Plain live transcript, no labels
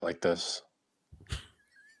like this.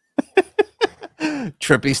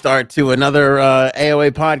 Trippy start to another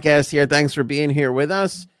AOA podcast here. Thanks for being here with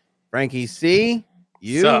us. Frankie C,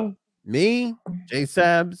 you, Sup? me, J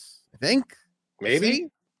Sabs, I think. Maybe. See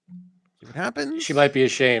what happens. She might be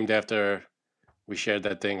ashamed after we shared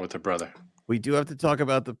that thing with her brother. We do have to talk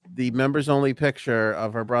about the members only picture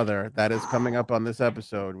of her brother that is coming up on this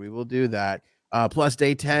episode. We will do that. Plus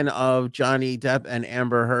day 10 of Johnny Depp and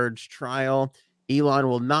Amber Heard's trial. Elon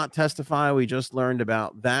will not testify. We just learned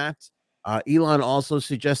about that. Elon also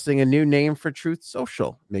suggesting a new name for Truth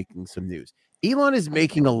Social, making some news. Elon is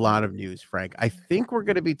making a lot of news, Frank. I think we're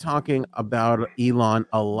going to be talking about Elon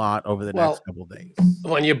a lot over the next couple days.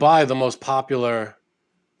 When you buy the most popular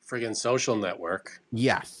friggin' social network,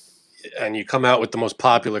 yes, and you come out with the most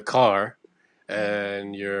popular car,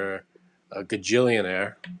 and you're a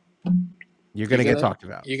gajillionaire, you're going to get talked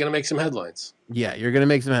about. You're going to make some headlines. Yeah, you're going to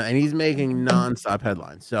make some, and he's making nonstop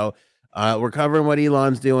headlines. So we're covering what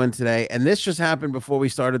Elon's doing today. And this just happened before we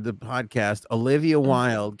started the podcast. Olivia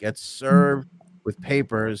Wilde gets served with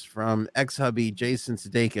papers from ex-hubby Jason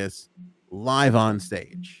Sudeikis live on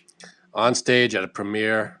stage. On stage at a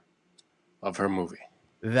premiere of her movie.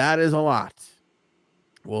 That is a lot.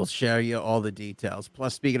 We'll share you all the details.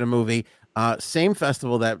 Plus, speaking of movie, same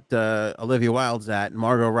festival that Olivia Wilde's at,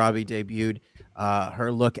 Margot Robbie debuted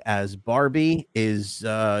her look as Barbie. Is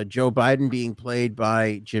Joe Biden being played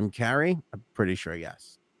by Jim Carrey? I'm pretty sure,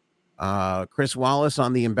 yes. Chris Wallace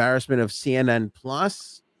on the embarrassment of CNN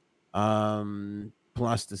Plus.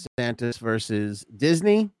 Plus DeSantis versus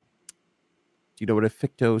Disney. Do you know what a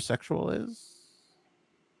fictosexual is?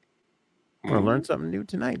 We're gonna learn something new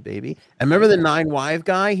tonight, baby. And remember the 9 Wive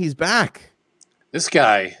guy? He's back. This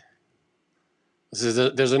guy.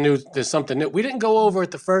 There's something new. We didn't go over it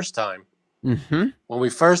the first time. Mm-hmm. When we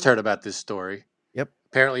first heard about this story. Yep.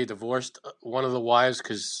 Apparently he divorced one of the wives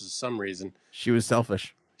because for some reason she was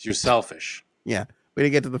selfish. Yeah. We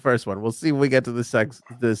didn't get to the first one. We'll see when we get to the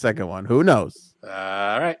second one. Who knows? All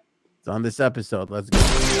right. It's on this episode. Let's go.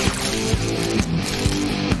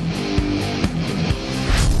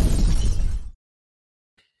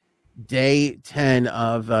 Day 10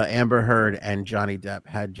 of Amber Heard and Johnny Depp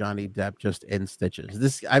had Johnny Depp just in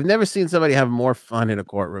stitches. I've never seen somebody have more fun in a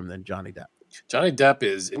courtroom than Johnny Depp. Johnny Depp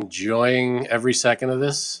is enjoying every second of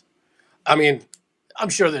this. I mean, I'm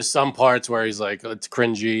sure there's some parts where he's like, it's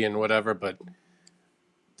cringy and whatever, but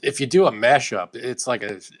if you do a mashup, it's like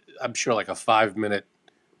I'm sure like a 5-minute,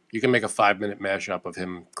 you can make a 5-minute mashup of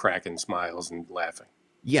him cracking smiles and laughing.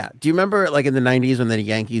 Yeah. Do you remember like in the 90s when the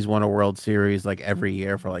Yankees won a World Series like every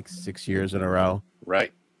year for like 6 years in a row?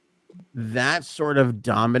 Right. That sort of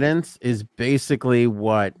dominance is basically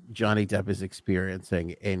what Johnny Depp is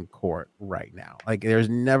experiencing in court right now. Like there's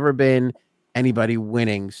never been anybody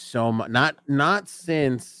winning so much. Not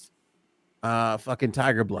since fucking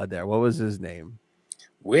Tiger Blood there. What was his name?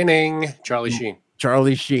 Winning. Charlie Sheen.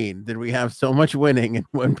 Charlie Sheen. Did we have so much winning in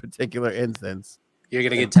one particular instance? You're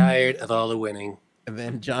going to get tired of all the winning. And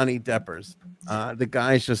then Johnny Deppers. The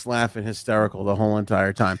guy's just laughing hysterical the whole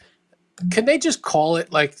entire time. Can they just call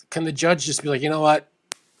it like? Can the judge just be like, you know what?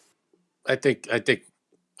 I think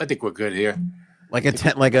we're good here. Like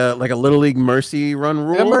a Little League mercy run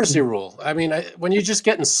rule. A mercy rule. I mean, when you're just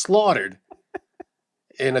getting slaughtered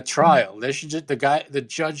in a trial, they should just the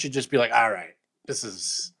judge should just be like, all right,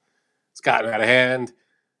 it's gotten out of hand.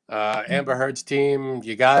 Amber Heard's team,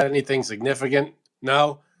 you got anything significant?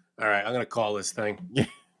 No. All right, I'm gonna call this thing.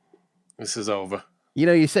 This is over. You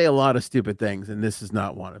know, you say a lot of stupid things, and this is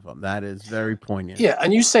not one of them. That is very poignant. Yeah,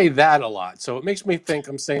 and you say that a lot, so it makes me think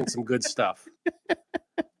I'm saying some good stuff.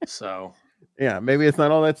 So, yeah, maybe it's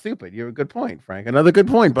not all that stupid. You have a good point, Frank. Another good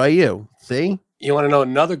point by you. See? You want to know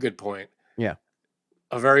another good point? Yeah.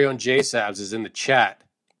 Our very own J Sabs is in the chat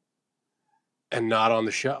and not on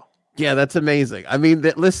the show. Yeah, that's amazing. I mean,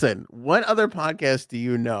 listen, what other podcast do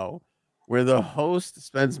you know where the host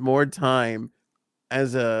spends more time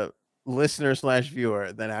as a listener /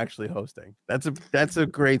 viewer than actually hosting? That's a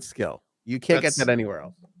great skill. You can't get that anywhere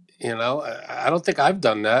else. You know, I don't think I've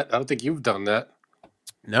done that. I don't think you've done that.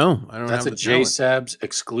 No, I don't. That's a J Sabs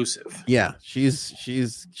exclusive. Yeah, she's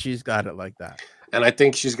got it like that. And I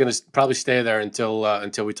think she's gonna probably stay there until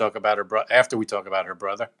we talk about her after we talk about her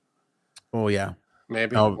brother. Oh yeah,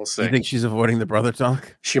 maybe we'll see. You think she's avoiding the brother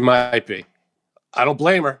talk? She might be. I don't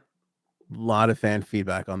blame her. A lot of fan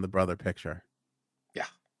feedback on the brother picture. Yeah,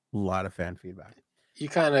 a lot of fan feedback. You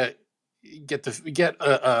kind of get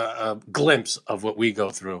a glimpse of what we go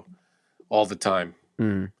through all the time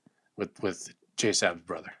with J Sab's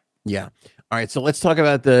brother. Yeah. All right. So let's talk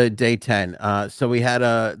about the day 10. So we had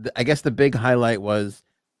I guess the big highlight was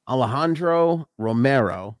Alejandro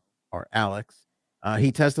Romero or Alex.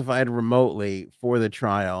 He testified remotely for the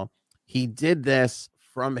trial. He did this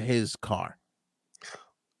from his car.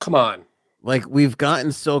 Come on. Like, we've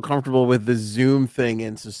gotten so comfortable with the Zoom thing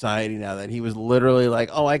in society now that he was literally like,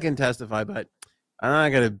 oh, I can testify, but I'm not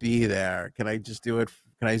going to be there. Can I just do it?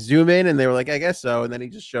 Can I Zoom in? And they were like, I guess so. And then he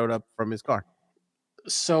just showed up from his car.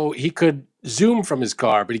 So he could Zoom from his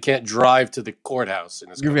car, but he can't drive to the courthouse in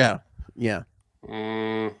his car. Yeah. Yeah.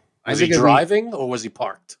 Was he driving or was he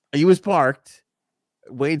parked? He was parked.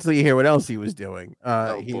 Wait till you hear what else he was doing.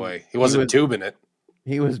 Boy. He wasn't tubing it.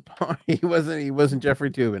 He wasn't Jeffrey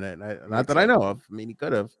Tubin it. Not that I know of. I mean, he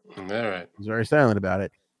could have. All right. He was very silent about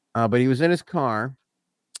it. But he was in his car,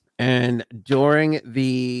 and during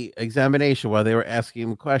the examination, while they were asking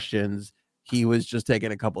him questions, he was just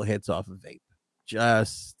taking a couple hits off of vape.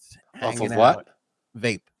 Just off of what? Out.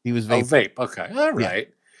 Vape. He was vaping. Oh, vape. Okay. All right.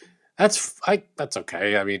 Yeah. That's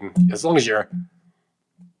okay. I mean, as long as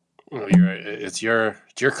it's your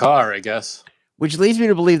car, I guess. Which leads me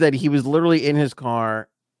to believe that he was literally in his car,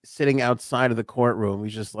 sitting outside of the courtroom.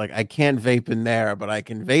 He's just like, I can't vape in there, but I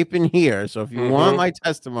can vape in here. So if you want my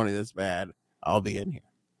testimony this bad, I'll be in here.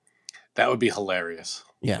 That would be hilarious.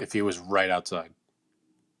 Yeah. If he was right outside.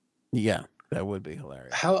 Yeah, that would be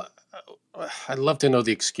hilarious. I'd love to know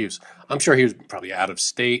the excuse. I'm sure he was probably out of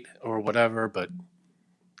state or whatever, but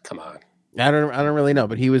come on. I don't really know,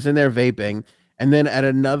 but he was in there vaping. And then at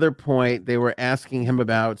another point, they were asking him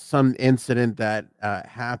about some incident that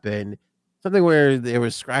happened, something where there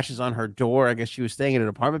was scratches on her door. I guess she was staying in an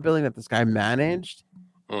apartment building that this guy managed.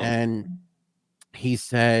 And he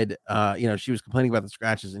said, she was complaining about the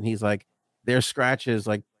scratches. And he's like, there's scratches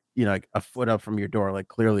like a foot up from your door. Like,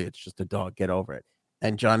 clearly it's just a dog. Get over it.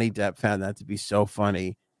 And Johnny Depp found that to be so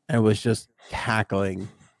funny and was just cackling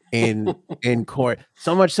in court,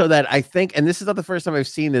 so much so that I think, and this is not the first time I've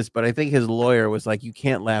seen this, but I think his lawyer was like, you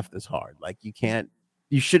can't laugh this hard. Like, you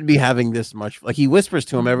shouldn't be having this much. Like, he whispers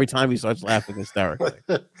to him every time he starts laughing hysterically.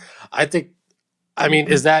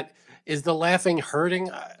 Is the laughing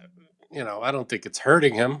hurting? I don't think it's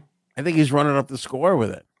hurting him. I think he's running up the score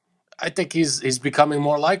with it. I think he's becoming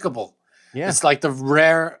more likable. Yeah. It's like the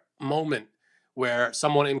rare moment where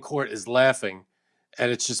someone in court is laughing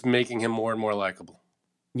and it's just making him more and more likable.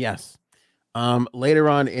 Yes. Later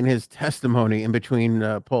on in his testimony, in between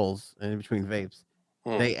pulls and in between vapes,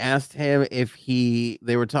 they asked him if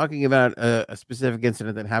they were talking about a specific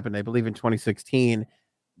incident that happened, I believe in 2016.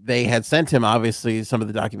 They had sent him, obviously, some of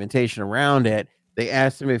the documentation around it. They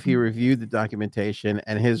asked him if he reviewed the documentation,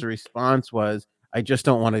 and his response was, I just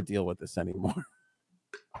don't want to deal with this anymore.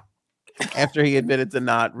 After he admitted to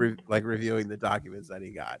not reviewing the documents that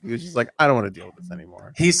he got, he was just like, I don't want to deal with this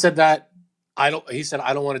anymore. He said that. He said,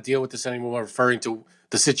 I don't want to deal with this anymore, referring to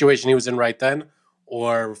the situation he was in right then,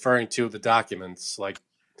 or referring to the documents.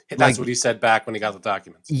 That's what he said back when he got the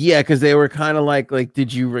documents. Yeah, because they were kind of like,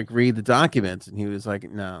 did you read the documents? And he was like,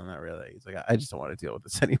 no, not really. He's like, I just don't want to deal with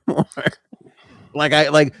this anymore.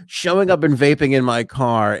 Showing up and vaping in my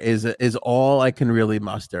car is all I can really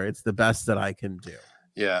muster. It's the best that I can do.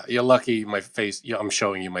 Yeah, you're lucky my face. I'm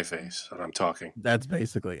showing you my face and I'm talking. That's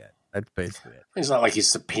basically it. It's not like he's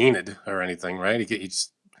subpoenaed or anything, right?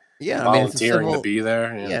 He's Yeah, volunteering to be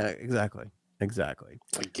there. Yeah, exactly. I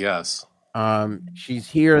guess. She's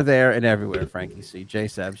here, there, and everywhere. Frankie C. J.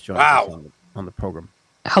 Sabs joins us on the program.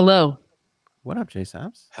 Hello. What up, J.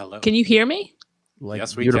 Sabs? Hello. Can you hear me? Like,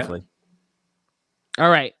 yes, we beautifully. Can.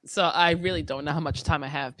 All right. So I really don't know how much time I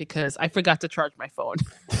have because I forgot to charge my phone.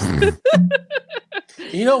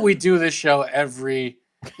 We do this show every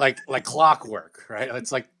like clockwork, right?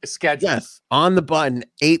 It's like a schedule. Yes, on the button,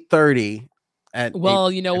 8:30.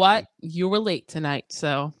 Well, you know what? You were late tonight,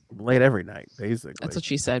 so late every night, basically. That's what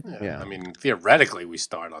she said. Yeah. I mean, theoretically, we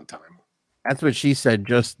start on time. That's what she said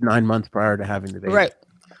just 9 months prior to having the baby. Right.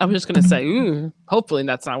 I was just gonna say, hopefully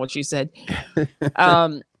that's not what she said.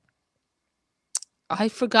 I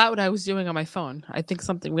forgot what I was doing on my phone. I think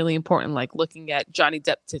something really important, like looking at Johnny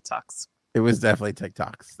Depp TikToks. It was definitely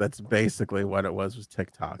TikToks. That's basically what it was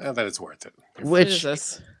TikTok. Yeah, that it's worth it. Which,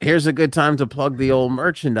 here's a good time to plug the old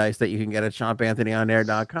merchandise that you can get at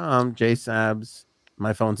ShopAnthonyOnAir.com. J-Sab's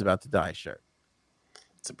My Phone's About to Die shirt.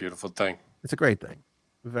 It's a beautiful thing. It's a great thing.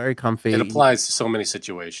 Very comfy. It applies to so many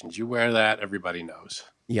situations. You wear that, everybody knows.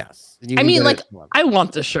 Yes. I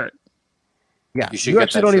want the shirt. Yeah. You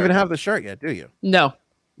actually don't even have the shirt yet, do you? No.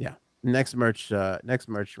 Yeah. Next merch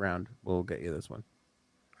round, we'll get you this one.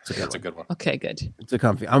 It's a good one. Okay, good. It's a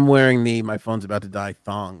comfy. I'm wearing the My Phone's About to Die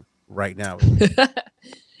thong right now.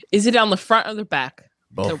 Is it on the front or the back?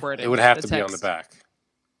 Both. It would have to be on the back.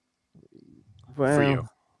 Well, for you.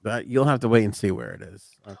 But you'll have to wait and see where it is.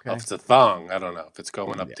 Okay. If it's a thong, I don't know. If it's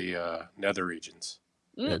going up the nether regions.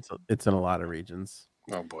 It's in a lot of regions.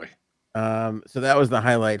 Oh boy. So that was the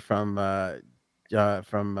highlight from Johnny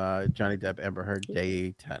Depp, Amber Heard,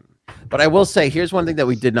 day 10. But I will say, here's one thing that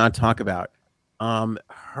we did not talk about.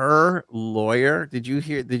 Her lawyer. Did you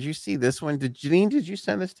see this one? Janine, did you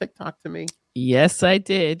send this TikTok to me? Yes, I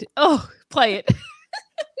did. Oh, play it.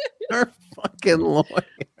 Her fucking lawyer.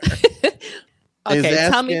 Okay,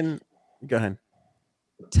 tell me. Go ahead.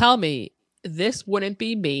 Tell me this wouldn't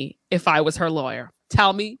be me if I was her lawyer.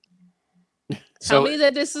 Tell me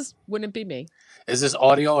that this wouldn't be me. Is this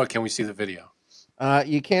audio or can we see the video?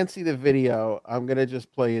 You can't see the video. I'm gonna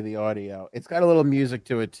just play you the audio. It's got a little music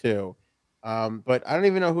to it too. But I don't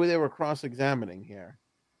even know who they were cross-examining here.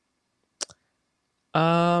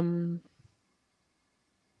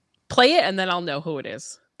 Play it and then I'll know who it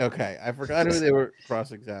is. Okay, I forgot who they were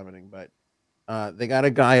cross-examining, but they got a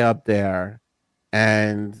guy up there,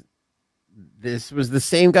 and this was the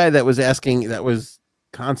same guy that was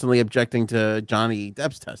constantly objecting to Johnny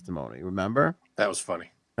Depp's testimony. Remember? That was funny.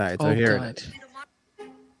 All right, so here it is.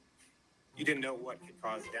 You didn't know what could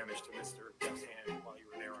cause damage to Mr. Depp's hand while you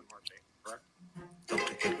were there on March 8th, correct?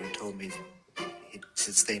 Dr. Goodwin told me he'd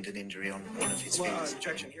sustained an injury on one of his fingers.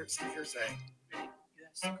 Objection, hearsay.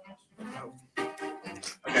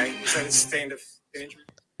 Okay, you said it sustained an injury?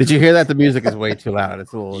 Did you hear that? The music is way too loud.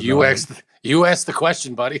 It's a little. You asked the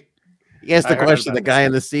question, buddy. He asked the question. The guy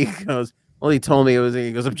in the seat goes, "Well, he told me it was."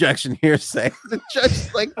 He goes, "Objection, hearsay." The judge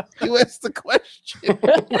is like, "You asked the question."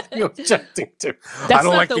 What are you objecting to? I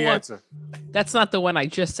don't like the answer. That's not the one I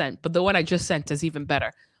just sent, but the one I just sent is even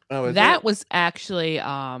better. Oh, that was actually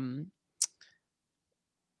I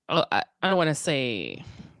don't want to say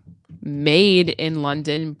made in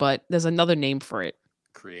London, but there's another name for it.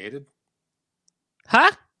 Created? Huh?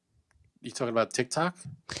 You talking about TikTok?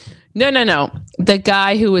 No. The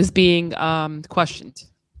guy who was being questioned.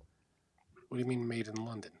 What do you mean made in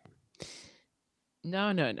London?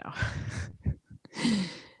 No.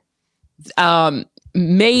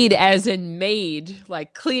 Made as in made,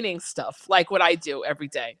 like cleaning stuff, like what I do every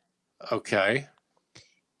day. Okay.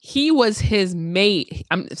 He was his maid.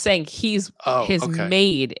 I'm saying he's his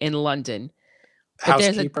maid in London.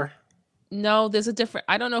 Housekeeper? No, there's a different.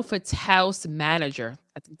 I don't know if it's house manager.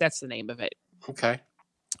 I think that's the name of it. Okay.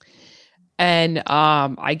 And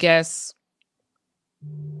I guess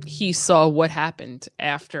he saw what happened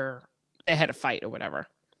after they had a fight or whatever.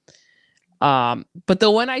 But the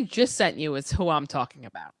one I just sent you is who I'm talking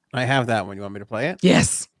about. I have that one. You want me to play it?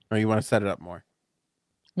 Yes. Or you want to set it up more?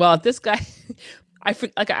 Well, this guy, I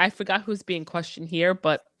forgot who's being questioned here,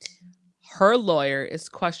 but her lawyer is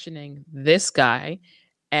questioning this guy.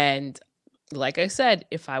 And like I said,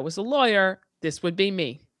 if I was a lawyer, this would be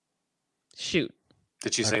me. Shoot.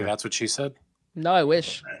 Did she say that's what she said? No, I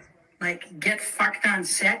wish. Like, get fucked on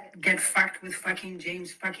set, get fucked with fucking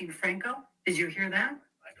James fucking Franco. Did you hear that?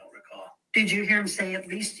 I don't recall. Did you hear him say at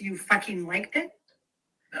least you fucking liked it?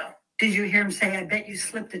 No. Did you hear him say I bet you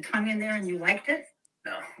slipped a tongue in there and you liked it?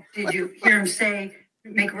 No. Did you hear him say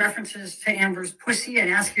make references to Amber's pussy and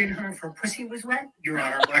asking her if her pussy was wet? Your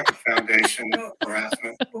Honor, Black Foundation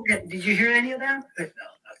harassment. Okay. Did you hear any of that? No, not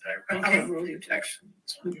that I recall. Okay. I'll rule the objection.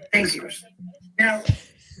 Thank you. Now,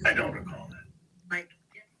 I don't recall that. like,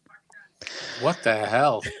 What the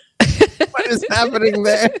hell? What is happening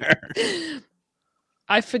there?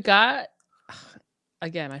 I forgot.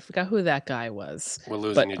 Again, I forgot who that guy was. We're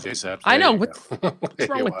losing you, Jason. I know. What's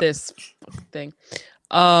wrong with this thing?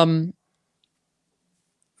 I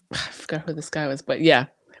forgot who this guy was, but yeah.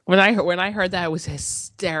 When I heard that, it was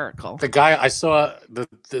hysterical. The guy I saw the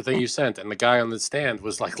thing you sent, and the guy on the stand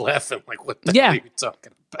was like laughing, like, "What the hell are you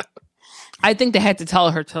talking about?" I think they had to tell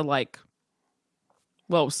her to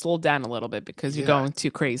slow down a little bit because you're going too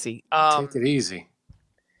crazy. Take it easy.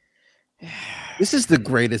 This is the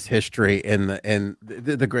greatest history in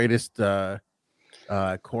the greatest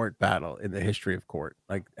court battle in the history of court.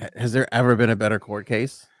 Like, has there ever been a better court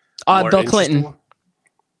case? Bill Clinton.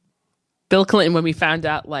 Bill Clinton, when we found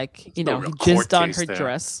out, he jizzed on her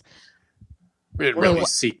dress. We didn't really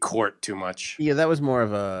see court too much. Yeah, that was more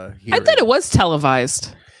of a hearing. I thought it was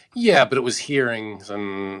televised. Yeah, but it was hearings,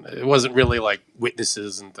 and it wasn't really like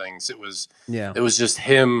witnesses and things. It was just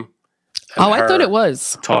him. Oh, I thought it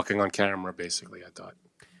was talking on camera, basically. I thought.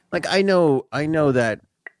 Like, I know that,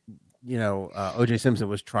 O.J. Simpson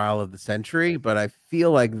was trial of the century, but I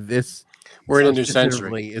feel like this we're in a new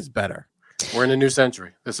century is better. We're in a new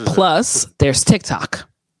century. This is plus there's TikTok.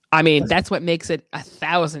 I mean, that's what makes it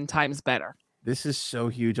 1,000 times better. This is so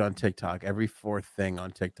huge on TikTok. Every fourth thing on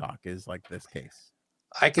TikTok is like this case.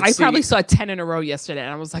 I could I see. probably saw 10 in a row yesterday, and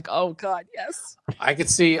I was like, "Oh God, yes." I could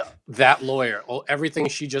see that lawyer. Everything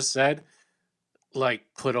she just said, like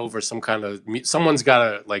put over some kind of. Someone's got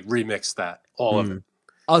to like remix that, all of it.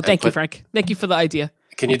 Oh, thank you, put- Frank. Thank you for the idea.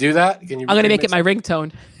 Can you do that? Can you? I'm gonna make remix it my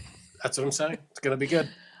ringtone. That's what I'm saying. It's gonna be good.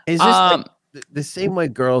 Is this Um, like the same way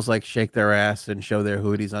girls like shake their ass and show their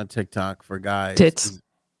hooties on TikTok for guys? Tits.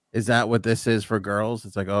 Is that what this is for girls?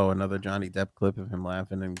 It's like, oh, another Johnny Depp clip of him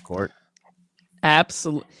laughing in court.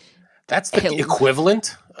 Absolutely. That's the Hell.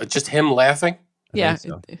 equivalent. Just him laughing. Yeah.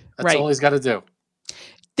 think so. That's Right. all he's got to do.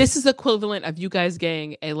 This is equivalent of you guys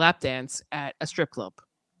getting a lap dance at a strip club.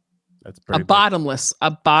 That's A pretty big. bottomless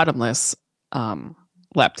lap dance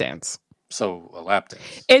So a lap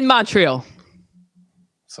dance. in Montreal.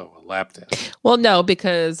 So a lap dance. Well, no,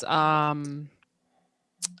 because I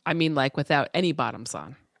mean, like without any bottoms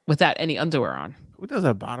on, without any underwear on. Who does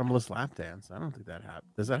a bottomless lap dance? I don't think that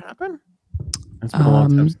happens. Does that happen? It's been a long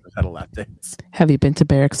time since I've had a lap dance. Have you been to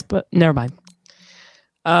Barracks? But never mind.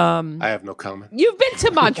 I have no comment. You've been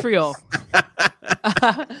to Montreal.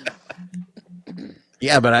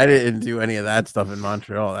 Yeah, but I didn't do any of that stuff in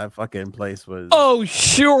Montreal. That fucking place was. Oh,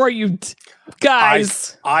 sure,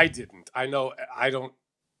 guys. I didn't. I know. I don't.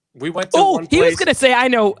 We went to Oh, one place. he was gonna say I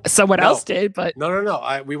know someone No. else did, but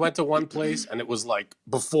No. We went to one place and it was like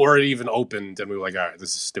before it even opened, and we were like, "All right,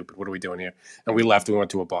 this is stupid. What are we doing here?" And we left. We went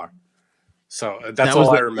to a bar. So that's That all was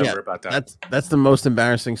I the- remember yeah, about that. That's the most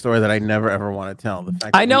embarrassing story that I never ever want to tell. The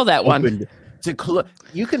fact I know we that one. opened-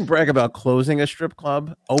 you can brag about closing a strip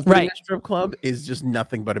club. Opening Right. a strip club is just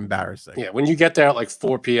nothing but embarrassing. Yeah, when you get there at like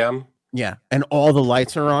 4 p.m. Yeah, and all the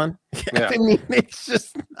lights are on. Yeah. I mean, it's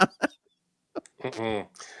just The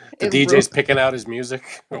It DJ's picking out his music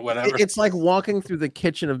or whatever. it's like walking through the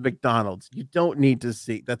kitchen of McDonald's. You don't need to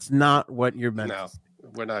see. That's not what you're meant No, to see.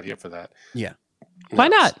 we're not here for that. Yeah. why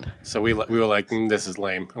No. not? So we were like, this is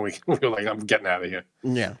lame. And we were like, I'm getting out of here.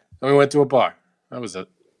 Yeah. And we went to a bar. That was it.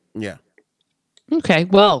 Yeah. Okay,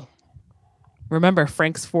 well, remember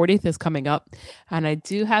Frank's 40th is coming up, and I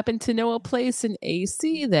do happen to know a place in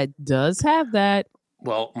AC that does have that.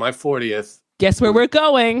 Well, my 40th, Guess where we're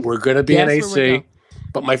going? we're gonna be in Guess where we're AC, going.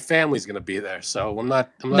 but my family's gonna be there. So I'm not.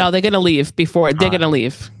 No, they're gonna leave before they're gonna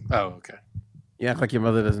leave. Oh, okay. You act like your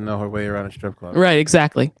mother doesn't know her way around a strip club. Right,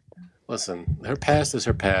 exactly. Listen, her past is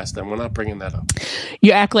her past, and we're not bringing that up.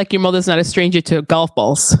 You act like your mother's not a stranger to golf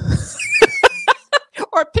balls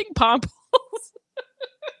or ping pong balls.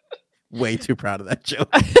 Way too proud of that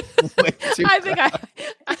joke. Way too I think I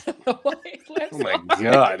don't know why. Oh my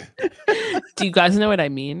god. Do you guys know what I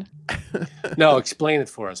mean? No, explain it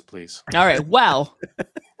for us, please. All right. Well,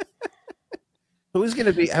 Who's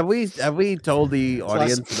gonna be? Have we told the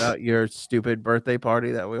audience about your stupid birthday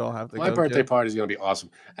party that we all have to My go birthday to? party is gonna be awesome.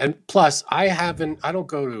 And plus, I don't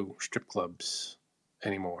go to strip clubs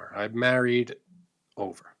anymore. I'm married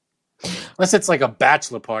over. Unless it's like a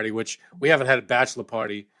bachelor party, which we haven't had a bachelor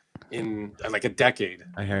party in like a decade.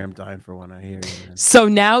 I hear I'm dying for one. I hear you. Man. so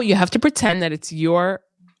now you have to pretend that it's your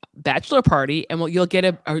bachelor party, and you'll get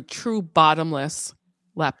a true bottomless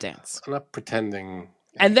lap dance, I'm not pretending.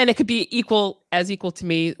 and then it could be equal to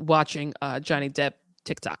me watching Johnny Depp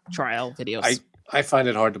TikTok trial videos. I find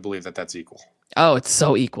it hard to believe that that's equal. Oh, it's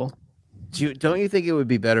so equal. Don't you think it would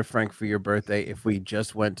be better, Frank, for your birthday if we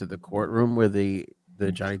just went to the courtroom where the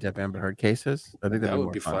Johnny Depp Amber Heard case is? I think That would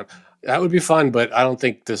more be fun. That would be fun, but I don't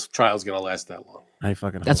think this trial is going to last that long. I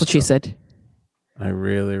fucking. That's hope what she so. said. I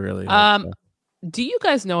really, really. Hope so. Do you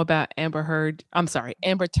guys know about Amber Heard? I'm sorry,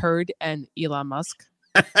 Amber Turd and Elon Musk.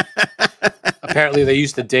 Apparently, they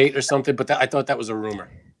used to date or something, but I thought that was a rumor.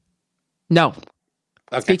 No.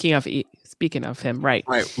 Okay. Speaking of him, right?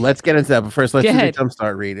 All right, let's get into that. But first, let's Go do the ahead.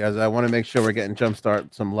 Jumpstart read, as I want to make sure we're getting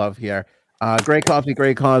Jumpstart some love here. Great coffee,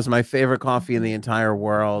 great cause. My favorite coffee in the entire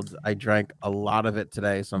world. I drank a lot of it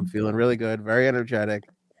today, so I'm feeling really good, very energetic.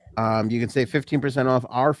 You can save 15% off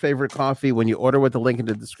our favorite coffee when you order with the link in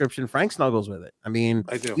the description. Frank snuggles with it. I mean,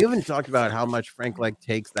 I do. you haven't talked about how much Frank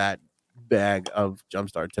takes that bag of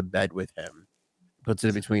Jumpstart to bed with him, puts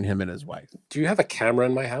it between him and his wife. Do you have a camera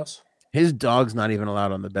in my house? His dog's not even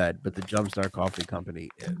allowed on the bed, but the Jumpstart Coffee Company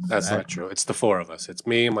is. That's not true. It's the four of us. It's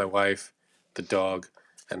me, my wife, the dog,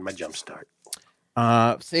 and my Jumpstart.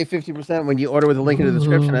 Save 50% when you order with the link in the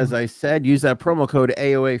description. As I said, use that promo code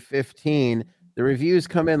AOA15. The reviews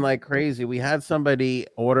come in like crazy. We had somebody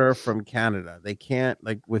order from Canada. They can't,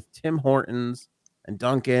 like with Tim Hortons and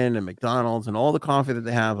Dunkin' and McDonald's and all the coffee that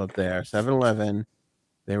they have up there, 7-Eleven,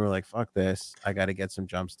 they were like, fuck this. I got to get some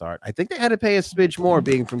Jumpstart. I think they had to pay a smidge more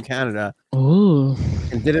being from Canada Ooh.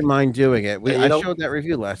 and didn't mind doing it. And you I know- showed that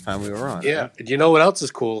review last time we were on. Yeah. Do you know what else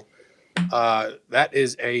is cool? That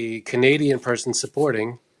is a Canadian person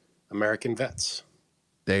supporting American vets.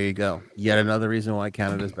 There you go. Yet another reason why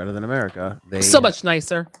Canada is better than America. They So much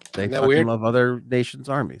nicer. They Isn't that fucking weird? love other nations'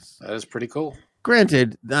 armies. That is pretty cool.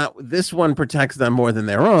 Granted, this one protects them more than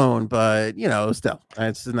their own, but still,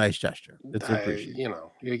 it's a nice gesture. It's appreciated.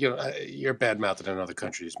 You're bad mouthing another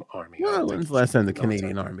country's army. Well, when's the last time the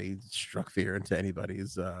Canadian Army struck fear into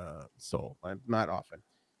anybody's soul? Not often.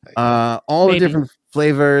 All the different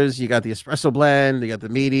flavors. You got the espresso blend, you got the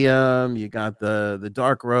medium, you got the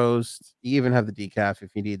dark roast. You even have the decaf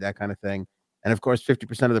if you need that kind of thing. And of course,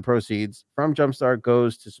 50% of the proceeds from Jumpstart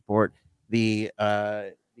goes to support the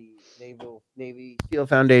Navy SEAL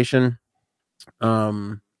Foundation.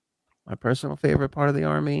 My personal favorite part of the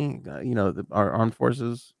Army, our armed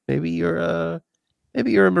forces. Maybe you're a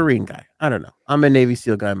Marine guy. I don't know. I'm a Navy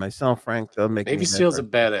SEAL guy myself, Frank. Navy SEAL's a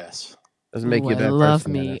badass. Doesn't make you a bad person. I love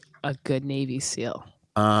me a good Navy SEAL.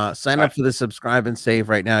 Sign up for the subscribe and save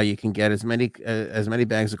right now. You can get as many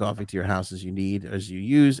bags of coffee to your house as you need, as you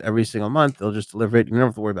use every single month. They'll just deliver it. You don't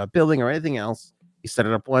have to worry about billing or anything else. You set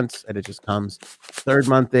it up once and it just comes. Third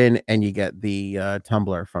month in, and you get the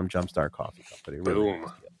tumbler from Jumpstart Coffee Company.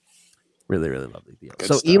 Really, really lovely deal. Good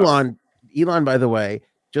so stuff. Elon, by the way,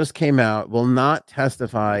 just came out, will not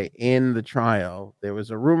testify in the trial. There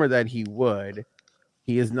was a rumor that he would.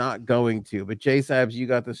 He is not going to. But Jay Sabs, you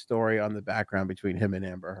got the story on the background between him and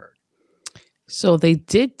Amber Heard. So they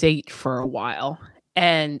did date for a while,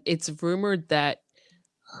 and it's rumored that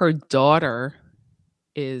her daughter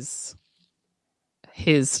is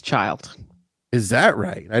his child. Is that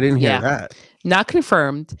right? I didn't hear that. Not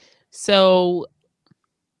confirmed. So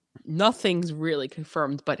nothing's really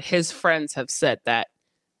confirmed, but his friends have said that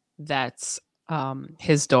that's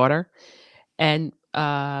his daughter. And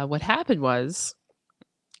what happened was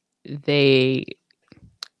they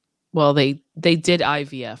did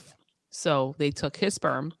IVF. So they took his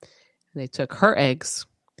sperm, and they took her eggs,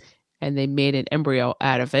 and they made an embryo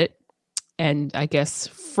out of it, and I guess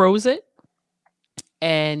froze it.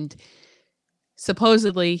 And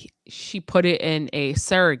supposedly she put it in a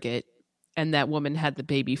surrogate, and that woman had the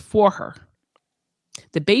baby for her.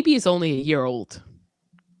 The baby is only a year old.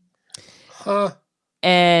 Huh.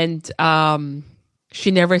 And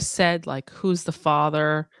she never said who's the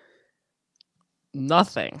father.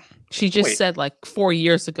 Nothing. She just said 4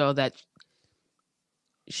 years ago that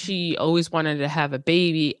she always wanted to have a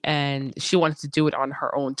baby and she wanted to do it on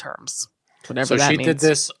her own terms. Whatever that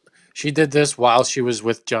means. She did this while she was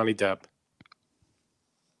with Johnny Depp.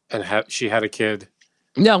 And she had a kid.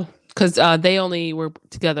 No, because they only were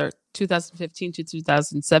together 2015 to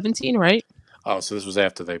 2017, right? Oh, so this was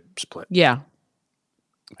after they split. Yeah.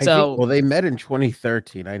 They met in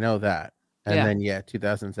 2013. I know that. And then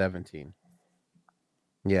 2017.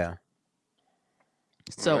 Yeah.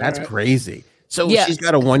 So that's crazy. So she's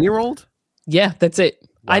got a 1-year-old? Yeah, that's it.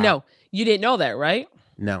 Wow. I know. You didn't know that, right?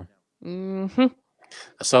 No. Mm-hmm.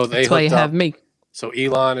 So they that's why you hooked up. Have me. So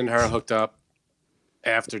Elon and her hooked up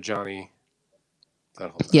after Johnny.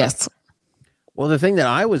 That whole time. Yes. Well, the thing that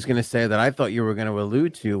I was going to say that I thought you were going to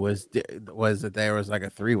allude to was that there was a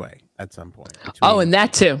three-way at some point. And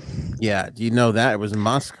that too. Yeah. Do you know that? It was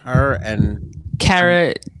Musk, her, and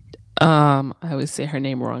Cara. I always say her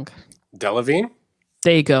name wrong. Delevingne?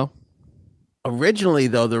 There you go. Originally,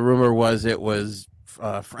 though, the rumor was it was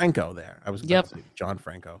Franco there. I was Yep. John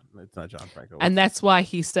Franco. It's not John Franco. And that's why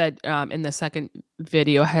he said in the second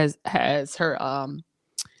video has her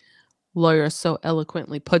lawyer so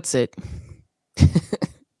eloquently puts it.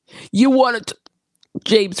 You wanted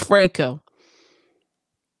James Franco.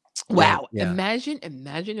 Wow. Yeah.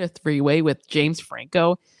 Imagine a three-way with James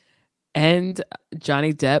Franco and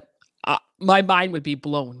Johnny Depp. My mind would be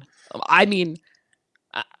blown. I mean,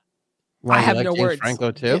 I have no James words. Franco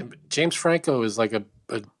too? Yeah, James Franco is like a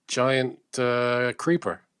giant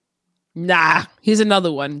creeper. Nah, he's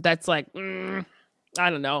another one that's I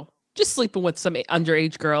don't know. Just sleeping with some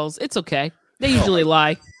underage girls. It's okay. They usually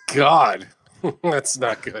lie. God, that's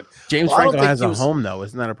not good. James Franco has a home, though.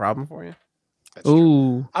 Isn't that a problem for you?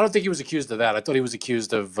 Ooh. I don't think he was accused of that. I thought he was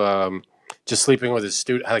accused of just sleeping with his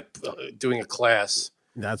student, doing a class.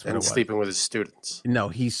 That's what and sleeping with his students. No,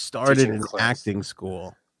 he started in acting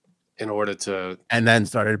school in order to, and then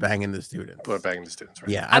started banging the students. Banging the students,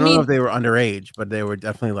 right? Yeah, I don't know if they were underage, but they were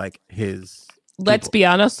definitely his. Let's be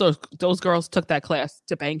honest; those girls took that class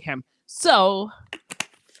to bang him, so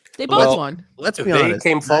they both won. Let's be honest. They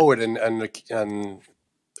came forward and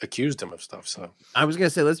accused him of stuff. So I was gonna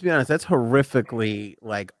say, let's be honest. That's horrifically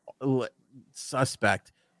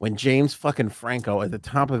suspect when James fucking Franco at the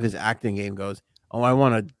top of his acting game goes, "Oh, I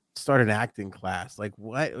want to start an acting class." Like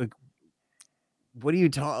what? what are you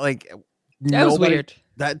talking? Like, That was weird.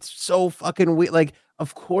 That's so fucking weird. Like,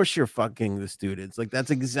 of course you're fucking the students. Like, that's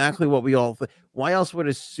exactly what we all. Why else would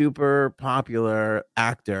a super popular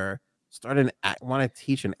actor want to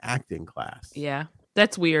teach an acting class? Yeah,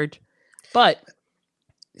 that's weird. But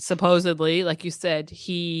supposedly, like you said,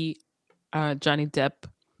 Johnny Depp,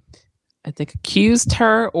 I think, accused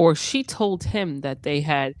her, or she told him that they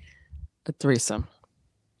had a threesome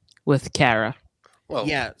with Kara. Well,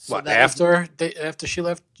 Yeah. So what, after she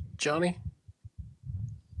left Johnny?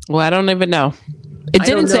 Well, I don't even know. It I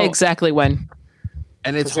don't didn't say know. exactly when.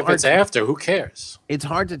 And it's If hard. it's after, who cares? It's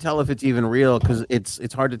hard to tell if it's even real because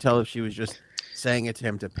it's hard to tell if she was just saying it to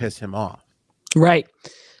him to piss him off. Right.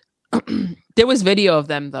 There was video of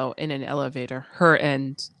them though in an elevator, her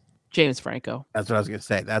and James Franco. That's what I was gonna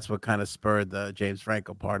say. That's what kind of spurred the James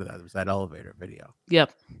Franco part of that. It was that elevator video,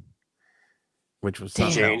 Yep. which was Damn.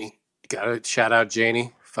 something else. Janie. Gotta shout out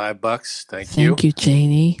Janie. $5. Thank you. Thank you,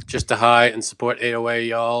 Janie. Just to hi and support AOA,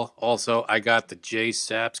 y'all. Also, I got the J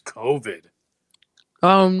Saps COVID.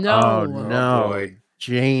 Oh no. Oh no, boy.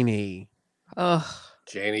 Janie. Ugh.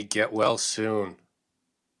 Janie, get well soon.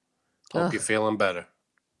 Hope Ugh. you're feeling better.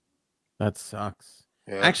 That sucks.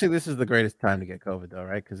 Yeah. Actually, this is the greatest time to get COVID, though,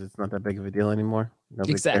 right? Because it's not that big of a deal anymore. Nobody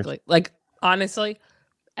cares. Exactly. Like honestly,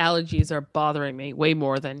 allergies are bothering me way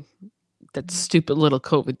more than that stupid little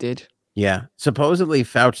COVID did. Yeah. Supposedly,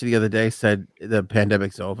 Fauci the other day said the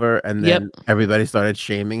pandemic's over, and then everybody started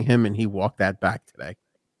shaming him, and he walked that back today.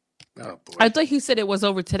 Oh boy. I thought he said it was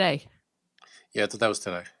over today. Yeah, I thought that was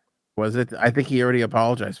today. Was it? I think he already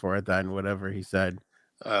apologized for it then, whatever he said.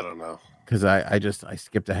 I don't know. Because I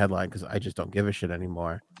skipped a headline because I just don't give a shit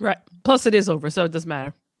anymore. Right. Plus it is over, so it doesn't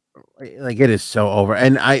matter. Like it is so over.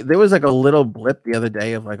 And there was like a little blip the other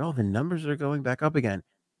day of like, oh, the numbers are going back up again.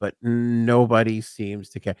 But nobody seems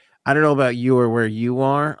to care. I don't know about you or where you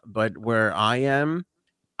are, but where I am,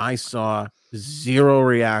 I saw zero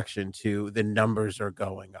reaction to the numbers are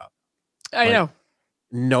going up. I Like, know.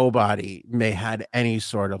 Nobody may had any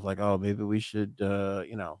sort of like, oh, maybe we should,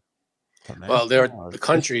 you know. Well, there are the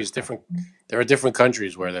countries different. There are different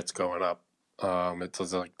countries where that's going up.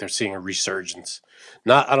 It's like they're seeing a resurgence.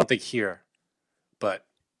 Not, I don't think here, but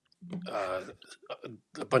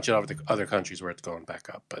a bunch of other countries where it's going back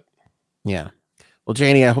up. But yeah. Well,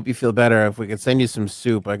 Janie, I hope you feel better. If we could send you some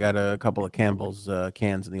soup, I got a couple of Campbell's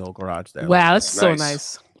cans in the old garage there. Wow, that's so Nice.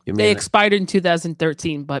 nice. Give me They an- expired in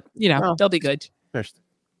 2013, but you know, Oh. they'll be good. First,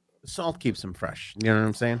 salt keeps them fresh. You know what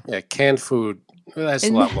I'm saying? yeah, canned food that's a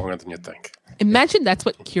And- lot longer than you think. Imagine that's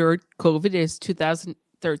what cured COVID is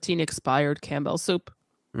 2013 expired Campbell soup.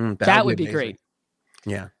 That would be amazing. great.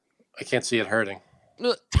 Yeah. I can't see it hurting.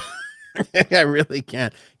 Ugh. I really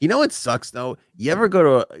can't. You know what sucks though? You ever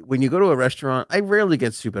when you go to a restaurant? I rarely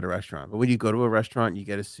get soup at a restaurant, but when you go to a restaurant, you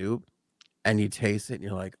get a soup and you taste it and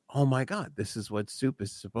you're like, oh my God, this is what soup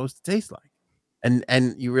is supposed to taste like.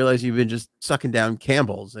 And you realize you've been just sucking down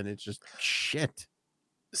Campbell's and it's just like, shit.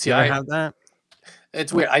 See, You ever I have that?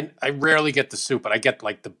 it's weird. I rarely get the soup, but I get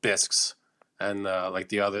like the bisques and like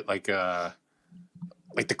the other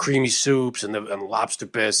like the creamy soups and the lobster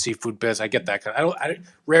bisque, seafood bisque. I get that kind. I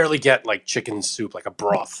rarely get like chicken soup, like a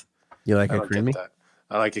broth. You like I it don't creamy? get that.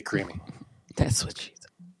 I like it creamy. That's what she's.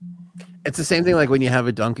 It's the same thing like when you have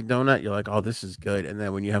a Dunkin' Donut, you're like, oh, this is good. And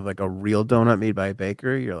then when you have like a real donut made by a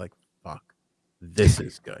baker, you're like, fuck, this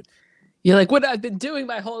is good. You're like, what I've been doing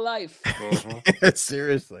my whole life. Mhm.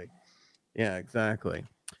 Seriously. Yeah, exactly.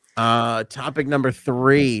 Topic number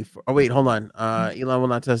 3. Oh, wait, hold on. Elon will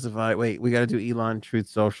not testify. Wait, we got to do Elon Truth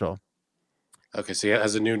Social. Okay, so it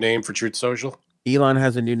has a new name for Truth Social. Elon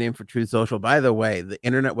has a new name for Truth Social. By the way, the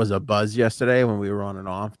internet was abuzz yesterday when we were on an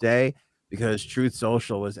off day because Truth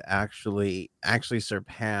Social was actually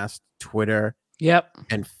surpassed Twitter Yep.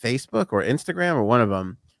 and Facebook or Instagram or one of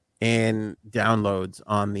them in downloads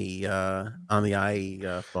on the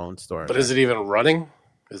iPhone store. But is it even running?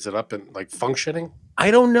 Is it up and like functioning? I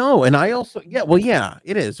don't know. And I also, yeah,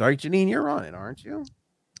 it is. All right, Janine, you're on it, aren't you?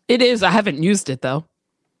 It is. I haven't used it though.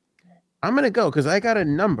 I'm gonna go because I got a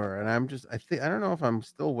number, and I don't know if I'm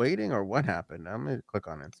still waiting or what happened. I'm gonna click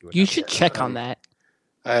on it and see what You happens. should check on that.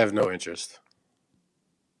 I have no interest.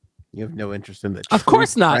 You have no interest in the Of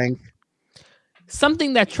course truth, not. Frank?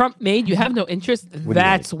 Something that Trump made, you have no interest. do you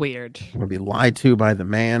That's weird. I'm gonna be lied to by the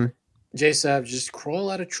man. J-Sab, just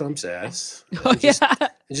crawl out of Trump's ass. Oh and just, yeah.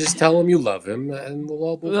 and just tell him you love him, and we'll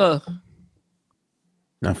all move on. Ugh.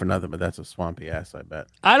 Not for nothing, but that's a swampy ass, I bet.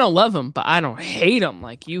 I don't love him, but I don't hate him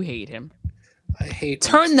like you hate him. I hate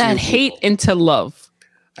Turn that few hate people. into love.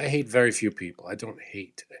 I hate very few people. I don't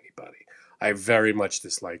hate anybody. I very much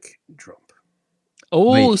dislike Trump.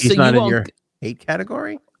 Oh, Wait, so he's not you in won't. your hate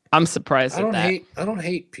category? I'm surprised at that. I don't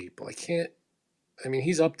hate people. I can't. I mean,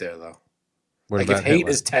 he's up there though. What Like about if hate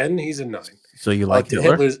Hitler? is 10, he's a 9. So you like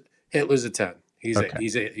Hitler? Hitler's a 10. He's Okay.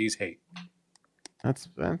 he's hate. That's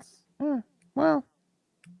well,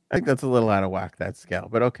 I think that's a little out of whack, that scale,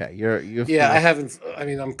 but okay. You're Yeah, I haven't. I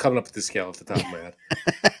mean, I'm coming up with the scale off the top of my head,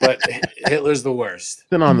 but Hitler's the worst.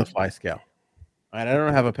 been on the fly scale. And I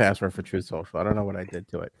don't have a password for Truth Social. I don't know what I did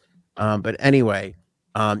to it. But anyway,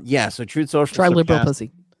 yeah. So Truth Social Try liberal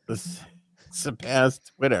pussy.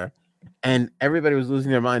 surpassed Twitter, and everybody was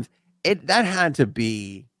losing their minds. That had to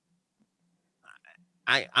be.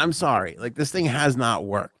 I'm sorry, like this thing has not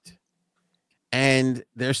worked, and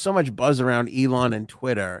there's so much buzz around Elon and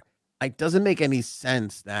Twitter. It doesn't make any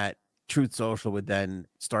sense that Truth Social would then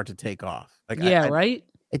start to take off. Like, Yeah, right.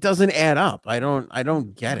 It doesn't add up. I don't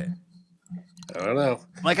get it. I don't know.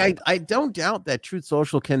 Like I don't doubt that Truth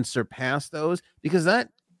Social can surpass those because that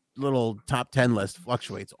little top 10 list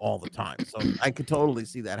fluctuates all the time. So I could totally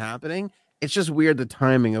see that happening. It's just weird the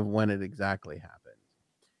timing of when it exactly happened.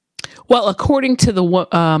 Well, according to the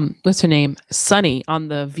what's her name, Sunny on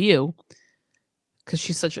The View, because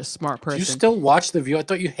she's such a smart Do person. you still watch The View? I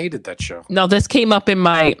thought you hated that show. No, this came up on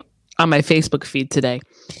my Facebook feed today.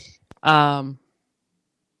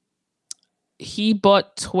 He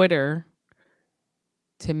bought Twitter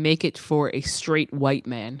to make it for a straight white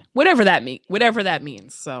man, whatever that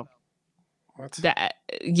means. So What?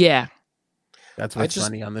 yeah, That's I what just-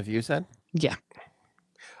 Sunny on The View said. yeah.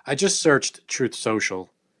 I just searched Truth Social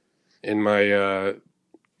in my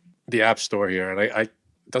the app store here, and it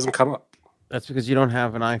doesn't come up. That's because you don't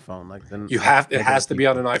have an iPhone. Like then It has to be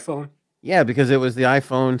on an iPhone. Yeah, because it was the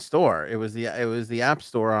iPhone store. It was the app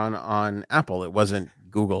store on Apple. It wasn't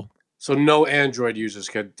Google. So no Android users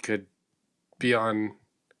could be on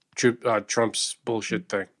Trump's bullshit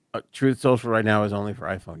thing. Truth Social right now is only for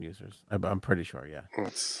iPhone users. I'm pretty sure. Yeah.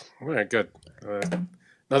 That's all right. Good.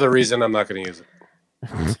 Another reason I'm not going to use it.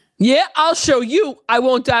 Yeah, I'll show you. I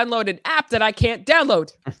won't download an app that I can't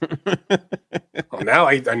download. Well, now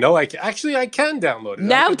I know I can. Actually, I can download it.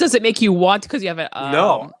 Now, does it make you want because you have a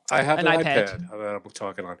No, I have an an iPad. that I'm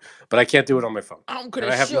talking on, but I can't do it on my phone. I'm And gonna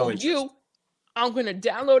I have no show interest. you. I'm gonna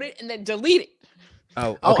download it and then delete it.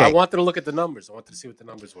 Oh, Oh, okay. I wanted to look at the numbers. I wanted to see what the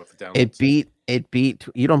numbers were for downloads. It beat.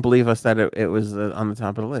 You don't believe us that it was on the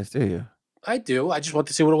top of the list, do you? I do. I just want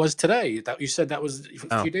to see what it was today. You said that was a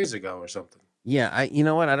Oh. few days ago or something. Yeah. You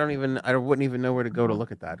know what? I wouldn't even know where to go to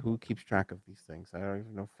look at that. Who keeps track of these things? I don't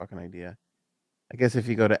even know fucking idea. I guess if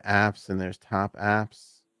you go to apps and there's top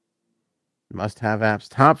apps, must have apps,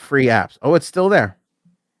 top free apps. Oh, it's still there.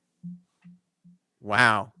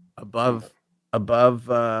 Wow. Above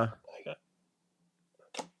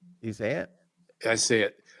you say it? I see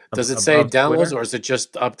it. Does it say Above downloads Twitter? or is it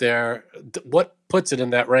just up there? What puts it in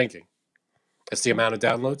that ranking? It's the amount of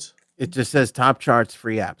downloads? It just says top charts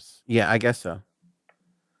free apps. Yeah, I guess so.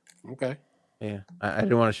 Okay. Yeah. I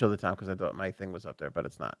didn't want to show the top because I thought my thing was up there, but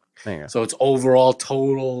it's not. There you go. So it's overall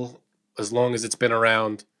total as long as it's been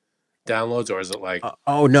around downloads, or is it like,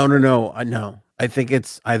 Oh no. No. I think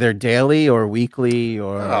it's either daily or weekly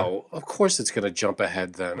or oh, of course it's going to jump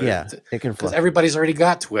ahead then. yeah, it can Because fluctuate. everybody's already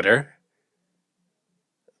got Twitter.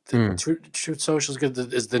 Hmm. Truth Social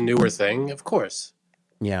is the newer thing, of course.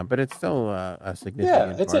 Yeah, but it's still a Yeah,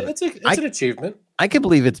 significant. it's part. an achievement. I can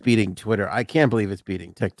believe it's beating Twitter. I can't believe it's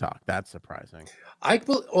beating TikTok. That's surprising.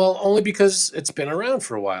 Well, only because it's been around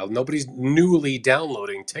for a while. Nobody's newly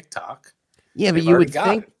downloading TikTok. Yeah, but They've you already would got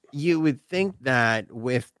think it. that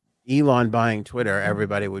with Elon buying Twitter,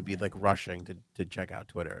 everybody would be like rushing to check out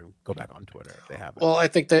Twitter and go back on Twitter if they have it. Well, I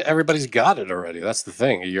think that everybody's got it already. That's the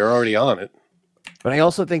thing. You're already on it. But I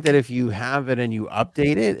also think that if you have it and you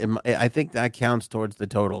update it, I think that counts towards the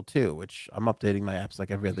total too. Which I'm updating my apps like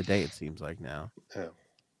every other day. It seems like now. I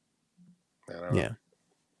don't know.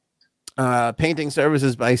 Yeah. Painting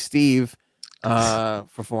services by Steve for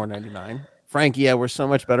 $4.99. Frank, yeah, we're so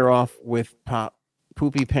much better off with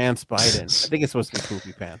Poopy Pants Biden. I think it's supposed to be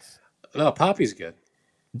Poopy Pants. No, Poppy's good.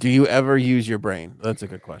 Do you ever use your brain? That's a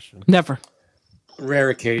good question. Never. Rare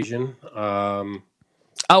occasion.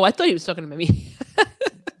 Oh, I thought he was talking to me.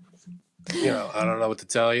 I don't know what to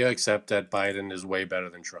tell you except that Biden is way better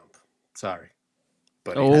than Trump. Sorry,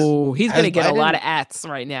 but Oh, he's gonna has get a lot Biden- of ats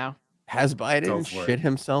right now. Has Go Biden for it. shit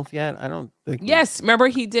himself yet? I don't think. Yes, remember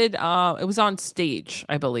he did. It was on stage,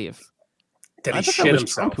 I believe. did I he thought that shit was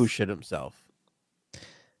himself? Trump who shit himself.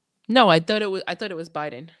 No, I thought it was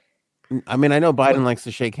Biden. I mean, I know Biden What? likes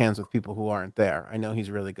to shake hands with people who aren't there. I know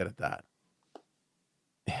he's really good at that.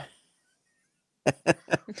 I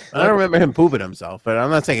don't remember him pooping himself, but I'm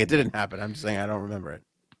not saying it didn't happen. I'm just saying I don't remember it.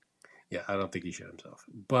 Yeah, I don't think he shit himself.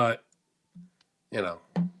 But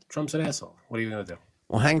Trump's an asshole. What are you gonna do?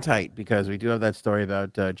 Well, hang tight because we do have that story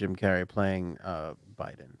about Jim Carrey playing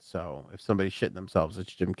Biden. So if somebody's shitting themselves,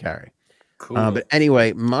 it's Jim Carrey. Cool. But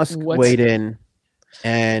anyway, Musk What's- weighed in,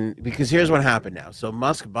 and because here's what happened now. So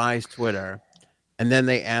Musk buys Twitter, and then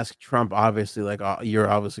they ask Trump, obviously, like, oh, you're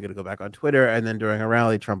obviously going to go back on Twitter. And then during a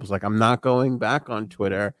rally, Trump was like, I'm not going back on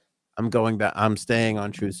Twitter. I'm going back. I'm staying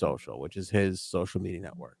on Truth Social, which is his social media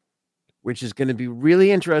network, which is going to be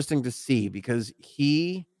really interesting to see because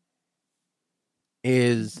he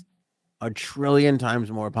is a trillion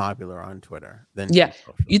times more popular on Twitter than Yeah. Truth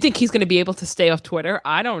Social. You think he's going to be able to stay off Twitter?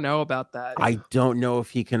 I don't know about that. I don't know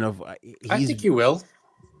if he can. I think you will.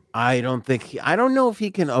 I don't think. I don't know if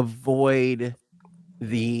he can avoid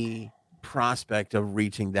the prospect of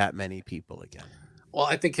reaching that many people again. Well,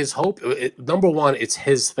 I think his hope. Number one, it's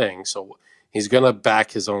his thing, so he's gonna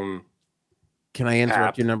back his own. Can I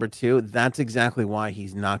interrupt App. you? Number two. That's exactly why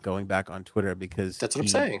he's not going back on Twitter because That's what I'm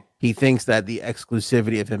saying. He thinks that the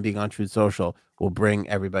exclusivity of him being on Truth Social will bring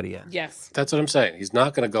everybody in. Yes. That's what I'm saying. He's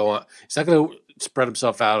not gonna go on. He's not gonna spread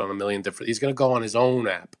himself out on a million different. He's gonna go on his own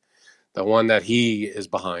app, the one that he is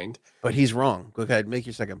behind. But he's wrong. Go ahead, make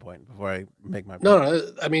your second point before I make my point.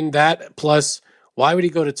 No, I mean that plus. Why would he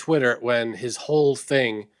go to Twitter when his whole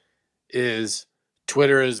thing is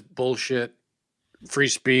Twitter is bullshit, free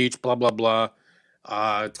speech, blah blah blah.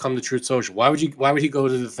 Come to Truth Social. Why would he go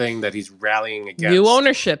to the thing that he's rallying against?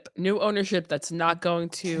 New ownership that's not going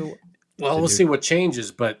to. Well, we'll see what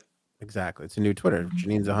changes, but Exactly. It's a new Twitter.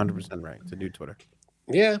 Janine's 100% right. It's a new Twitter.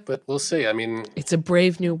 yeah, but we'll see. I mean, It's a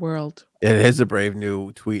brave new world. It is a brave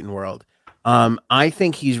new tweeting world. I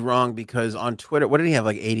think he's wrong because on Twitter, what did he have?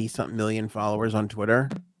 Like 80 something million followers on Twitter?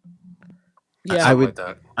 Yeah. I would- like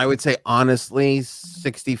that. I would say honestly,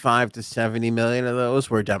 65 to 70 million of those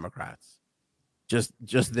were Democrats.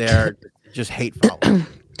 Just their just hate followers.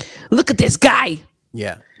 Look at this guy.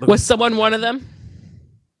 Yeah. Was someone one of them?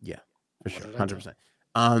 for sure, What did I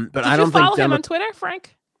 100%. But Did I you don't follow think him on Twitter,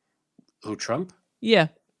 Frank? Who, Trump? Yeah.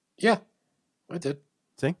 Yeah, I did.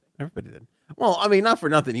 See, everybody did. Well, I mean, not for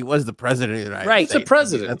nothing. He was the president of the United Right. He's the States.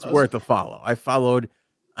 president. That's worth a follow. I followed.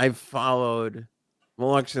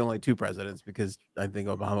 Well, actually, only two presidents because I think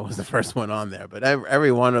Obama was the first one on there. But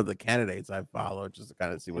every one of the candidates I followed just to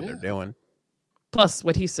kind of see what they're doing. Plus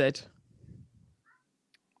what he said.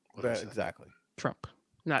 What was that? Exactly. Trump,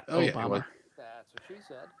 not Oh, yeah, Obama. well, That's what she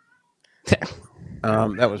said.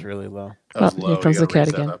 That was really low. that was Oh, here low. comes You the gotta raise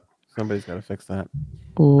cat that again. up. Somebody's got to fix that.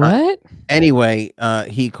 What? Anyway,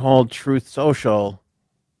 he called Truth Social.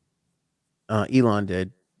 Elon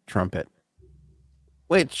did trumpet,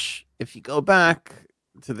 which, if you go back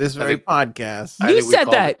to this very podcast, I You think we said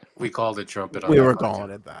called that. it- we called it trumpet. on we that were podcast.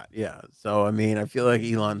 calling it that. Yeah. So I mean, I feel like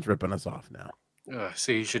Elon's ripping us off now.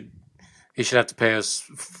 See, he should have to pay us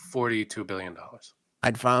 $42 billion.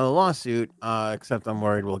 I'd file a lawsuit, except I'm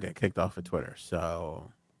worried we'll get kicked off of Twitter.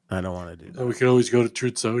 So I don't want to do that. We could always go to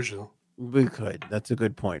Truth Social. We could. That's a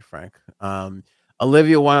good point, Frank.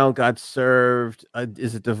 Olivia Wilde got served.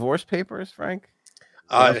 Is it divorce papers, Frank?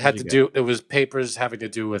 What else It had did to you do. It was papers having to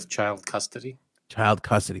do with child custody. Child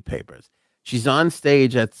custody papers. She's on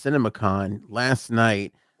stage at CinemaCon last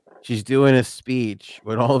night. She's doing a speech,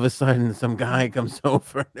 but all of a sudden, some guy comes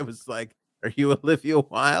over and it was like, "Are you Olivia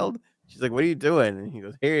Wilde?" She's like, "What are you doing?" And he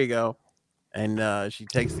goes, "Here you go." And she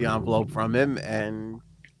takes the envelope from him and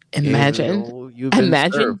Imagine. you've been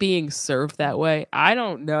Imagine served. being served that way. I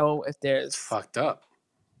don't know if It's there's. fucked up.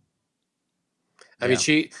 I Yeah.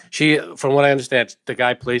 mean, she, from what I understand, the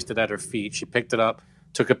guy placed it at her feet. She picked it up,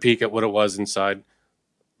 took a peek at what it was inside,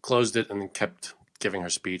 closed it, and then kept giving her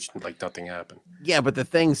speech like nothing happened. Yeah, but the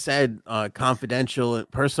thing said confidential,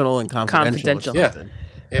 personal, and confidential. or Confidential. Yeah. something.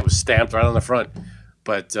 It was stamped right on the front,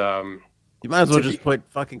 but You might as well To just be- put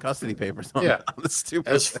fucking custody papers on, Yeah. on the stupid.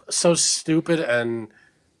 it was so stupid and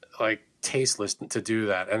like tasteless to do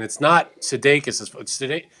that. And it's not Sudeikis.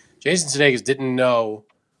 Jason Sudeikis didn't know,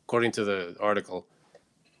 according to the article,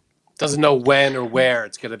 doesn't know when or where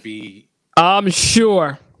it's going to be. I'm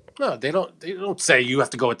sure. No, they don't. They don't say you have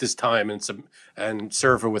to go at this time and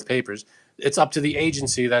serve her with papers. It's up to the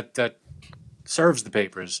agency that serves the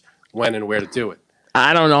papers when and where to do it.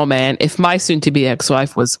 I don't know, man. If my soon-to-be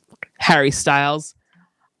ex-wife was Harry Styles,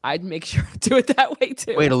 I'd make sure to do it that way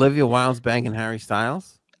too. Wait, Olivia Wilde's banging Harry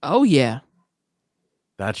Styles? Oh yeah.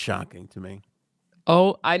 That's shocking to me.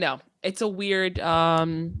 Oh, I know. It's a weird. It's a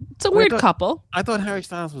Wait, weird but- couple. I thought Harry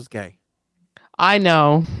Styles was gay. I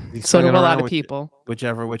know. He's So do swinging a lot around of with- people.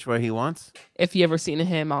 Which way he wants. If you ever seen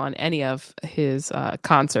him on any of his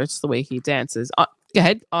concerts, the way he dances, go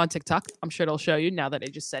ahead on TikTok. I'm sure it'll show you now that I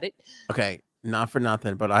just said it. Okay, not for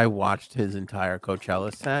nothing, but I watched his entire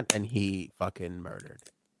Coachella set and he fucking murdered.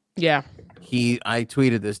 Yeah. I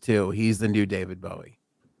tweeted this too. He's the new David Bowie.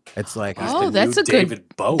 It's like, He's Oh, the that's new a good-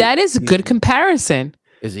 David Bowie. That is a good comparison.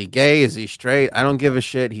 is he gay? Is he straight? I don't give a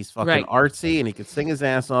shit. He's fucking Right. artsy, and he could sing his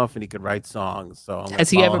ass off, and he could write songs. So I'm gonna Has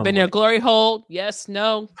he follow ever him been in a like- glory hole? Yes,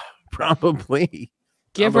 no. Probably.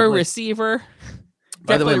 Giver, Probably. receiver.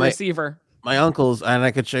 By the way, Definitely my- receiver. My uncles, and I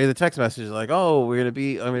could show you the text messages like, "Oh, I'm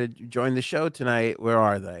gonna join the show tonight." Where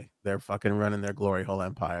are they? They're fucking running their glory hole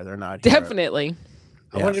empire. They're not here. Definitely.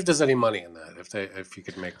 I Yeah. wonder if there's any money in that. If you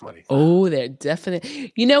could make money. Oh, they're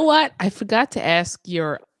definitely. You know what? I forgot to ask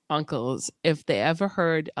your uncles if they ever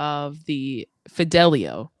heard of the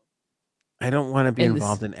Fidelio. I don't want to be In this-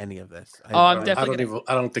 involved in any of this. Oh, I'm I definitely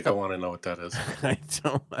don't think I want to know what that is. I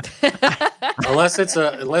don't. unless it's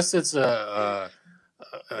a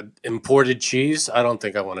imported cheese. I don't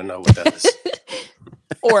think I want to know what that is.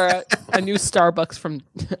 or a new Starbucks from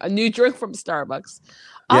a new drink from Starbucks.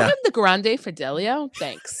 I'll Yeah. have the Grande Fidelio.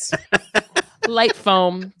 Thanks. Light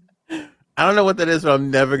foam. I don't know what that is, but I'm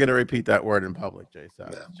never gonna repeat that word in public, Jason.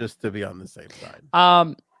 No. Just to be on the safe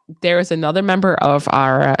side. There is another member of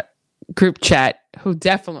our group chat who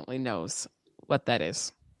definitely knows what that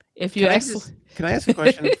is. If you Can I ask, just- Can I ask a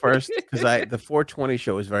question first? Because the 420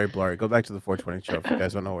 show is very blurry. Go back to the 420 show if you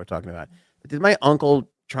guys don't know what we're talking about. Did my uncle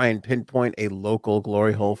try and pinpoint a local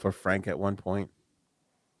glory hole for Frank at one point?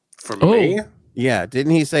 For Oh. me, Yeah,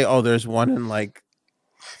 didn't he say, "Oh, there's one in like"?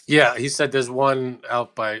 yeah, he said there's one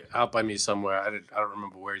out by me somewhere. I don't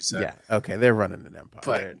remember where he said. Yeah, okay, they're running an empire.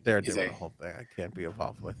 But They're he's doing a- a whole thing. I can't be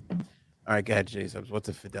involved with. All right, go ahead, Jason. What's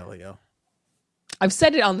a Fidelio? I've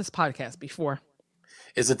said it on this podcast before.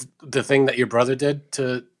 Is it the thing that your brother did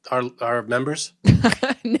to our members?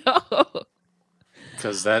 No.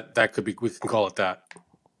 Because that could be. We can call it that.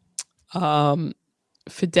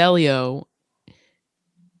 Fidelio,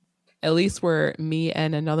 at least where me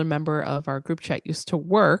and another member of our group chat used to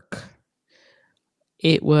work,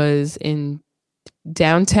 it was in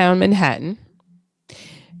downtown Manhattan.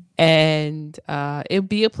 And it'd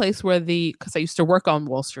be a place where because I used to work on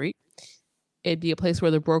Wall Street, it'd be a place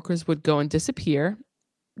where the brokers would go and disappear,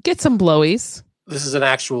 get some blowies. This is an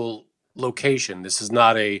actual location. This is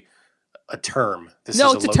not a term. This No,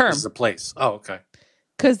 is it's a term. This is a place. Oh, okay.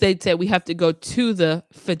 Because they'd say we have to go to the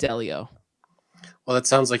Fidelio. Well, that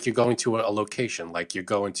sounds like you're going to a location. Like you're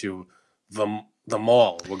going to the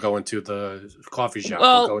mall. We're going to the coffee shop.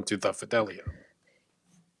 Well- We're going to the Fidelio.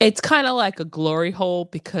 It's kind of like a glory hole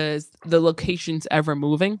because the location's ever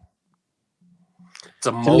moving. It's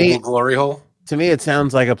a me- mobile glory hole. To me, it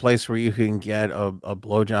sounds like a place where you can get a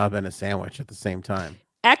blowjob and a sandwich at the same time.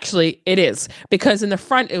 Actually, it is because in the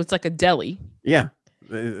front it was like a deli. Yeah,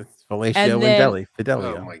 it's fellatio And and then- deli,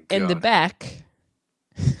 Fidelio. Oh my god! In the back,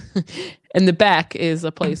 in the back is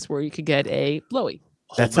a place where you could get a blowy.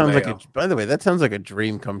 That sounds like Mayo. by the way, that sounds like a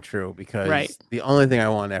dream come true because Right. the only thing I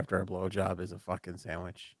want after a blowjob is a fucking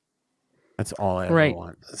sandwich. That's all I ever Right.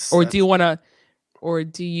 want. Or do you want to? Or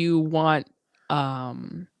do you want?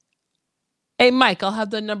 Hey, Mike, I'll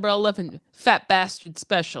have the number 11 fat bastard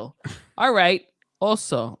special. All right.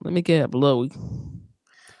 Also, let me get a blowy.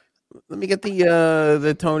 Let me get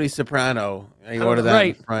the Tony Soprano. You order that in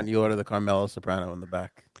Right. the front. You order the Carmelo Soprano in the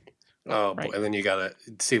back. Oh, Right. and then you gotta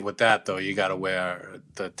see with that though. You gotta wear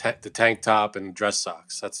the tank top and dress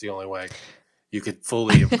socks. That's the only way you could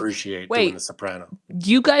fully appreciate Wait. doing the soprano.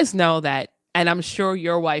 You guys know that, and I'm sure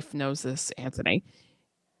your wife knows this, Anthony.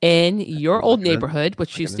 In your old Good. neighborhood,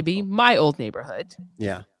 which used to be my old neighborhood,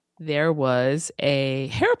 Yeah. there was a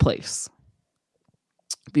hair place,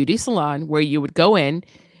 beauty salon, where you would go in,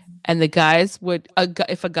 and the guys would,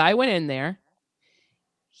 if a guy went in there,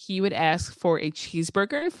 he would ask for a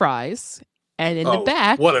cheeseburger and fries, and in the Oh,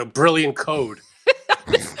 back, what a brilliant code!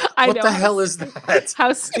 I What know the hell is that? how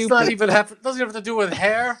It's stupid, not even doesn't have to do with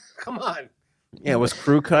hair. Come on. Yeah, it was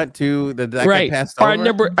crew cut to that right? get passed Or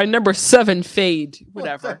over. a number 7 fade, What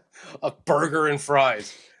whatever. the- A burger and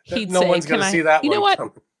fries. He'd No say, one's "Can gonna I-" see that You one know what?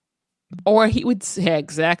 coming. Or he would say, yeah,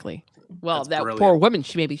 exactly. Well, That's that brilliant. poor woman,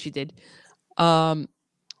 she did.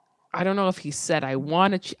 I don't know if he said,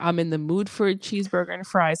 I'm in the mood for a cheeseburger and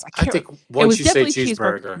fries. I I can't. think was once you say definitely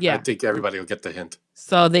cheeseburger, cheeseburger, yeah. I think everybody will get the hint.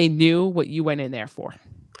 So they knew what you went in there for.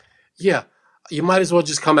 Yeah, you might as well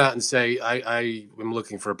just come out and say, "I am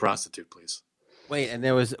looking for a prostitute, please." Wait, and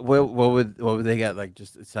there was what would they get, like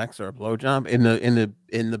just sex or a blowjob in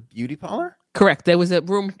the beauty parlor? Correct. There was a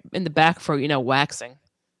room in the back for, waxing,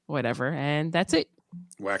 whatever. And that's it.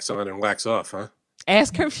 Wax on and wax off, huh?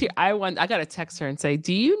 Ask her if I got to text her and say,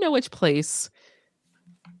 do you know which place?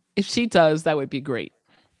 If she does, that would be great.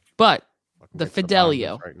 But Fucking The get to the bottom of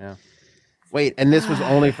Fidelio. this right now. Wait, and this was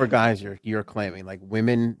only for guys. You're claiming like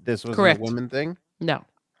women. This was Correct. a women thing. no.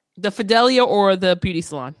 The Fidelio or the beauty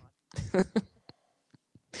salon?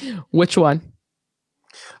 Which one?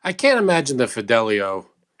 I can't imagine the Fidelio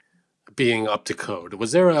being up to code.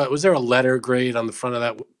 Was there a letter grade on the front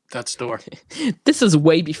of that store? This is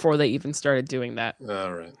way before they even started doing that.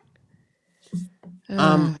 All right.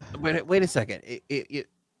 Wait a second.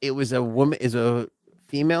 It was a woman, is a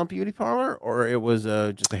female beauty parlor, or it was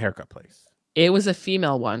just a haircut place? It was a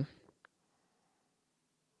female one.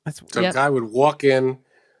 That's So Yep. a guy would walk in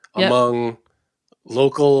Yep. among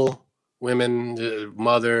local women,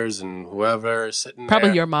 mothers, and whoever sitting Probably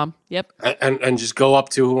there, your mom. Yep. and just go up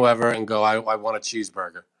to whoever and go, I want a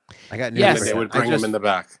cheeseburger. I got news Yes. And for they you. would bring him in the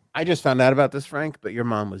back. I just found out about this, Frank, but your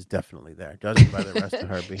mom was definitely there, judging by the rest of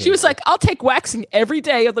her behavior. She was like, I'll take waxing every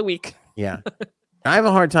day of the week. yeah. I have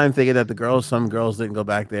a hard time thinking that some girls didn't go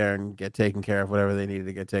back there and get taken care of whatever they needed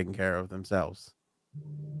to get taken care of themselves.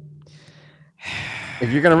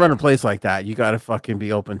 If you're gonna run a place like that, you gotta fucking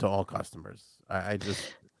be open to all customers. I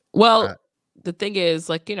just Well, Uh, the thing is,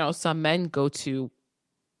 like, some men go to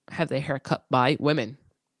have their hair cut by women.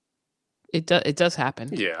 It does happen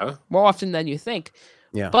Yeah. more often than you think.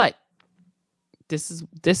 Yeah. But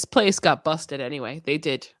this place got busted anyway. They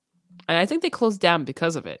did. And I think they closed down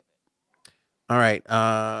because of it. all right.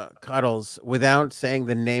 Cuddles, without saying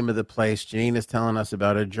the name of the place, Janine is telling us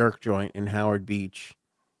about a jerk joint in Howard Beach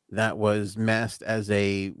that was masked as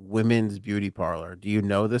a women's beauty parlor. Do you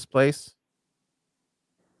know this place?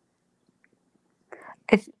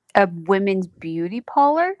 It's a women's beauty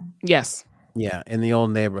parlor. Yes. Yeah, in the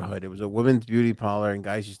old neighborhood. It was a women's beauty parlor, and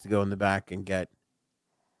guys used to go in the back and get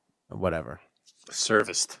whatever.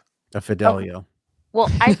 Serviced. A Fidelio. Well,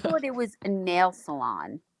 I thought it was a nail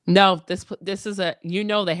salon. No, this is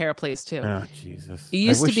the hair place too. Oh, Jesus. It I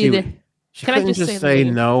used to wish be she- the She Can I couldn't just just say say the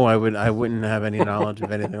name? no. I wouldn't have any knowledge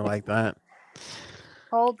of anything like that.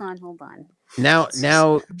 Hold on. Now She's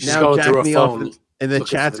now going jack through her me off, phone. and the looking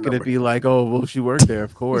for chat's the gonna number. be like, "Oh, well, she worked there,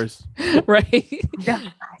 of course." right. No,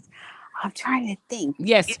 I'm trying to think.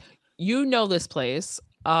 Yes, you know this place.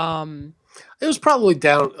 It was probably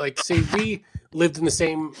down. Like, see, we lived in the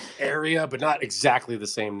same area, but not exactly the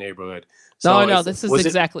same neighborhood. No, if- this is was it-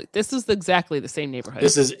 exactly the same neighborhood.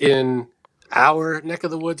 This is in our neck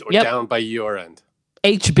of the woods, or Yep. down by your end.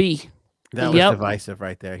 HB. That was Yep. divisive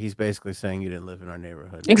right there. He's basically saying you didn't live in our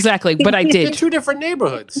neighborhood. Exactly, but I They're did. two different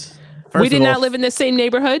neighborhoods. We First did of all- not live in the same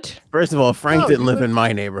neighborhood. First of all, Frank No, didn't you live live- in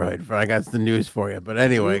my neighborhood. I got the news for you. But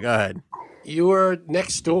anyway, go ahead. You were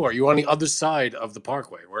next door. You were on the other side of the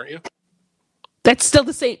parkway, weren't you? That's still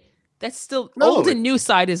the same. That's still No, old it- and new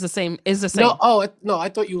side is the same. No. Oh, no. I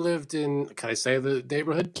thought you lived in. Can I say the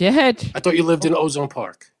neighborhood? Go ahead. I thought you lived in Ozone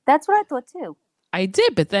Park. That's what I thought too. I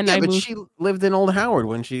did, but then Yeah, I but moved. she lived in Old Howard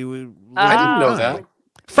when she would. I didn't know Ah. that.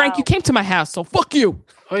 Frank, you came to my house, so fuck you.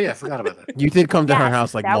 Oh yeah, I forgot about that. You did come to her Yes,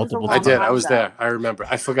 house like that was a multiple long I times. did. time I was ago. there. I remember.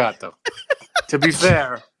 I forgot though. To be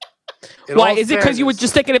fair. in Why? all Is it because you were fairness-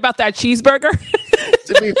 just thinking about that cheeseburger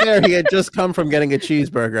To be fair, he had just come from getting a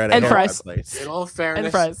cheeseburger at a And haircut fries. place. In all fairness,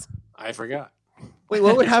 and fries? I forgot. Wait,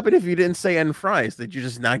 what would happen if you didn't say "and fries"? Did you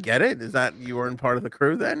just not get it? Is that you weren't part of the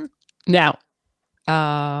crew then? Now,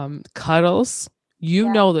 Cuddles, you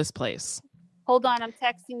Yeah. know this place. Hold on, I'm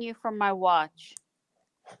texting you from my watch.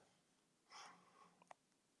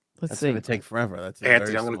 Let's That's see. gonna take forever. That's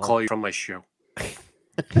Anthony, I'm going to call you from my show.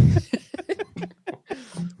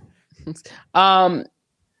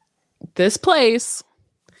 This place,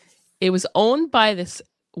 it was owned by this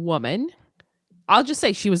woman. I'll just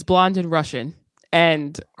say she was blonde and Russian,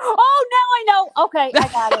 and Oh, now I know. Okay, I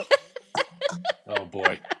got it. Oh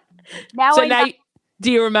boy. Now so I now, know.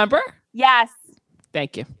 do you remember? Yes.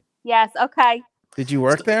 Thank you. Yes. Okay. Did you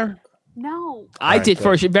work there? No. I Alright, did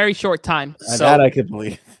for a good. very short time, So, That I could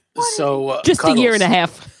believe. so just a year and a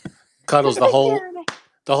half. Cuddles, the whole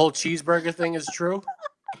cheeseburger thing is true.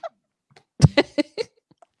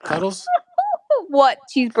 Cuddles, What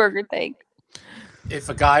cheeseburger thing? if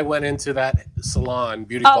a guy went into that salon,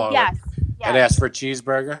 beauty Oh, parlor, yes. and Yes. asked for a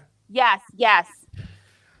cheeseburger, Yes. Yes.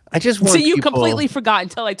 I just want So you people- completely forgot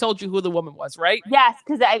until I told you who the woman was, right? Yes.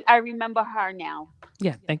 Because I remember her now.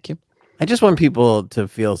 Yeah, thank you. I just want people to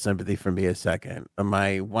feel sympathy for me a second.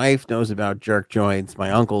 My wife knows about jerk joints.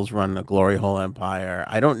 My uncles run a glory hole empire.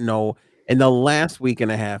 I don't know. In the last week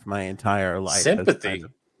and a half, my entire life has sympathy. kind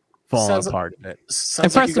of fallen Sounds- apart a bit. And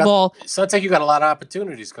Sounds like first you of got, all, sounds like you got a lot of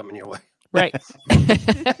opportunities coming your way. right.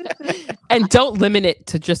 And don't limit it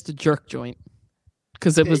to just a jerk joint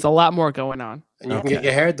because it was a lot more going on. And you can get Okay.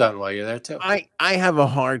 your hair done while you're there too. I have a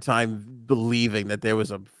hard time believing that there was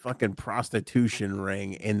a fucking prostitution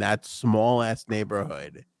ring in that small ass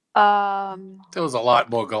neighborhood. There was a lot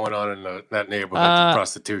more going on in that neighborhood than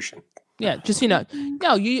prostitution. Yeah, just no,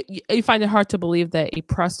 you find it hard to believe that a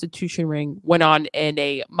prostitution ring went on in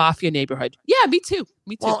a mafia neighborhood. Yeah, me too.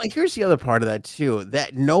 Me too. Well, here's the other part of that too.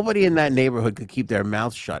 That nobody in that neighborhood could keep their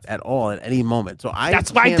mouth shut at all at any moment. So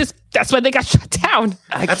that's why they got shut down.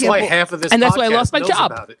 That's why half of this and that's why I podcast lost my knows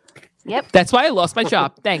job. about it. Yep. That's why I lost my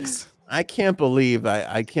job. Thanks. I can't believe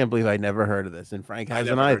I can't believe I never heard of this, and Frank I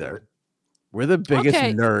hasn't never heard of either. it. We're the biggest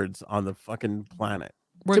Okay. nerds on the fucking planet.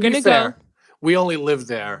 We're To be gonna fair, go. we only lived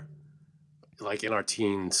there like in our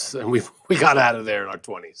teens, and we got out of there in our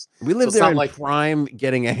 20s. We lived it's there not in like- prime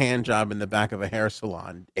getting a hand job in the back of a hair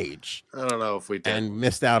salon age, I don't know if we did. and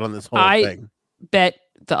missed out on this whole I- thing. Bet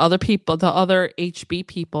the other HB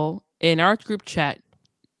people in our group chat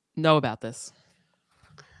know about this.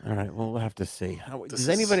 All right, well, we'll have to see. This Does is-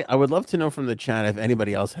 anybody? I would love to know from the chat if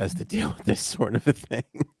anybody else has to deal with this sort of a thing.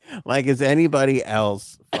 Like, is anybody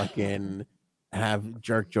else fucking have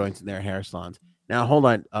jerk joints in their hair salons? Now, hold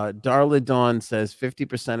on. Darla Dawn says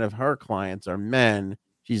 50% of her clients are men.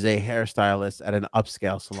 She's a hairstylist at an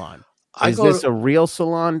upscale salon. Is this a real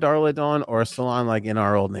salon, Darla Dawn, or a salon like in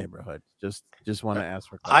our old neighborhood? Just want to ask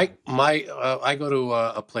for I clarity. go to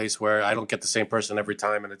a place where I don't get the same person every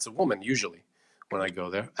time, and it's a woman usually when I go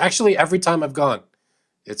there. Actually, every time I've gone,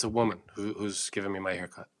 it's a woman who's giving me my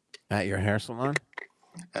haircut At your hair salon?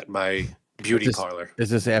 at my beauty parlor. Is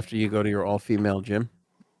this after you go to your all-female gym?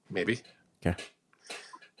 Maybe. Okay.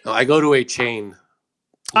 No, I go to a chain.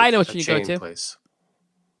 I know what a you go chain to. place.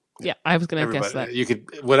 Yeah, I was gonna guess that. You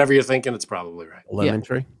could whatever you're thinking, it's probably right. Lemon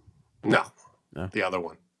Tree? No, No. the other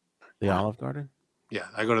one. The Olive Garden? Yeah,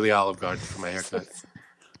 I go to the Olive Garden for my haircut.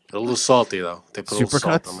 A little salty though. They put a little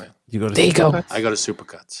salt Supercuts? on my. You go to There you go. Supercuts? I go to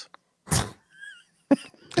Supercuts.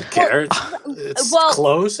 Care. It's well-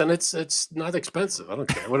 close and it's not expensive. I don't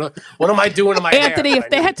care. What am I doing to my hair? Anthony, if I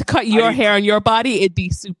they need- had to cut your need- hair on your body, it'd be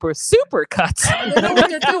super cuts. I don't know what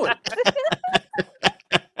they're doing.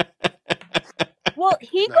 Well,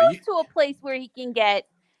 he No, goes you- to a place where he can get,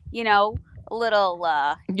 a little,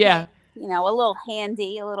 Yeah. a little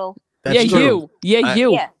handy, a little. That's yeah, true.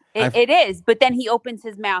 you. Yeah, it is. But then he opens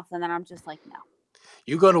his mouth, and then I'm just like, no.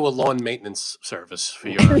 You go to a lawn maintenance service for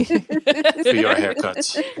your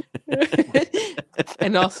haircuts.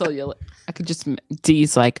 And also, I could just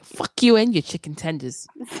D's like, fuck you and your chicken tenders.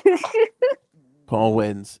 Paul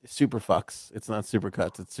wins. Super fucks. It's not super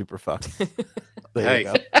cuts. It's super fucks. There Hey. you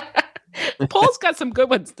go. Paul's got some good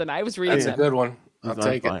ones tonight. I was reading That's a them. good one. I'll He's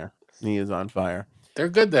on take it. fire. He is on fire. They're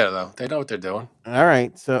good there though. They know what they're doing. All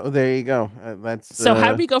right. So there you go. That's So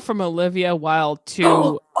how do we go from Olivia Wilde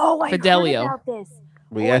to? Oh, I Fidelio. heard about this.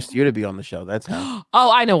 we asked you to be on the show. That's how.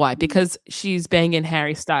 Oh, I know why. Because she's banging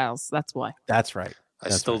Harry Styles. That's why. That's right. I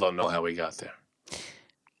That's still don't know how we got there.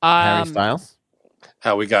 Harry Styles?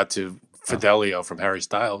 How we got to Fidelio from Harry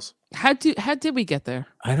Styles. How did we get there?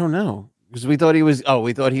 I don't know. Because we thought he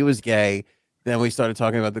was gay. Then we started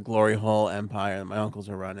talking about the Glory Hole Empire that my uncles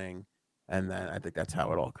are running. And then I think that's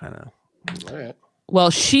how it all kind of. All right. Well,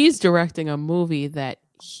 she's directing a movie that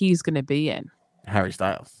he's going to be in. Harry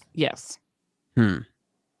Styles. Yes. How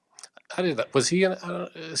did that? Was he in?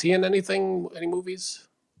 Is he in anything? Any movies?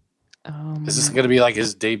 Is this Um, going to be like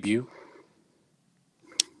his debut?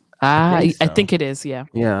 I think so. think it is. Yeah.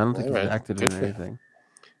 Yeah, I don't think All he's right. acted Good in for- anything.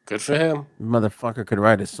 Good for him. Motherfucker could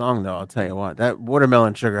write a song though. I'll tell you what. That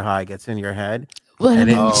Watermelon Sugar High gets in your head.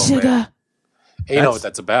 Watermelon Oh, sugar. man. Hey, you know That's- what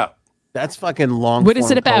that's about. That's fucking long. What is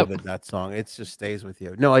form it about? COVID, that song. It just stays with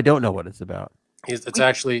you. No, I don't know what it's about. It's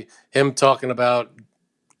actually him talking about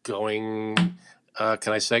going.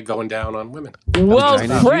 Can I say going down on women? Whoa,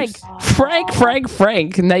 Vagina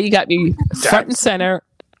Frank. Now you got me front and center.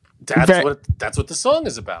 That's what the song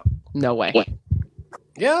is about. No way.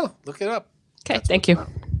 Yeah, look it up. Okay, That's thank what you.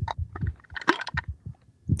 it's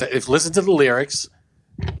about. If listen to the lyrics,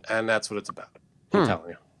 and that's what it's about. I'm telling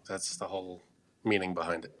you, that's the whole meaning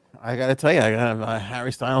behind it. I gotta tell you, I got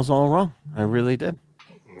Harry Styles all wrong. I really did.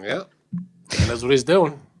 Yeah, and that's what he's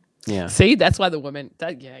doing. Yeah. See, that's why the woman.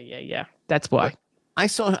 Yeah. That's why. I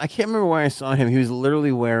can't remember where I saw him. He was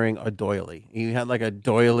literally wearing a doily. He had like a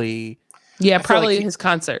doily. Yeah, feel probably like his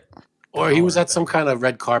concert. Or he was at some kind of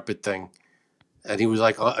red carpet thing, and he was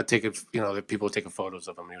like taking, that people were taking photos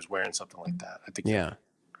of him. He was wearing something like that. I think. Yeah.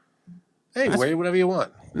 Hey, wear whatever you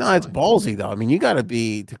want. No, it's ballsy though. I mean, you gotta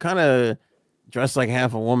be to kind of dress like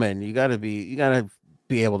half a woman. You gotta be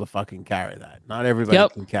able to fucking carry that. Not everybody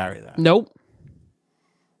Yep. can carry that. Nope.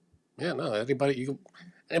 Yeah, no, anybody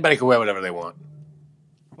can wear whatever they want.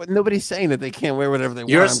 But nobody's saying that they can't wear whatever they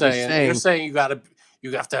You're want. I'm just saying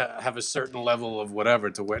you have to have a certain level of whatever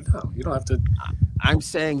to wear. No, you don't have to. I'm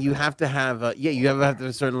saying you have to have you have to have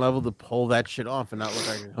a certain level to pull that shit off and not look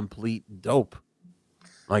like a complete dope.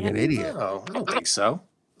 like an idiot. No, I don't think so.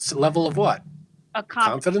 It's a level of what? A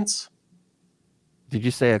Confidence? Did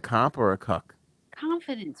you say a comp or a cuck?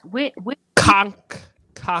 confidence.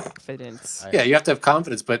 Confidence. Yeah, you have to have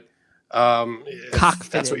confidence, but if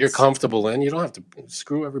that's what you're Cockfidence. comfortable in. You don't have to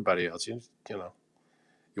screw everybody else. You know,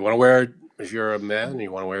 you want to wear, if you're a man and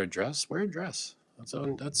you want to wear a dress, wear a dress.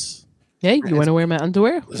 That's Yeah, you want to wear my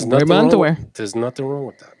underwear? there's Wear nothing my wrong underwear. there's nothing wrong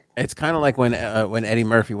with that. It's kind of like when Eddie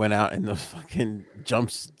Murphy went out in those fucking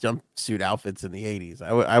jumpsuit outfits in the 80s.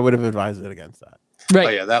 I would have advised it against that. Right. Oh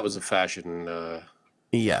yeah, that was a fashion.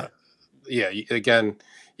 Yeah. Again,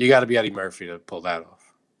 you got to be Eddie Murphy to pull that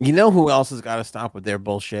off. You know who else has got to stop with their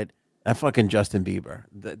bullshit? That fucking Justin Bieber.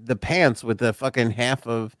 The pants with the fucking half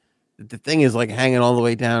of the thing is like hanging all the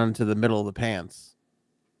way down to the middle of the pants.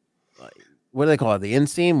 Like, what do they call it? The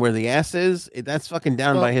inseam where the ass is? That's fucking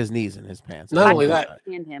down Well, by his knees in his pants. Not I only know that,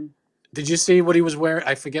 And him. did you see what he was wearing?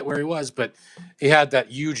 I forget where he was, but he had that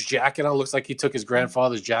huge jacket on. Looks like he took his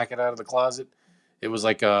grandfather's jacket out of the closet. It was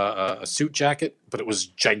like a suit jacket, but it was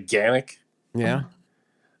gigantic. Yeah.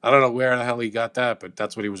 I don't know where the hell he got that, but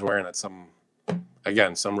that's what he was wearing at some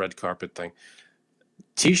red carpet thing.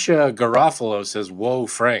 Tisha Garofalo says, "Whoa,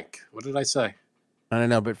 Frank." What did I say? I don't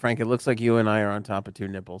know, but Frank, it looks like you and I are on top of two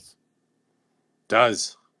nipples.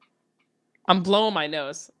 Does. I'm blowing my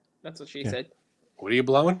nose. That's what she Yeah. said. What are you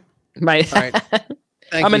blowing? My. All right.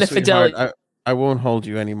 Thank I'm you, in a sweetheart. fidelity. I won't hold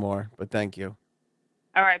you anymore, but thank you.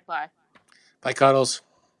 All right, bye. Bye, Cuddles.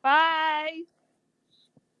 Bye.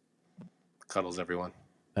 Cuddles, everyone.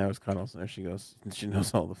 That was Cuddles. There she goes. She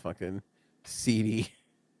knows all the fucking seedy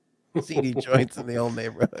joints in the old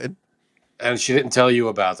neighborhood. And she didn't tell you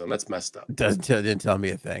about them. That's messed up. Didn't tell me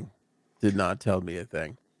a thing. Did not tell me a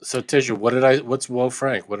thing. So, Tisha, what's Whoa,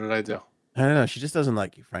 Frank? What did I do? I don't know. She just doesn't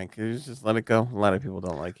like you, Frank. You just let it go. A lot of people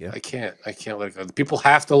don't like you. I can't let it go. The people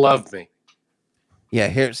have to love me. Yeah,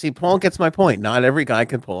 here. See, Paul gets my point. Not every guy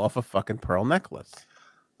can pull off a fucking pearl necklace.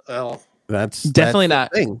 Well, That's Definitely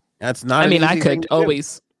that's the not. thing. That's not. I an mean, I easy thing could to do.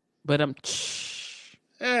 always, but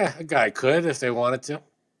a guy could if they wanted to.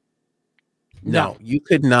 No, you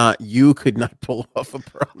could not. You could not pull off a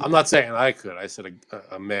pearl. I'm not saying I could. I said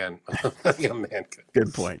a man. I think a man could.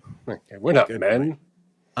 Good point. Okay, we're not Good men.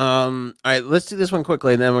 All right, let's do this one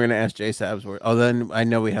quickly, and then we're gonna ask J Sabs. Then I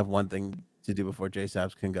know we have one thing to do before J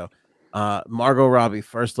Sabs can go. Margot Robbie,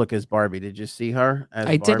 first look as Barbie. Did you see her? As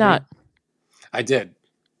I did Barbie? not. I did.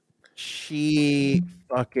 She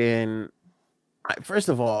fucking. First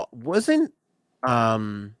of all, wasn't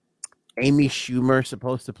Amy Schumer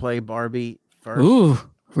supposed to play Barbie first? Ooh,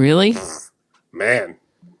 really? Man.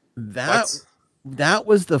 That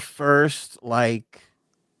was the first, like,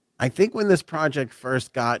 I think when this project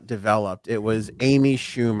first got developed, it was Amy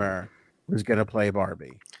Schumer was going to play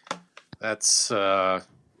Barbie. That's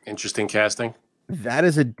interesting casting. That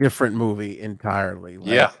is a different movie entirely. Like,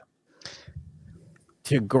 Yeah.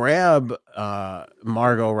 To grab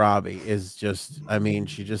Margot Robbie is just, I mean,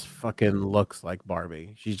 she just fucking looks like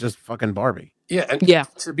Barbie. She's just fucking Barbie. Yeah, and Yeah.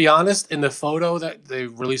 to be honest, in the photo that they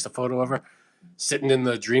released a photo of her sitting in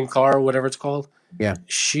the dream car or whatever it's called. Yeah.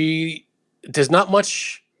 There's not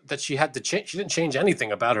much that she had to change. She didn't change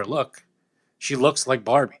anything about her look. She looks like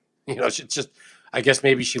Barbie. You know, she just, I guess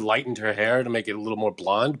maybe she lightened her hair to make it a little more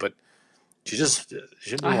blonde, but she just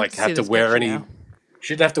shouldn't I like see have to this wear picture any. now.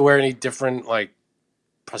 She didn't have to wear any different like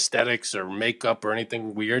prosthetics or makeup or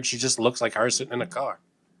anything weird. She just looks like her sitting in a car.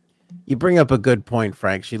 You bring up a good point,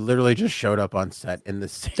 Frank. She literally just showed up on set in the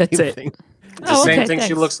same That's it. thing. It's the same okay, thing she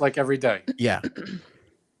thanks. looks like every day. Yeah.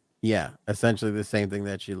 Yeah. Essentially the same thing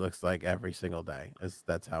that she looks like every single day.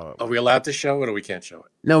 That's how it Are we allowed to show it or we can't show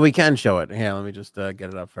it? No, we can show it. Here, let me just get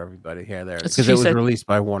it up for everybody. Here, there. That's Because what it she was said. released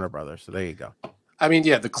by Warner Brothers. So there you go. I mean,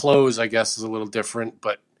 yeah, the clothes I guess is a little different,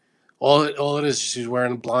 but all it is she's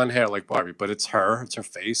wearing blonde hair like Barbie, but it's her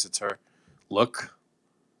face, it's her look.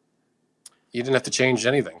 You didn't have to change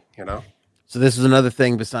anything, you know. So this is another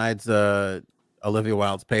thing besides Olivia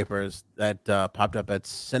Wilde's papers that popped up at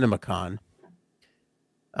CinemaCon.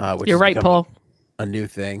 Which You're has right, become Paul. A new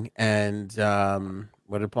thing. And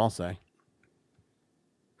what did Paul say?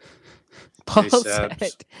 Paul J-Sabs,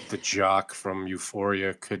 said, the jock from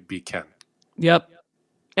Euphoria could be Ken. "Yep."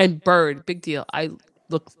 And Bird, big deal. I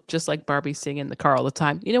look just like Barbie singing in the car all the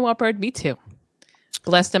time. You know what, Bird? Me too.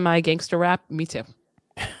 Blessed in my gangster rap. Me too.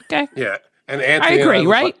 Okay. Yeah, and Anthony. agree, and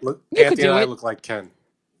look right? Like, look, You could Anthony do and I it. look like Ken.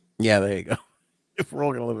 Yeah, there you go. If we're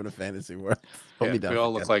all gonna live in a fantasy world, put Yeah, me down we for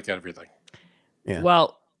all look Ken. like everything. Yeah.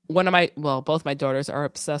 Well, both my daughters are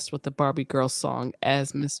obsessed with the Barbie girl song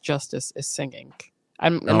as Miss Justice is singing.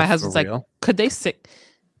 And Oh, my for husband's like, real? could they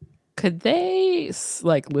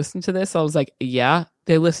like listen to this? I was like, yeah.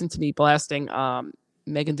 They listened to me blasting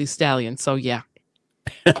Megan Thee Stallion. So yeah.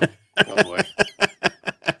 Oh boy.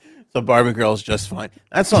 So Barbie Girl's just fine.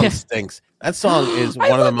 That song Yeah. stinks. That song is I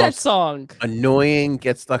one of the love that most song. annoying,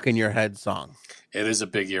 get stuck in your head songs. It is a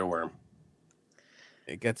big earworm.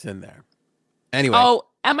 It gets in there. Anyway, Oh,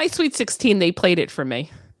 at my Sweet 16, they played it for me.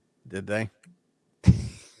 did they?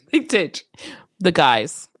 They did. The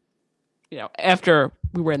guys. You know, after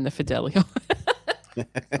we were in the Fidelio.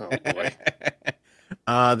 Oh boy.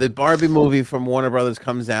 The Barbie movie from Warner Brothers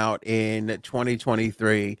comes out in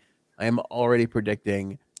 2023. I am already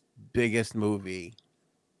predicting biggest movie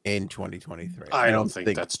in 2023. I don't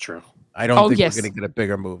think that's true. I don't Oh, think yes. we're going to get a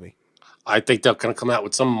bigger movie. I think they're going to come out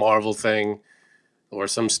with some Marvel thing or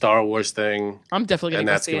some Star Wars thing, I'm definitely going and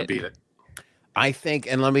to go that's see going it. to beat it. I think,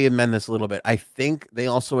 and let me amend this a little bit. I think they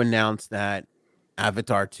also announced that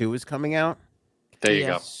Avatar 2 is coming out. There you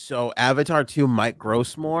Yeah. go. So Avatar 2 might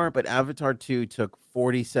gross more, but Avatar 2 took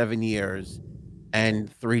 47 years and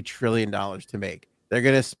 $3 trillion to make. They're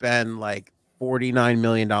going to spend like $49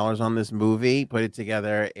 million on this movie, put it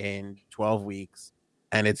together in 12 weeks,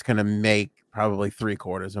 and it's going to make probably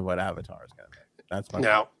 3/4 of what Avatar is going to make. That's my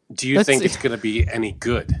Now, do you Let's think see. it's going to be any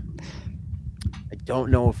good? I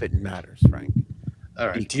don't know if it matters, Frank. All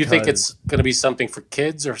right. Do you think Because- it's going to be something for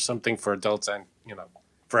kids or something for adults and,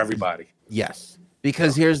 for everybody? Yes,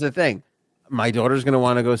 because here's the thing. My daughter's going to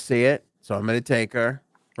want to go see it, so I'm going to take her,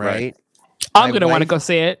 right? Right. I'm My going to want to wife- go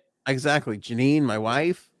see it. Exactly. Janine, my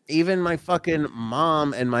wife, even my fucking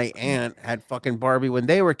mom and my aunt had fucking Barbie when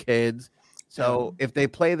they were kids. So if they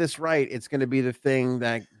play this right, it's going to be the thing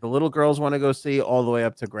that the little girls want to go see all the way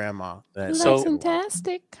up to grandma. So- That's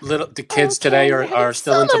fantastic. The kids today are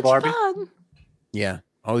still into Barbie? Yeah.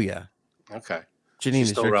 Oh, yeah. Okay. Janine, She's does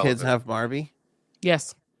still your kids relevant. have Barbie?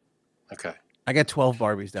 Yes. Okay. I got 12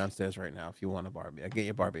 Barbies downstairs right now if you want a Barbie. I get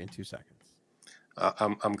you a Barbie in 2 seconds.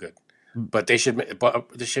 I'm good. But they should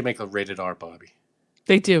make a rated R Barbie.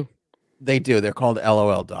 They do. They do. They're called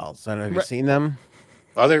LOL dolls. I don't know. Have you Right. seen them?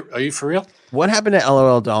 Are you for real? What happened to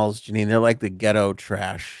LOL dolls, Janine? They're like the ghetto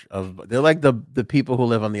trash of. They're like the people who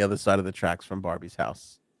live on the other side of the tracks from Barbie's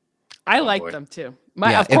house. I Oh, like boy. them too.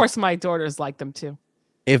 Yeah, Of course, my daughters like them too.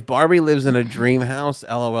 If Barbie lives in a dream house,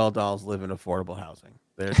 LOL dolls live in affordable housing.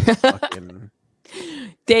 They're just fucking.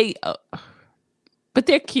 They, but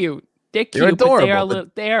they're cute. They're cute. They're but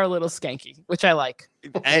adorable, they are a little skanky, which I like.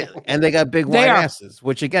 and they got big They white are. asses,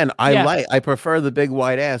 which again I Yeah. like. I prefer the big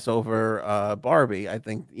white ass over Barbie. I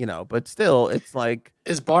think but still, it's like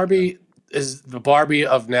Is the Barbie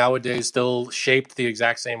of nowadays still shaped the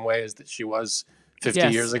exact same way as that she was 50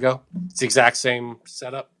 Yes. years ago? It's the exact same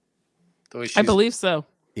setup. The way I she's, believe so.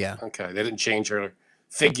 yeah, Okay, they didn't change her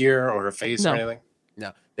figure or her face No. or anything.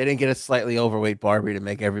 no, they didn't get a slightly overweight Barbie to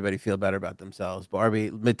make everybody feel better about themselves.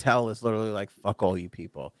 Mattel is literally like, fuck all you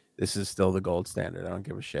people. This is still the gold standard. I don't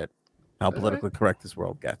give a shit how All right. politically correct this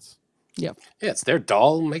world gets. Yeah, it's their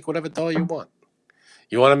doll. Make whatever doll you want.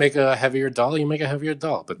 You want to make a heavier doll, you make a heavier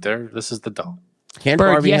doll. But this is the doll. Can't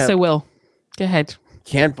Bird, Barbie yes, have, I will. Go ahead.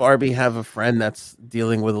 Can't Barbie have a friend that's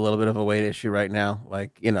dealing with a little bit of a weight issue right now?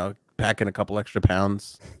 Like, packing a couple extra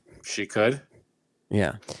pounds. She could.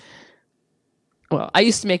 Yeah. Well, I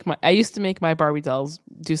used to make my Barbie dolls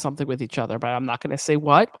do something with each other, but I'm not going to say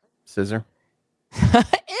what. Scissor.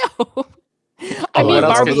 Ew. Oh, I mean what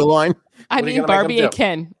else Over Barbie. the line. I What are you mean gonna make 'em Barbie and do?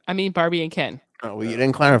 Ken. I mean Barbie and Ken. Oh, well, you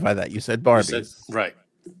didn't clarify that. You said You Barbie. said- right.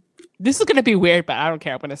 This is going to be weird, but I don't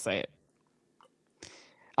care. I'm going to say it.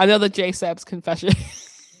 Another J Sab's confession.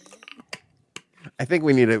 I think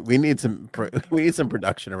we need some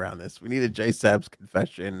production around this. We need a J Sab's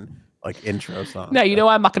confession like intro song. No, you know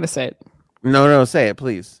what? I'm not going to say it. No, say it,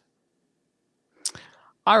 please.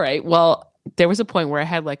 All right. Well, there was a point where I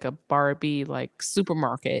had like a Barbie like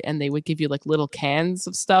supermarket, and they would give you like little cans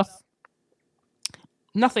of stuff.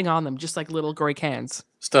 Nothing on them, just like little gray cans.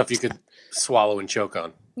 Stuff you could swallow and choke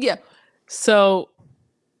on. Yeah. So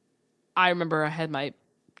I remember I had my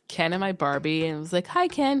Ken and my Barbie, and it was like, "Hi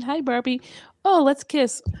Ken, hi Barbie. Oh, let's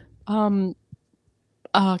kiss."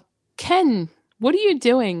 Ken, what are you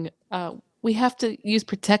doing? We have to use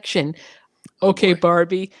protection. Okay, boy.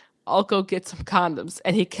 Barbie, I'll go get some condoms.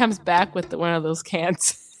 And he comes back with one of those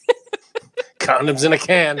cans. Condoms in a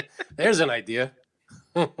can. There's an idea.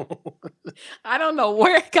 I don't know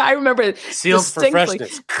where I remember it Sealed for distinctly.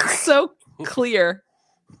 freshness. So clear.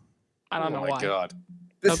 I don't know Oh my why. god.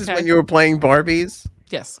 This is Okay. when you were playing Barbies.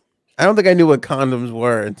 Yes. I don't think I knew what condoms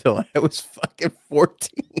were until I was fucking 14.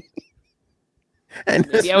 And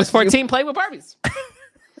this Maybe I was you- 14 playing with Barbies.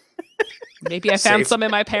 Maybe I found Safe. some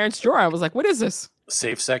in my parents' drawer. I was like, what is this?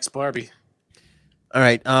 Safe sex Barbie. All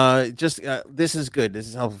right. This is good. This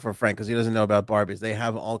is helpful for Frank because he doesn't know about Barbies. They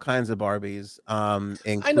have all kinds of Barbies.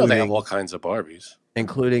 Including, I know they have all kinds of Barbies.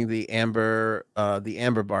 including the Amber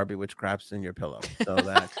Barbie, which craps in your pillow. So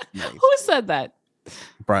that's nice. Who said that?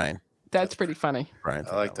 Brian. That's pretty funny. Brian.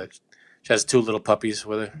 I like that. She has 2 little puppies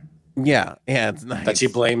with her Yeah, it's nice. that she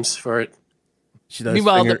blames for it She does.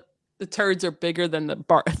 Meanwhile, the turds are bigger than the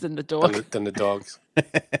dog. than the dogs.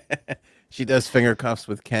 She does finger cuffs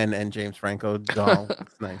with Ken and James Franco doll.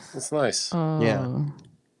 It's nice. It's nice. Yeah.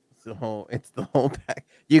 It's the whole pack.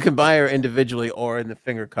 You can buy her individually or in the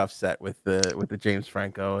finger cuff set with the James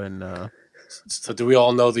Franco and. So do we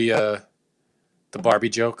all know the Barbie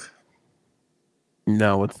joke?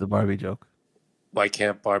 No, what's the Barbie joke? Why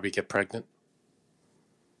can't Barbie get pregnant?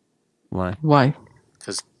 Why? Why?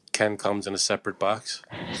 Because Ken comes in a separate box.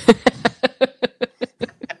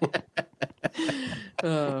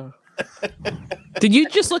 Did you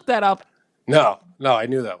just look that up? No, I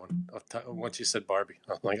knew that one. Once you said Barbie,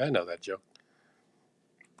 I'm like, I know that joke.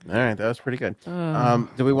 All right, that was pretty good.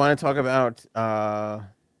 Do we want to talk about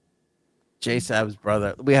J-Sab's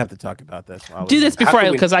brother? We have to talk about this. Do this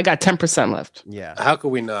before because I got 10% left. Yeah. How could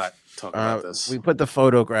we not talk about this? We put the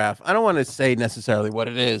photograph. I don't want to say necessarily what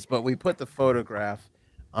it is, but we put the photograph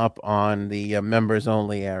up on the members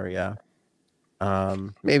only area.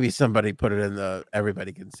 Maybe somebody put it in the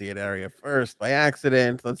everybody can see it area first by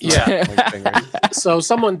accident. Let's not point fingers. So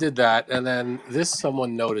someone did that, and then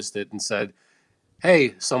someone noticed it and said,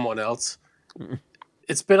 "Hey, someone else,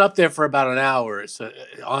 it's been up there for about an hour. It's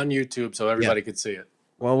on YouTube, so everybody could see it."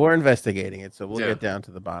 Well, we're investigating it, so we'll get down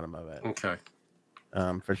to the bottom of it. Okay.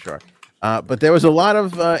 For sure. But there was a lot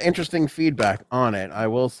of interesting feedback on it. I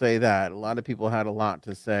will say that a lot of people had a lot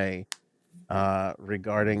to say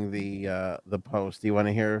regarding the post. Do you want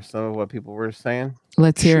to hear some of what people were saying?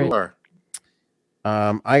 Let's hear it.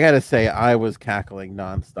 I gotta say, I was cackling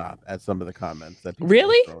nonstop at some of the comments that people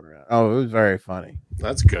really. were throwing around. Oh, it was very funny.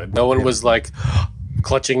 That's good. No one was like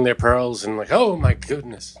clutching their pearls and like, "Oh my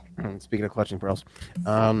goodness." Speaking of clutching pearls,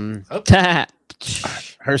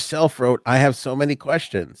 herself wrote, "I have so many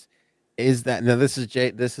questions. Is that now? This is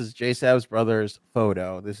J-Sab's brother's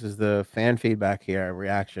photo. This is the fan feedback here,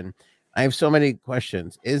 reaction. I have so many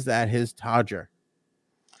questions. Is that his Todger?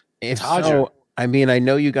 If so, I mean, I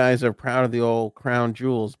know you guys are proud of the old crown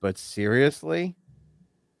jewels, but seriously,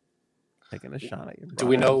 taking a shot at you. Do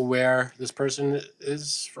we know where this person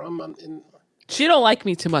is from? She don't like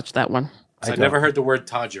me too much. That one. I never heard the word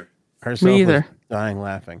Todger. Me either. Dying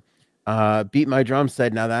laughing. Beat My Drum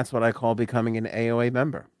said, "Now that's what I call becoming an AOA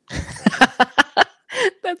member."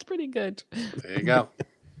 That's pretty good. There you go.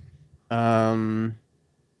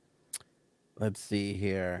 Let's see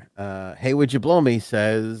here. Hey, would you blow me?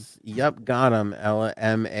 Says, "Yup, got him."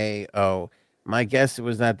 LMAO. My guess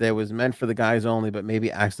was that there was meant for the guys only, but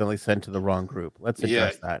maybe accidentally sent to the wrong group. Let's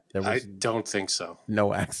address that. There was I don't think so.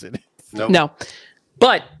 No accident. No,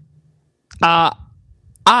 but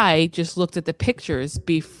I just looked at the pictures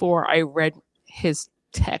before I read his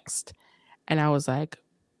text, and I was like,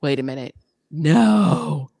 "Wait a minute,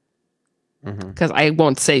 no," because I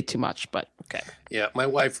won't say too much, but okay. Yeah, my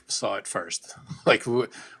wife saw it first. Like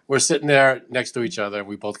we're sitting there next to each other.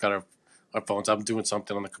 We both got our phones. I'm doing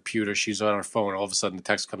something on the computer. She's on her phone. All of a sudden, the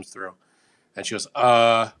text comes through, and she goes,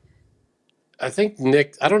 "I think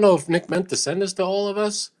Nick. I don't know if Nick meant to send this to all of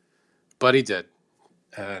us, but he did."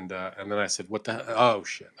 And then I said, "What the? Oh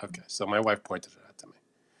shit! Okay." So my wife pointed it out to me.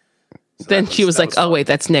 So then she was like, "Oh wait,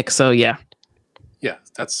 that's Nick." So yeah. Yeah,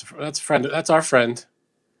 that's friend. That's our friend.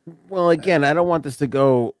 Well, again, I don't want this to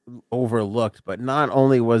go overlooked, but not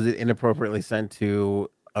only was it inappropriately sent to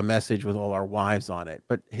a message with all our wives on it,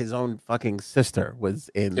 but his own fucking sister was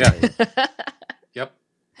in. Yeah. Yep.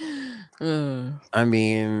 I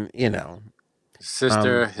mean, you know, his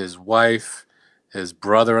sister, his wife, his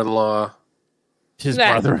brother-in-law. His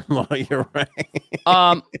brother-in-law. You're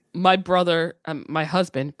right. My brother, my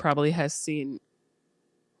husband, probably has seen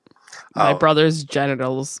my brother's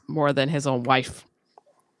genitals more than his own wife.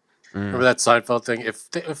 Remember that Seinfeld thing?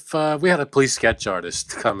 If we had a police sketch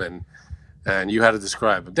artist come in and you had to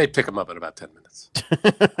describe him, they'd pick him up in about 10 minutes.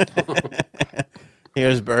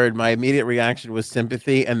 Here's Bird. My immediate reaction was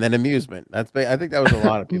sympathy and then amusement. I think that was a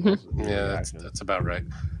lot of people's. Yeah, that's about right.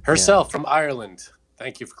 Herself from Ireland.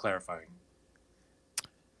 Thank you for clarifying.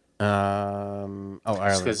 Ireland.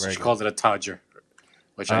 Because she called it a Todger,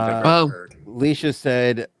 which I never heard. Leisha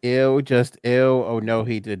said, "Ew, just ew." Oh no,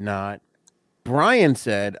 he did not. Brian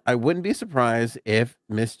said, "I wouldn't be surprised if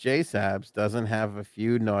Miss J-Sabs doesn't have a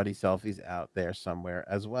few naughty selfies out there somewhere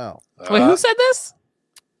as well." Wait, who said this?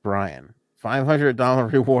 Brian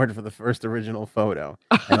 $500 reward for the first original photo.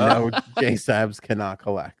 And no, J-Sabs cannot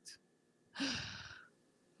collect.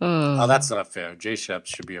 Oh, that's not fair. J-Sabs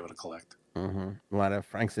should be able to collect. A lot of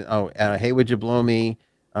Franks. Hey, would you blow me?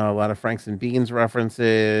 A lot of Franks and Beans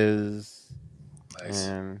references. Nice.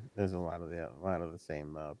 And there's a lot of the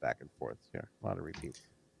same back and forths here. A lot of repeats.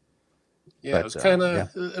 Yeah, it was kind of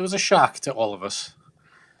it was a shock to all of us.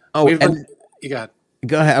 Oh, you got.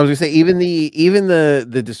 Go ahead. I was gonna say even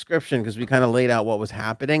the description, because we kind of laid out what was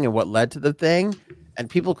happening and what led to the thing, and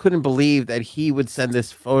people couldn't believe that he would send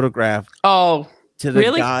this photograph to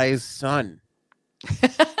the guy's son.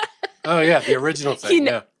 Oh yeah, the original thing.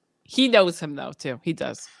 He knows him though too. He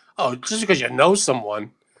does. Oh, just because you know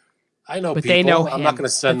someone, I know but people. they know I'm not going to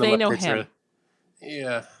send them a picture. Him.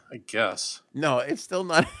 Yeah, I guess. No, it's still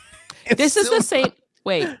not. This is the same.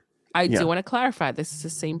 Wait, I do want to clarify. This is the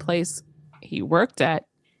same place he worked at,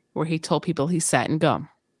 where he told people he sat in gum.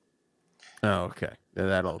 Oh, okay.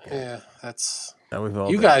 That'll. Yeah, that's. That we've all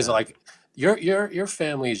you guys are like your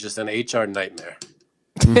family is just an HR nightmare.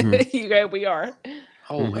 We are.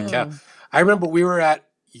 Holy cow! I remember we were at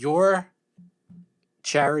your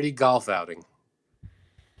charity golf outing,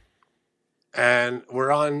 and we're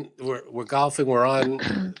golfing. We're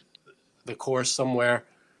on the course somewhere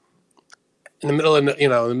in the middle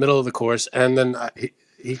of the course, and then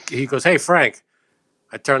he goes, "Hey, Frank."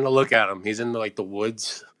 I turned to look at him. He's in the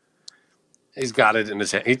woods. He's got it in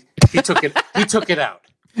his hand. He took it. He took it out.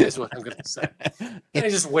 Is what I'm gonna say. And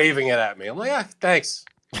he's just waving it at me. I'm like, yeah, thanks,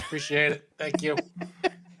 appreciate it, thank you.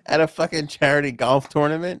 At a fucking charity golf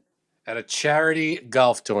tournament. At a charity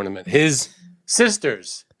golf tournament, his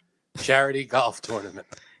sister's charity golf tournament.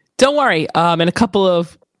 Don't worry. In a couple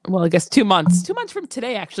of, I guess 2 months. 2 months from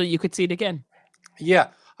today, actually, you could see it again. Yeah,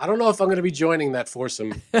 I don't know if I'm going to be joining that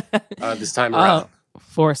foursome this time around.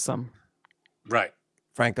 Foursome. Right.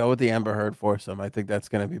 Frank, go with the Amber Heard foursome. I think that's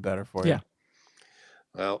going to be better for you. Yeah.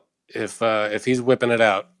 Well, if he's whipping it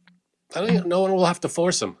out, no one will have to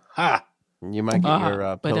force him. Ha! You might get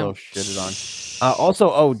your pillow shitted on.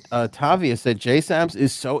 Also, Tavia said J-Sabs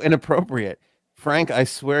is so inappropriate. Frank, I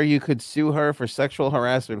swear you could sue her for sexual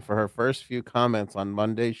harassment for her first few comments on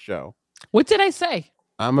Monday's show. What did I say?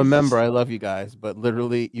 I'm a member. I love you guys, but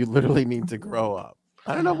you literally need to grow up.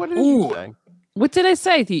 I don't know what it is you're saying. What did I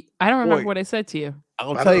say to you? I don't remember what I said to you.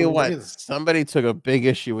 I'll tell you what. Somebody took a big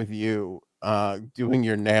issue with you doing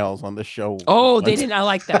your nails on the show. Oh, they did not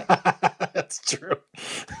like that. That's true.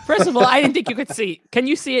 First of all, I didn't think you could see. Can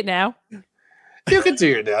you see it now? You can do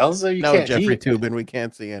your nails. You no, can't Jeffrey Toobin, we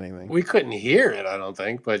can't see anything. We couldn't hear it, I don't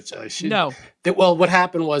think. But no. Well, what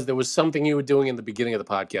happened was there was something you were doing in the beginning of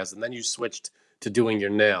the podcast, and then you switched to doing your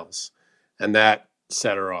nails, and that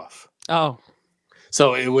set her off. Oh.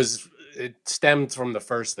 So it stemmed from the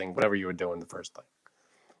first thing, whatever you were doing the first thing.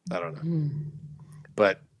 I don't know.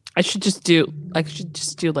 But I should just do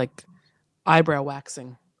like eyebrow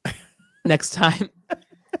waxing next time.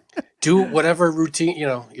 Do whatever routine,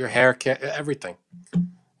 your hair, everything.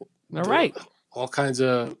 All right. All kinds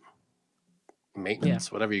of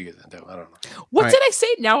maintenance, whatever you do. I don't know. What did I say?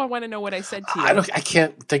 Now I want to know what I said to you. I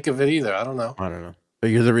can't think of it either. I don't know. But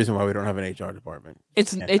you're the reason why we don't have an HR department.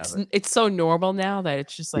 It's so normal now that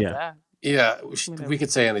it's just like that. Yeah, we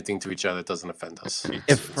could say anything to each other. It doesn't offend us.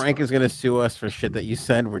 If Frank is going to sue us for shit that you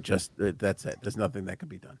said, that's it. There's nothing that can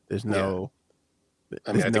be done. There's no.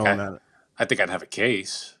 Yeah. I think I'd have a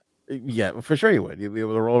case. Yeah, for sure you would. You'd be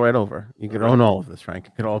able to roll right over. You could own all of this, Frank.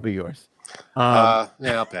 It could all be yours. Yeah,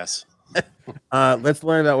 I'll pass. Let's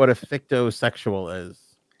learn about what a fictosexual is.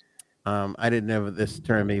 I didn't know this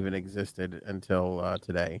term even existed until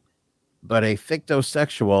today. But a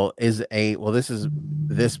fictosexual is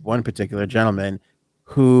this one particular gentleman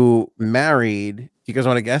who married. Do you guys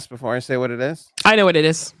want to guess before I say what it is? I know what it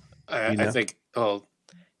is. I think. Oh,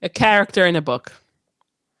 a character in a book.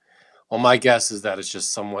 Well, my guess is that it's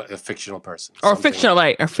just somewhat a fictional person. Or fictional,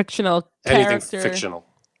 right? Or fictional character. Anything fictional.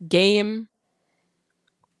 Game.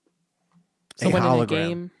 Someone in a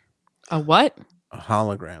game. A what? A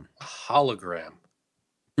hologram. Hologram.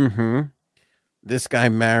 Mm-hmm. This guy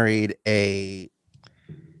married a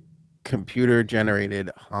computer-generated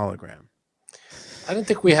hologram. I didn't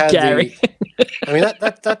think we had Gary. I mean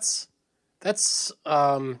that's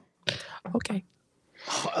okay.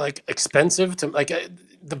 Like expensive to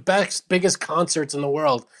the biggest concerts in the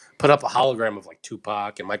world put up a hologram of like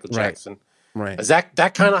Tupac and Michael Jackson. Right. Is that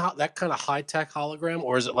kind of high tech hologram,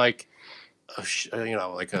 or is it like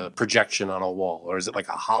like a projection on a wall, or is it like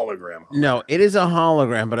a hologram? No, it is a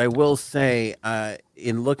hologram, but I will say,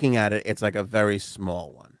 in looking at it, it's like a very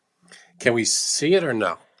small one. Can we see it or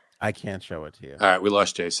no? I can't show it to you. All right, we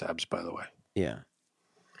lost J-Sabs, by the way. Yeah.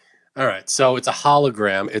 All right, so it's a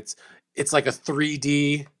hologram. It's like a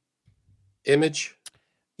 3D image.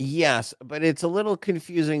 Yes, but it's a little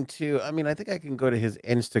confusing too. I mean, I think I can go to his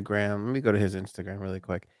Instagram. Let me go to his Instagram really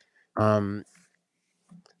quick. Um,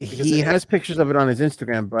 Because he has pictures of it on his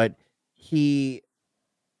Instagram, but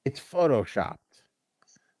it's photoshopped.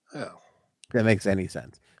 Oh, If that makes any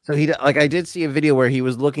sense. So I did see a video where he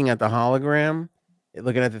was looking at the hologram,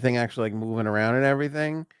 looking at the thing actually like moving around and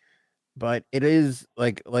everything. But it is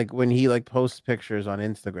like when he like posts pictures on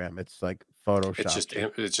Instagram, it's like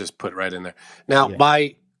photoshopped. it's just put right in there. Now, Yeah.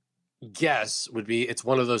 my guess would be it's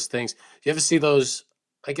one of those things. You ever see those?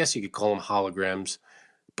 I guess you could call them holograms,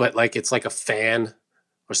 but like it's like a fan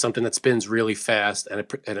or something that spins really fast, and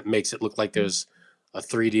it makes it look like there's a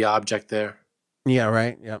 3D object there. Yeah,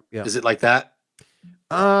 right. Yep. Yep. Is it like that?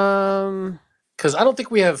 Because I don't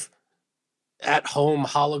think we have at-home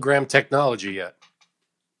hologram technology yet.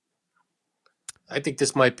 I think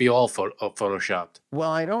this might be all photoshopped.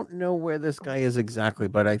 Well, I don't know where this guy is exactly,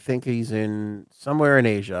 but I think he's in somewhere in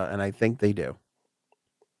Asia, and I think they do.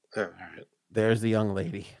 All right. There's the young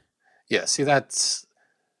lady. Yeah, see that's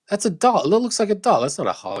a doll. It looks like a doll. That's not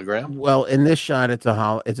a hologram. Well, in this shot, it's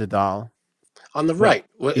a doll. On the right,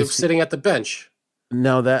 it's sitting at the bench.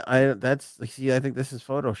 No, I think this is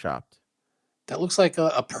photoshopped. That looks like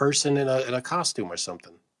a person in a costume or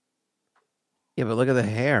something. Yeah, but look at the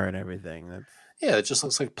hair and everything. Yeah, it just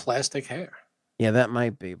looks like plastic hair. Yeah, that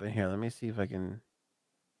might be. But here, let me see if I can.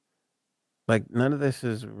 Like, none of this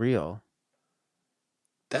is real.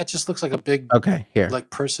 That just looks like a big, okay, here, like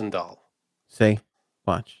person doll. See,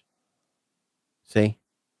 watch. See,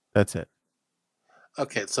 that's it.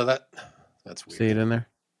 Okay, so that's weird. See it in there?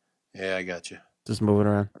 Yeah, I got you. Just moving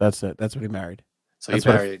around. That's it. That's what he married. So That's he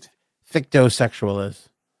married. Fictosexual is.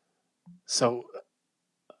 So.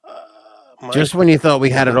 Just when you thought we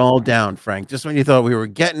had it all down, Frank. Just when you thought we were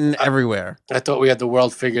getting everywhere. I thought we had the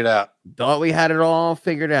world figured out. Thought we had it all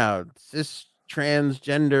figured out. Cis,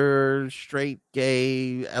 transgender, straight,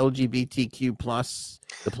 gay, LGBTQ plus.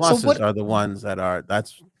 The pluses are the ones that are.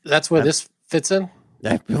 That's where this fits in.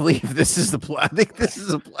 I believe this is I think this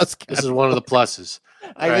is a plus. This is one of the pluses.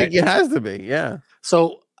 I think it has to be. Yeah.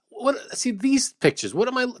 So what? See these pictures. What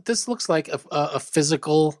am I? This looks like a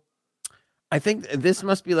physical. I think this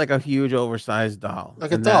must be like a huge oversized doll.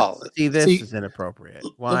 Like a doll. This is inappropriate.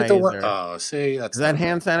 Why? See, is that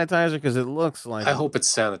hand sanitizer? Because it looks like. I hope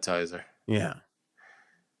it's sanitizer. Yeah.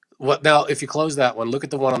 What now? If you close that one, look at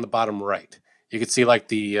the one on the bottom right. You can see like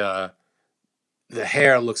the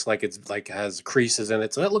hair looks like it's like has creases in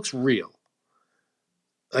it, so that looks real.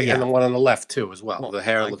 Like and the one on the left too, as well. The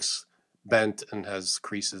hair looks bent and has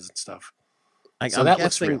creases and stuff. So that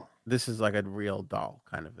looks real. This is like a real doll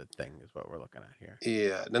kind of a thing is what we're looking at here.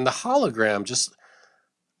 Yeah. And then the hologram,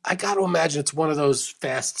 I got to imagine it's one of those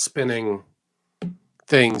fast spinning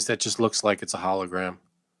things that just looks like it's a hologram.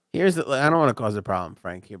 I don't want to cause a problem,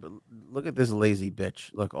 Frank, here, but look at this lazy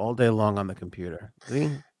bitch. Look, all day long on the computer.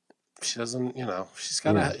 See? She doesn't, she's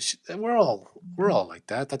got we're all like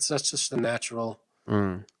that. That's just a natural.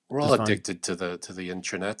 We're all addicted to the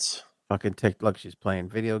intranets. Fucking look, she's playing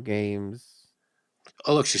video games.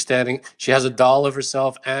 Oh, look, she's standing. She has a doll of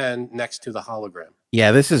herself and next to the hologram.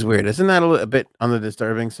 Yeah, this is weird. Isn't that a bit on the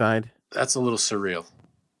disturbing side? That's a little surreal.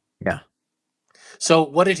 Yeah. So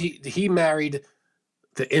what did he married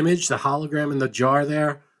the image, the hologram in the jar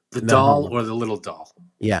there, the doll or the little doll?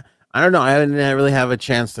 Yeah. I don't know. I didn't really have a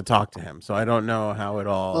chance to talk to him, so I don't know how it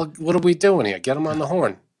all... Well, what are we doing here? Get him on the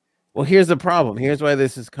horn. Well, here's the problem. Here's why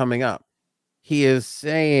this is coming up. He is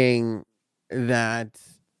saying that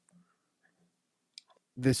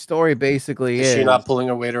the story basically is she not pulling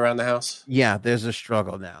her weight around the house? Yeah, there's a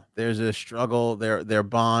struggle now. There's a struggle. Their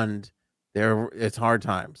bond. It's hard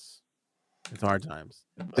times. It's hard times.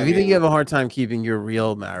 If you think you have a hard time keeping your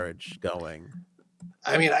real marriage going,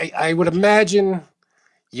 I mean, I would imagine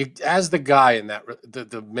you, as the guy in that,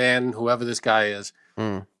 the man, whoever this guy is,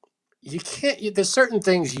 you can't. There's certain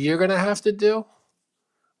things you're gonna have to do,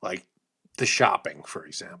 like the shopping, for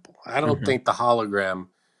example. I don't think the hologram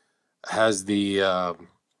has the.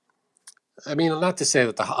 I mean, not to say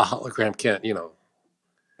that the hologram can't,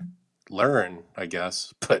 learn, I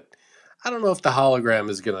guess, but I don't know if the hologram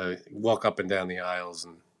is gonna walk up and down the aisles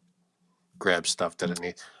and grab stuff that it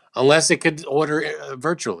needs, unless it could order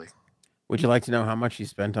virtually. Would you like to know how much he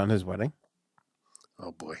spent on his wedding?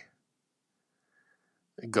 Oh boy,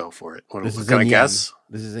 go for it. What, this is can I guess?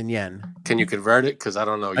 This is in yen. Can you convert it? Because I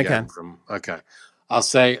don't know yen can. Okay, I'll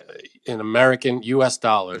say in American U.S.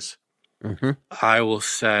 dollars. I will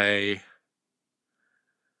say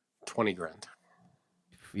 20 grand.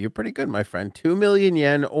 You're pretty good, my friend. 2 million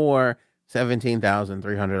yen or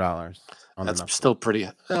 $17,300 on the That's knuckle. still pretty.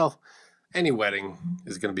 Well, any wedding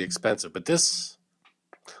is going to be expensive, but this.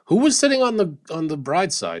 Who was sitting on the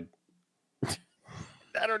bride's side?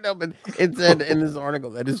 I don't know, but it said in this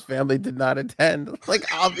article that his family did not attend. Like,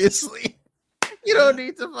 obviously, you don't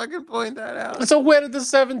need to fucking point that out. So where did the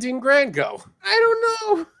 17 grand go? I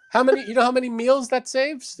don't know. How many? You know how many meals that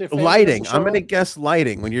saves? If family Lighting. doesn't I'm show going to up? guess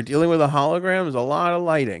lighting. When you're dealing with a hologram, there's a lot of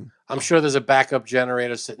lighting. I'm sure there's a backup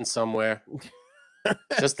generator sitting somewhere,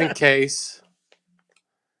 just in case.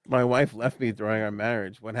 My wife left me during our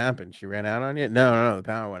marriage. What happened? She ran out on you? No, the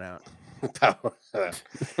power went out.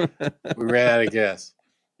 We ran out of gas.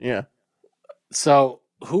 Yeah. So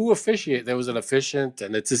who officiated? There was an officiant,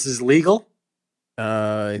 and this is legal.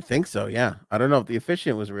 I think so, yeah. I don't know if the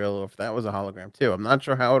officiant was real or if that was a hologram too. I'm not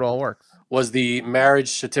sure how it all works. Was the marriage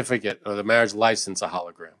certificate or the marriage license a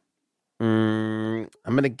hologram? I'm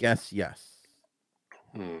going to guess yes.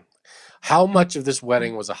 How much of this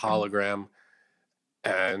wedding was a hologram,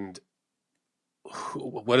 and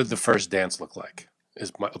what did the first dance look like?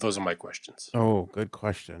 Those are my questions. Oh, good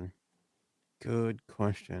question. Good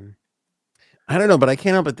question. I don't know, but I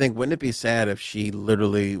can't help but think, wouldn't it be sad if she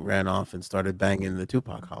literally ran off and started banging the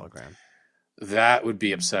Tupac hologram? That would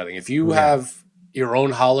be upsetting. If you Yeah. have your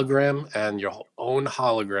own hologram and your own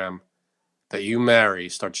hologram that you marry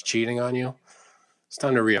starts cheating on you, it's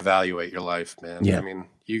time to reevaluate your life, man. Yeah. I mean,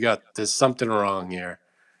 there's something wrong here,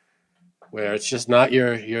 where it's just not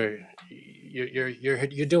you're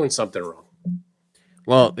doing something wrong.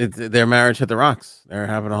 Well, their marriage hit the rocks. They're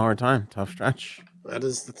having a hard time. Tough stretch.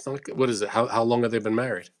 That's not good. What is it? How long have they been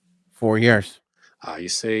married? 4 years. You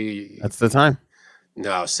say That's the time.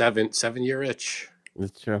 no, 7-year itch.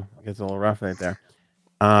 It's true. It gets a little rough right there.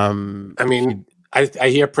 I mean, I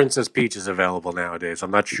hear Princess Peach is available nowadays.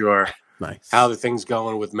 I'm not sure nice. how the thing's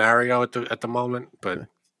going with Mario at the moment, but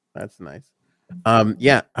that's nice.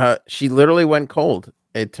 She literally went cold.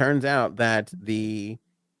 It turns out that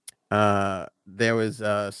there was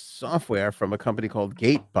a software from a company called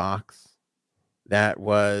Gatebox that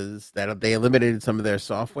they eliminated some of their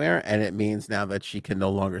software, and it means now that she can no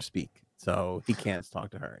longer speak. So he can't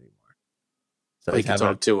talk to her anymore. So he can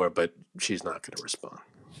talk to her, but she's not going to respond.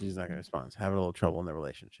 She's not going to respond. She's having a little trouble in the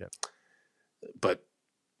relationship. But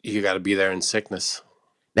you got to be there in sickness.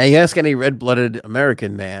 Now you ask any red-blooded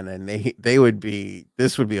American man, and this would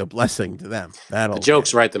be a blessing to them. The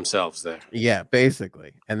jokes write themselves there. Yeah,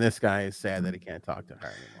 basically. And this guy is sad that he can't talk to her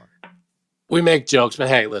anymore. We make jokes, but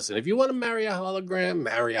hey, listen, if you want to marry a hologram,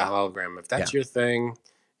 marry a hologram. If that's your thing,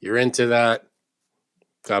 you're into that,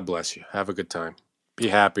 God bless you. Have a good time. Be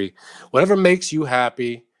happy. Whatever makes you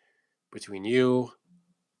happy between you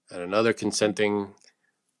and another consenting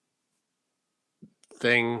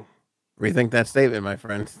thing. Rethink that statement, my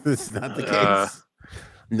friend. This is not the case.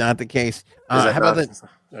 Not the case. How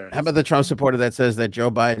about the Trump supporter that says that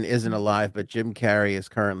Joe Biden isn't alive, but Jim Carrey is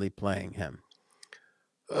currently playing him?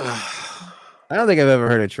 I don't think I've ever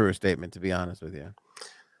heard a truer statement, to be honest with you.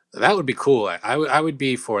 That would be cool. I would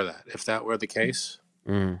be for that if that were the case.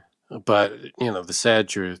 But the sad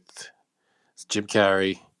truth, is Jim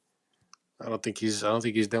Carrey. I don't think he's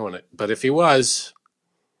doing it. But if he was,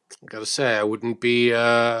 I gotta say, I wouldn't be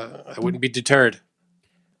deterred.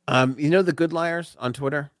 The good liars on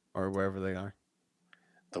Twitter or wherever they are.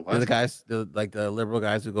 The what? The guys, the liberal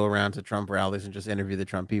guys who go around to Trump rallies and just interview the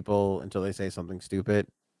Trump people until they say something stupid.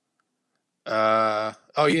 Yeah.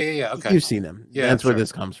 Okay. You've seen them. Yeah, that's where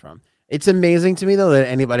this comes from. It's amazing to me though that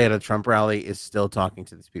anybody at a Trump rally is still talking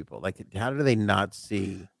to these people. Like, how do they not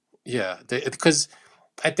see? Yeah, because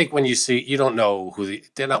I think when you don't know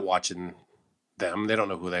they're not watching them. They don't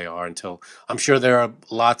know who they are until I'm sure there are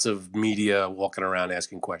lots of media walking around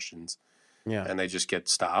asking questions. Yeah, and they just get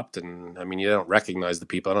stopped. And I mean, you don't recognize the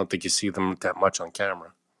people. I don't think you see them that much on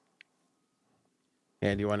camera.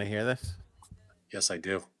 Yeah, do you want to hear this? Yes, I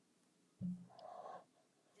do.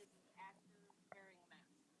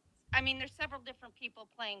 I mean, there's several different people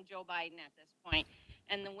playing Joe Biden at this point.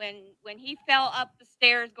 And when he fell up the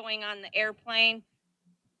stairs going on the airplane,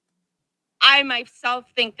 I myself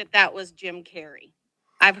think that was Jim Carrey.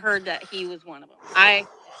 I've heard that he was one of them.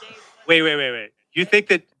 Wait. You think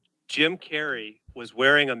that Jim Carrey was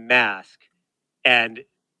wearing a mask and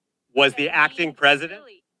was the acting president?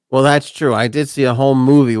 Well, that's true. I did see a whole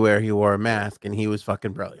movie where he wore a mask and he was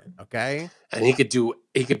fucking brilliant. Okay. And he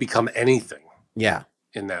could become anything. Yeah.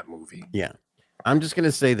 In that movie. Yeah. I'm just going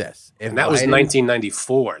to say this. And that was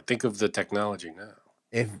 1994. Think of the technology now.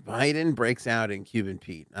 If Biden breaks out in Cuban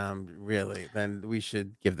Pete, really, then we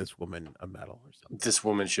should give this woman a medal or something. This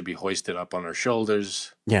woman should be hoisted up on her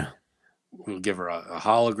shoulders. Yeah. We'll give her a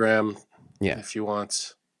hologram. Yeah. If she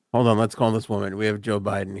wants. Hold on, let's call this woman. We have Joe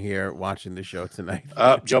Biden here watching the show tonight.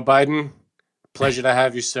 Joe Biden, pleasure to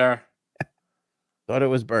have you, sir. Thought it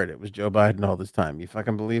was Bert. It was Joe Biden all this time. You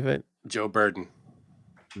fucking believe it? Joe Burden.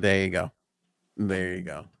 There you go. There you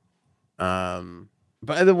go.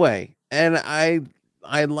 By the way, and I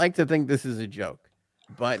like to think this is a joke,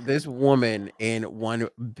 but this woman in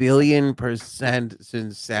 1,000,000,000%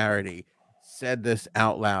 sincerity said this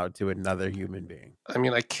out loud to another human being. I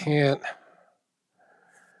mean, I can't.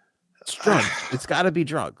 It's drugs. It's got to be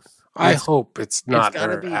drugs. I hope it's not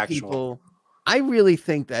gotta her be actual. people. I really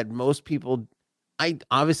think that most people. I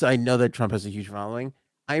know that Trump has a huge following.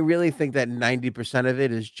 I really think that 90% of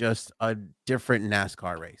it is just a different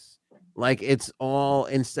NASCAR race. Like it's all,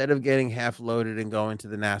 instead of getting half loaded and going to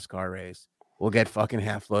the NASCAR race, we'll get fucking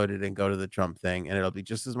half loaded and go to the Trump thing, and it'll be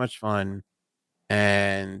just as much fun.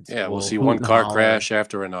 And Yeah, we'll see hoot one and car holler. crash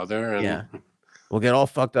after another, and Yeah. We'll get all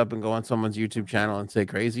fucked up and go on someone's YouTube channel and say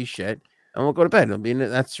crazy shit, and we'll go to bed.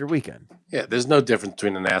 That's your weekend. yeah, there's no difference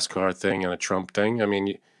between a NASCAR thing and a Trump thing. I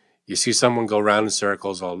mean, you see someone go round in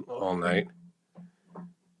circles all night,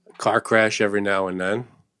 car crash every now and then,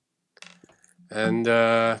 and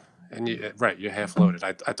you're half loaded.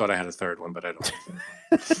 I thought I had a third one, but I don't.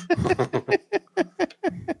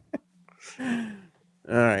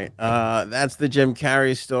 All right. That's the Jim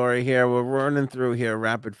Carrey story here. We're running through here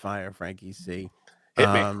rapid fire, Frankie C. Hit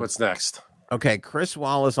me. What's next? Okay, Chris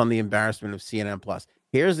Wallace on the embarrassment of CNN Plus.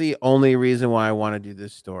 Here's the only reason why I want to do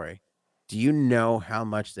this story. Do you know how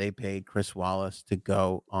much they paid Chris Wallace to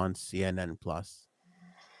go on CNN Plus?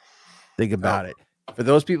 Think about it. For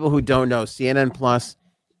those people who don't know, CNN Plus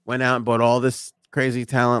went out and bought all this crazy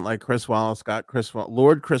talent like Chris Wallace,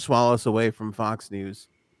 lured Chris Wallace away from Fox News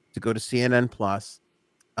to go to CNN Plus.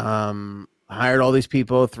 Hired all these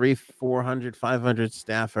people, 300, 400, 500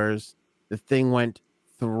 staffers. The thing went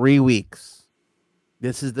 3 weeks.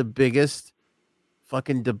 This is the biggest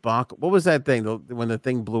fucking debacle. What was that thing when the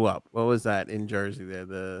thing blew up? What was that in Jersey there?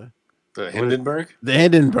 The Hindenburg? The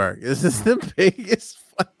Hindenburg. This is the biggest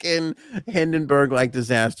fucking Hindenburg-like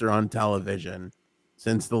disaster on television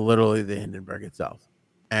since literally the Hindenburg itself.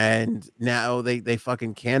 And now they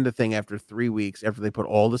fucking canned the thing after 3 weeks after they put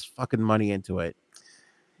all this fucking money into it.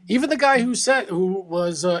 Even the guy who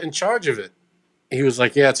was in charge of it, he was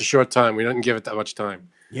like, "Yeah, it's a short time. We didn't give it that much time."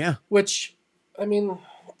 Yeah. Which, I mean,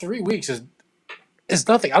 3 weeks is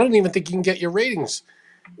nothing. I don't even think you can get your ratings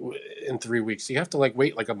in 3 weeks. You have to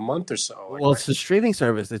wait a month or so. Well, it's the streaming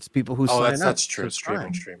service. It's people who sign up. That's true.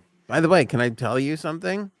 Subscribe. Stream. By the way, can I tell you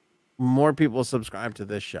something? More people subscribe to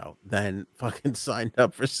this show than fucking signed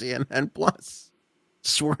up for CNN Plus.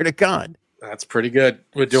 Swear to God. That's pretty good.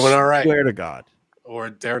 We're doing all right. Swear to God. Or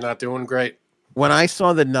they're not doing great. When I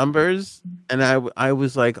saw the numbers, and I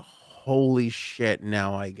was like, holy shit,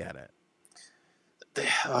 now I get it.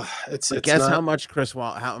 Guess how much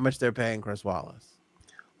how much they're paying Chris Wallace?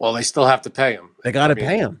 Well, they still have to pay him. They got to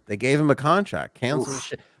pay him. They gave him a contract. Cancel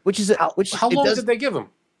shit. How long did they give him?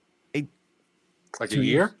 A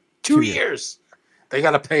year? 2 years. They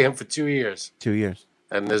got to pay him for 2 years. 2 years.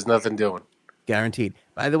 And there's nothing doing. Guaranteed.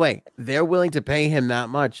 By the way, they're willing to pay him that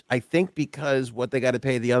much. I think because what they got to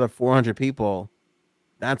pay the other 400 people,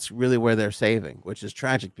 that's really where they're saving, which is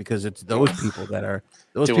tragic because it's those people that are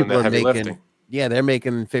doing the heavy making lifting. Yeah, they're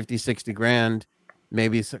making 50, 60 grand,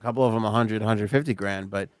 maybe a couple of them 100, 150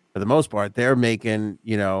 grand, but for the most part, they're making,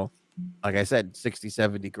 like I said, 60,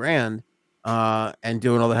 70 grand and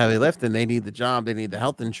doing all the heavy lifting. They need the job, they need the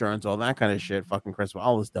health insurance, all that kind of shit. Fucking Chris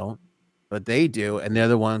Wallace don't, but they do, and they're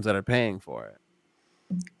the ones that are paying for it.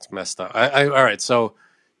 It's messed up. All right, so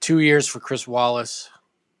 2 years for Chris Wallace.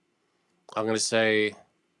 I'm going to say,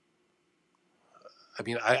 I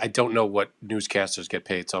mean, I don't know what newscasters get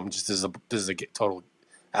paid, so this is a total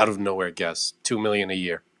out of nowhere guess. $2 million a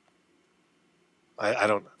year. I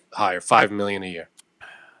don't hire $5 million a year.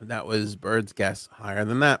 That was Bird's guess. Higher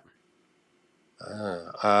than that.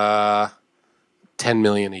 $10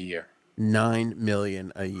 million a year. $9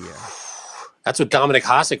 million a year. That's what Dominic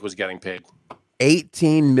Hasek was getting paid.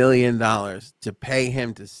 $18 million to pay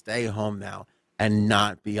him to stay home now and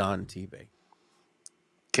not be on TV.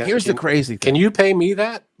 Here's the crazy thing. Can you pay me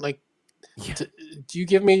that? Do you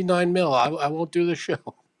give me $9 million? I won't do the show.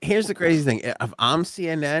 Here's the crazy thing. If I'm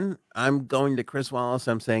CNN, I'm going to Chris Wallace.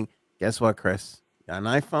 I'm saying, guess what, Chris? You got an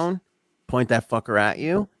iPhone? Point that fucker at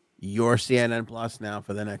you. You're CNN Plus now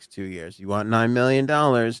for the next 2 years. You want $9 million?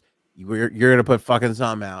 You're going to put fucking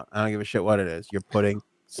something out. I don't give a shit what it is. You're putting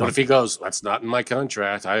something. What if he goes, that's not in my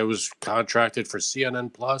contract. I was contracted for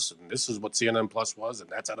CNN Plus, and this is what CNN Plus was, and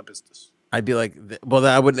that's out of business. I'd be like, well,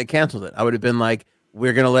 I wouldn't have canceled it. I would have been like,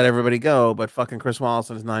 we're going to let everybody go, but fucking Chris Wallace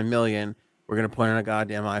and his $9 million, We're gonna point a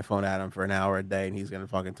goddamn iPhone at him for an hour a day, and he's gonna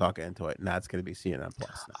fucking talk into it, and that's gonna be CNN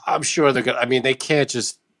Plus now. I'm sure they're gonna. I mean, they can't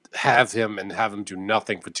just have him do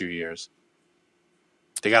nothing for 2 years.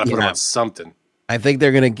 They got to put him on something. I think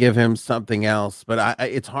they're gonna give him something else, but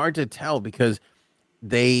it's hard to tell because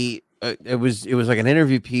they it was like an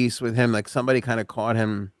interview piece with him, like somebody kind of caught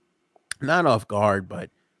him not off guard, but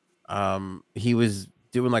he was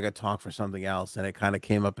doing like a talk for something else, and it kind of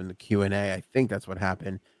came up in the Q&A. I think that's what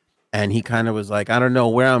happened, and he kind of was like, I don't know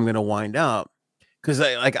where I'm gonna wind up, because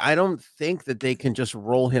I don't think that they can just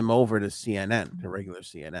roll him over to CNN, to regular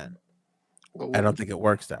CNN. I don't think it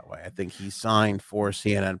works that way. I think he signed for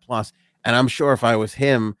CNN Plus, and I'm sure if I was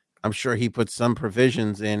him, I'm sure he put some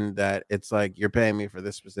provisions in that it's like, you're paying me for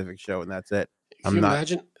this specific show, and that's it. Can you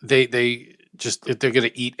imagine they just, if they're going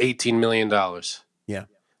to eat $18 million? Yeah,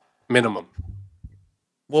 minimum.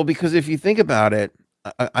 Well, because if you think about it,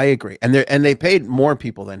 I agree, and they paid more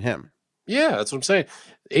people than him. Yeah, that's what I'm saying.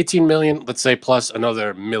 18 million, let's say, plus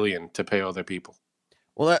another million to pay other people.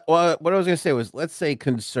 Well, what I was going to say was, let's say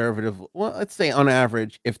let's say on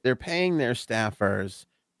average, if they're paying their staffers,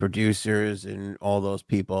 producers, and all those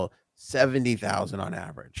people $70,000 on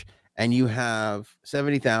average, and you have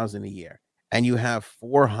 $70,000 a year, and you have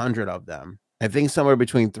 400 of them, I think somewhere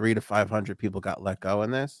between 300 to 500 people got let go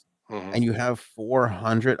in this, and you have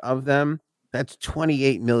 400 of them, that's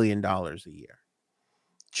 $28 million a year.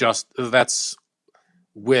 That's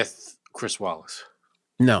with Chris Wallace.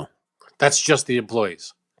 No. That's just the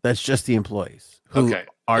employees. That's just the employees who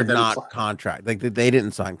are not contract. Like they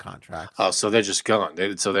didn't sign contracts. Oh, so they're just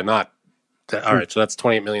gone. So they're not. All right. So that's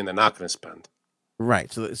 $28 million they're not going to spend.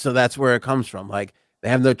 Right. So that's where it comes from. Like they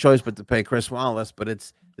have no choice but to pay Chris Wallace, but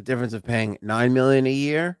it's the difference of paying $9 million a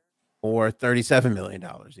year or $37 million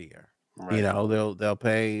a year. Right. You know, they'll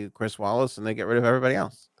pay Chris Wallace and they get rid of everybody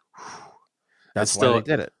else. That's why they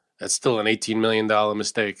did it. That's still an $18 million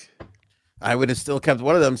mistake. I would have still kept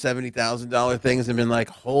one of them $70,000 things and been like,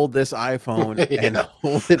 hold this iPhone and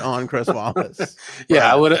hold it on Chris Wallace.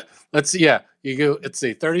 I would have. You go. It's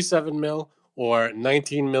a 37 mil or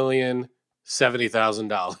 19 million,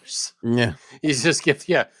 $70,000. Yeah, you just get.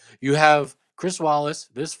 Yeah, you have Chris Wallace,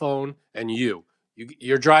 this phone, and you're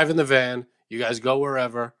driving the van. You guys go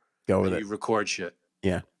wherever. Go with it. You record shit.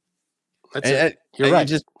 Yeah. That's it. You're right. You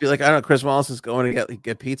just be like, I don't know, Chris Wallace is going to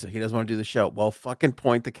get pizza. He doesn't want to do the show. Well, fucking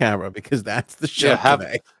point the camera because that's the show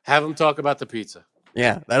today. Have him talk about the pizza.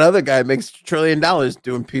 Yeah, that other guy makes $1 trillion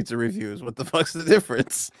doing pizza reviews. What the fuck's the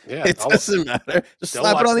difference? Yeah, it doesn't matter. Just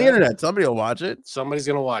slap it on the internet. Somebody will watch it. Somebody's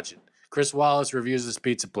gonna watch it. Chris Wallace reviews this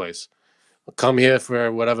pizza place. We'll come here for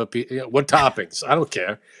whatever. What toppings? I don't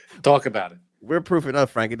care. Talk about it. We're proof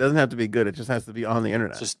enough, Frank. It doesn't have to be good. It just has to be on the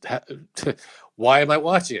internet. Why am I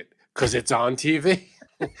watching it? Because it's on TV.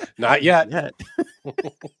 Not yet. That's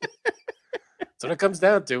what it comes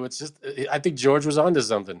down to. It's just, I think George was onto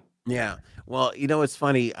something. Yeah. Well, you know, it's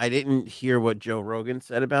funny. I didn't hear what Joe Rogan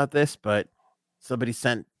said about this, but somebody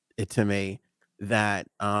sent it to me that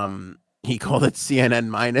he called it CNN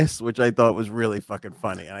minus, which I thought was really fucking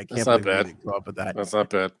funny. And I can't believe he didn't come up with that. That's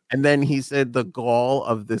not bad. And then he said the gall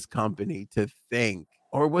of this company to think,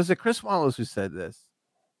 or was it Chris Wallace who said this?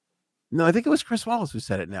 No, I think it was Chris Wallace who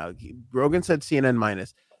said it now. Rogan said CNN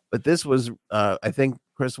minus, but this was, I think,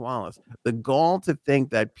 Chris Wallace. The gall to think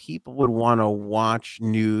that people would want to watch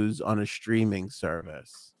news on a streaming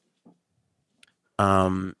service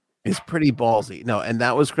is pretty ballsy. No, and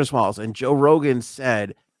that was Chris Wallace. And Joe Rogan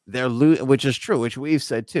said they're which is true, which we've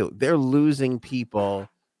said too. They're losing people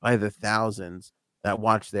by the thousands that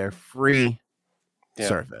watch their free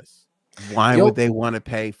service. Why would they want to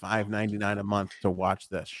pay $5.99 a month to watch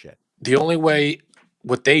this shit? The only way,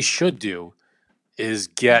 what they should do is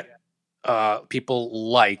get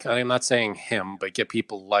people like, I'm not saying him, but get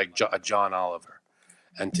people like John Oliver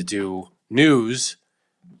and to do news,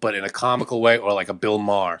 but in a comical way, or like a Bill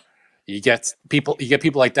Maher. You get people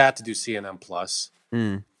like that to do CNN Plus,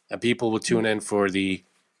 and people will tune in for the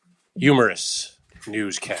humorous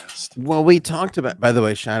newscast. Well, we talked about, by the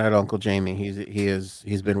way, shout out Uncle Jamie.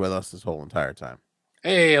 He's been with us this whole entire time.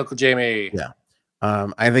 Hey, Uncle Jamie. Yeah.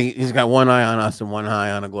 I think he's got one eye on us and one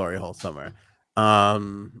eye on a glory hole somewhere. A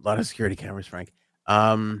lot of security cameras, Frank.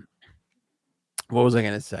 What was I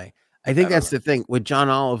going to say? I think that's the thing with John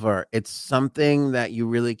Oliver. It's something that you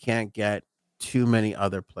really can't get too many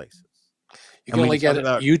other places. You can only get it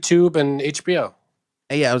on YouTube and HBO.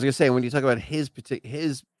 Yeah, I was going to say, when you talk about his particular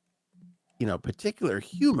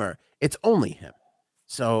humor, it's only him.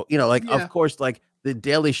 So, of course, like the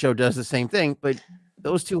Daily Show does the same thing, but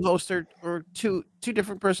those two hosts are two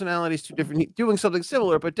different personalities, doing something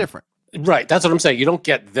similar but different. Right. That's what I'm saying. You don't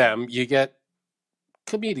get them. You get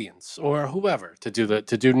comedians or whoever to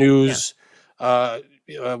do news.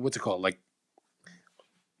 What's it called? Like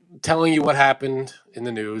telling you what happened in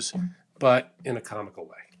the news, but in a comical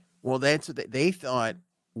way. Well, that's what they thought.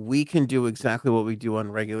 We can do exactly what we do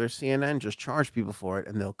on regular CNN, just charge people for it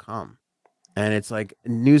and they'll come. And it's like,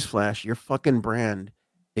 newsflash, your fucking brand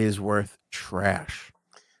is worth trash.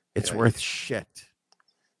 It's worth shit.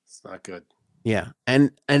 It's not good. Yeah.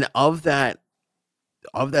 And of that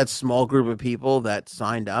small group of people that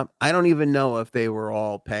signed up, I don't even know if they were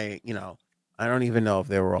all paying, I don't even know if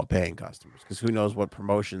they were all paying customers, because who knows what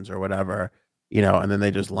promotions or whatever, and then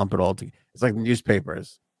they just lump it all together. It's like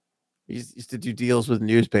newspapers. You used to do deals with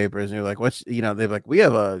newspapers, and you're like, what's, they're like, we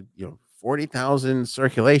have a 40,000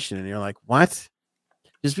 circulation, and you're like, what?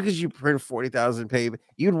 Just because you print 40,000 paper,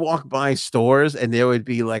 you'd walk by stores and there would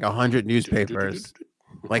be like 100 newspapers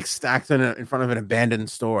like stacked in front of an abandoned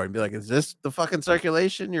store, and be like, is this the fucking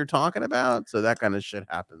circulation you're talking about? So that kind of shit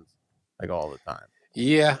happens like all the time.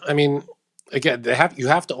 Yeah, I mean, again, you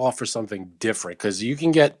have to offer something different, because you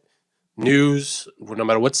can get news no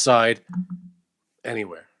matter what side,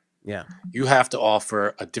 anywhere. Yeah, you have to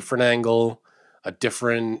offer a different angle, a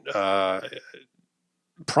different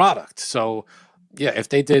product. So, yeah, if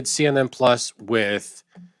they did CNN Plus with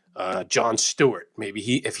Jon Stewart,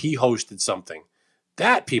 maybe if he hosted something,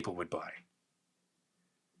 that people would buy.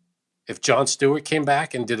 If Jon Stewart came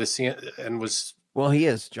back and did a CNN and was... Well, he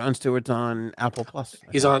is. Jon Stewart's on Apple Plus.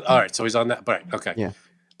 He's on... All right, so he's on that. Right, okay. Yeah.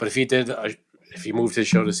 But if he did... if he moved his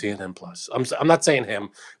show to CNN Plus, I'm not saying him,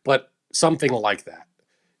 but something like that.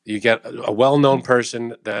 You get a well-known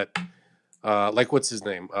person that... like, what's his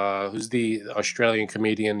name? Who's the Australian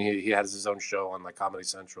comedian? He has his own show on like Comedy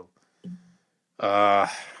Central. I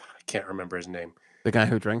can't remember his name. The guy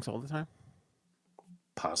who drinks all the time?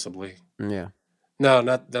 Possibly. Yeah. No,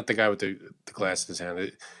 not the guy with the glasses in his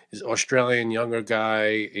hand. He's Australian, younger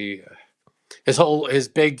guy.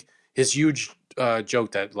 His huge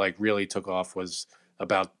joke that like really took off was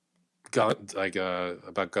about guns,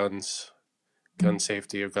 gun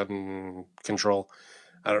safety or gun control.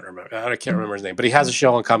 I don't remember. I can't remember his name, but he has a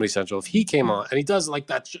show on Comedy Central. If he came on, and he does like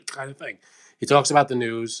that kind of thing, he talks about the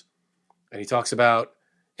news, and he talks about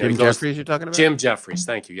Jim Jeffries. You're talking about Jim Jeffries.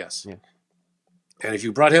 Thank you. Yes. Yeah. And if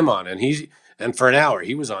you brought him on, and for an hour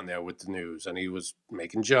he was on there with the news, and he was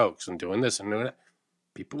making jokes and doing this and doing that,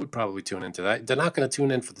 people would probably tune into that. They're not going to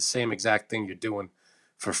tune in for the same exact thing you're doing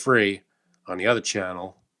for free on the other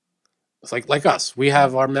channel. It's like us. We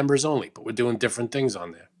have our members only, but we're doing different things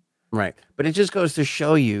on there. Right. But it just goes to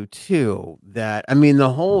show you, too, that, I mean,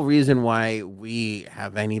 the whole reason why we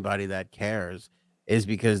have anybody that cares is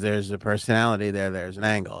because there's a personality there. There's an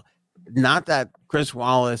angle. Not that Chris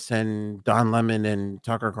Wallace and Don Lemon and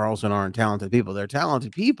Tucker Carlson aren't talented people. They're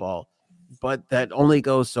talented people, but that only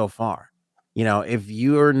goes so far. If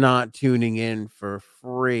you're not tuning in for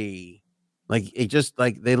free, like it just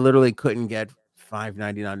like they literally couldn't get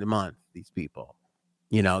 $5.99 a month, these people.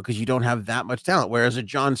 Because you don't have that much talent. Whereas a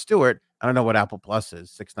Jon Stewart, I don't know what Apple Plus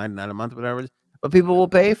is, $6.99 a month, whatever it is, but people will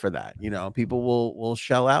pay for that. People will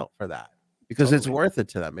shell out for that because It's worth it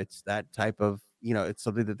to them. It's that type of, it's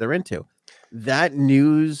something that they're into. That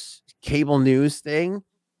cable news thing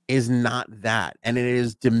is not that. And it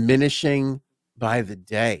is diminishing by the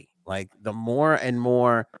day. Like the more and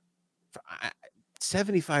more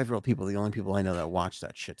 75-year-old people, the only people I know that watch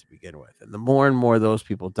that shit to begin with. And the more and more those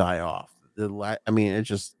people die off. It's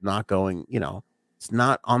just not going, it's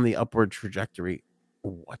not on the upward trajectory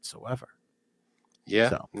whatsoever. Yeah,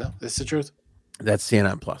 so, no, that's the truth. That's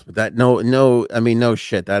CNN Plus, but no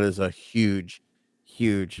shit. That is a huge,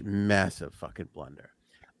 massive fucking blunder.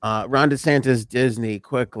 Ron DeSantis, Disney,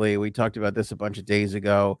 quickly. We talked about this a bunch of days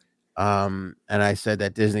ago. And I said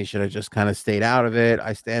that Disney should have just kind of stayed out of it.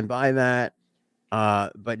 I stand by that.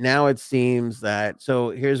 But now it seems that, so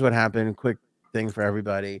here's what happened. Quick thing for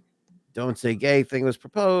everybody. Don't Say Gay thing was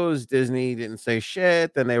proposed. Disney didn't say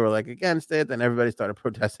shit. Then they were like against it. Then everybody started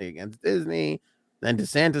protesting against Disney. Then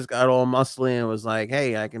DeSantis got all muscly and was like,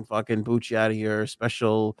 hey, I can fucking boot you out of your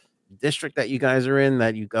special district that you guys are in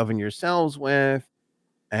that you govern yourselves with.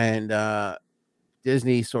 And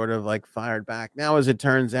Disney sort of like fired back. Now, as it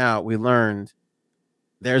turns out, we learned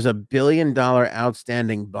there's $1 billion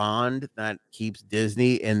outstanding bond that keeps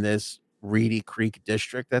Disney in this Reedy Creek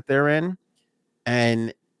district that they're in.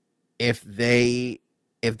 And if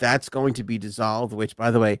that's going to be dissolved, which, by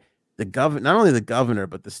the way, not only the governor,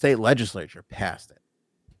 but the state legislature passed it.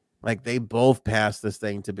 Like they both passed this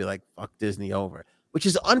thing to be like, fuck Disney over, which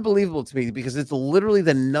is unbelievable to me because it's literally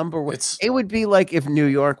the number one. It would be like if New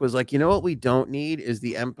York was like, you know what we don't need is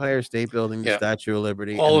the Empire State Building, the Statue of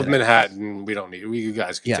Liberty. All of Manhattan, we don't need. You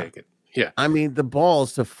guys can take it. Yeah. I mean, the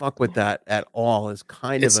balls to fuck with that at all is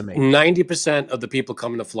kind It's of amazing. 90% of the people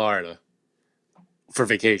coming to Florida for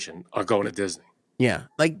vacation are going to Disney. Yeah,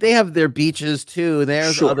 like they have their beaches too.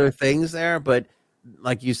 There's Sure. other things there, but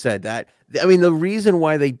like you said, that I mean, the reason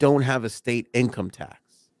why they don't have a state income tax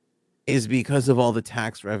is because of all the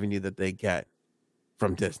tax revenue that they get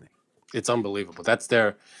from Disney. It's unbelievable. That's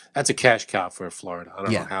a cash cow for Florida. I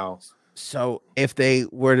don't know how. So if they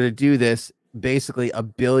were to do this, basically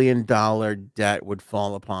 $1 billion debt would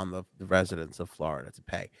fall upon the residents of Florida to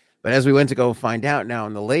pay. But as we went to go find out now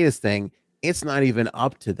in the latest thing, it's not even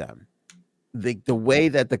up to them. The way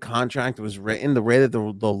that the contract was written, the way that the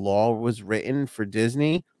law was written for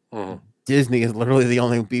Disney, Disney is literally the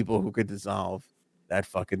only people who could dissolve that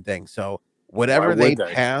fucking thing. So whatever they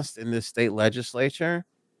passed in the state legislature,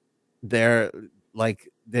 they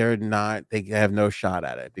have no shot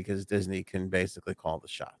at it because Disney can basically call the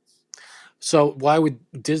shots. So why would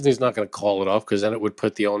Disney's not going to call it off? Because then it would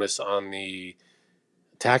put the onus on the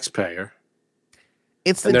taxpayer.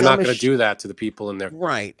 And they're not going to do that to the people in their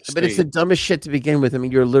state. But it's the dumbest shit to begin with. I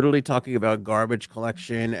mean, you're literally talking about garbage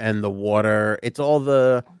collection and the water. It's all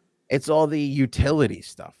the utility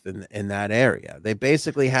stuff in that area. They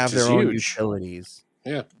basically have their own utilities.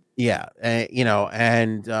 Yeah. Yeah. It's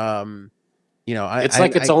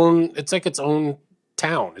like its own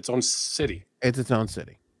town, its own city. It's its own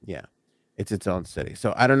city. Yeah. It's its own city.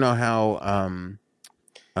 So I don't know how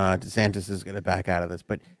DeSantis is going to back out of this,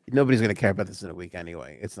 but nobody's going to care about this in a week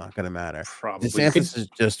anyway. It's not going to matter. Probably. DeSantis is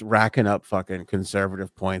just racking up fucking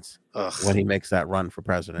conservative points when he makes that run for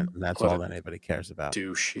president, and that's all that anybody cares about.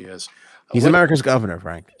 Douche he is. He's America's governor,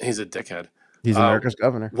 Frank. He's a dickhead. He's America's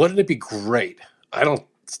governor. Wouldn't it be great? I don't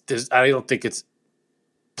think it's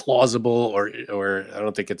plausible or I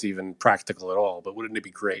don't think it's even practical at all. But wouldn't it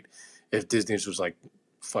be great if Disney was like,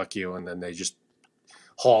 "Fuck you," and then they just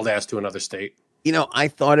hauled ass to another state? I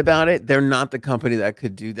thought about it. They're not the company that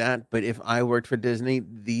could do that. But if I worked for Disney,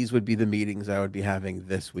 these would be the meetings I would be having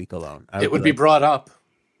this week alone. It would be brought up.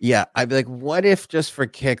 Yeah. I'd be like, what if just for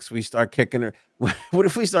kicks, we start kicking her? What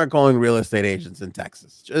if we start calling real estate agents in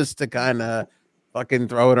Texas just to kind of fucking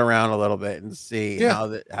throw it around a little bit and see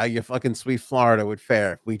how your fucking sweet Florida would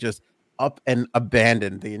fare if we just up and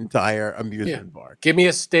abandon the amusement park? Give me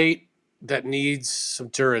a state that needs some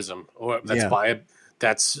tourism or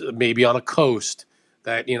that's maybe on a coast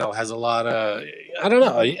that has a lot of, I don't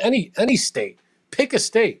know, any state. Pick a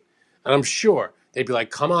state, and I'm sure they'd be like,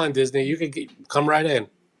 "Come on, Disney, you can come right in."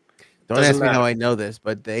 Don't ask me how I know this,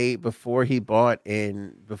 but before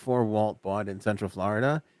Walt bought in Central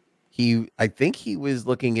Florida, I think he was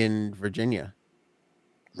looking in Virginia.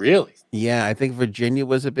 Really? Yeah, I think Virginia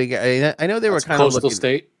was a big. I know they were kind of coastal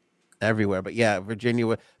state everywhere, but yeah,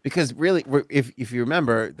 Virginia because really, if you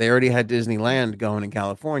remember, they already had Disneyland going in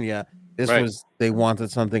California. They wanted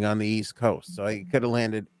something on the East Coast, so I could have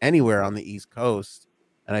landed anywhere on the East Coast,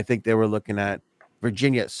 and I think they were looking at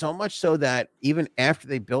Virginia. So much so that even after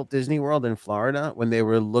they built Disney World in Florida, when they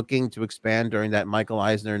were looking to expand during that Michael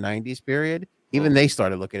Eisner '90s period, even they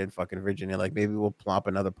started looking at fucking Virginia, like maybe we'll plop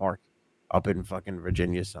another park up in fucking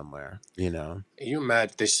Virginia somewhere. Can you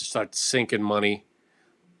imagine they should start sinking money?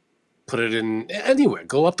 Put it in anywhere.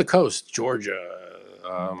 Go up the coast, Georgia,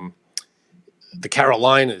 the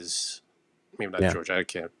Carolinas. Maybe not Georgia. I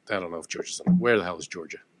don't know if Georgia's on. Where the hell is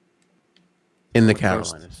Georgia? In the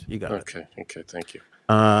Carolinas. You got it. Okay. Thank you.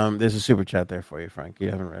 There's a super chat there for you, Frank. You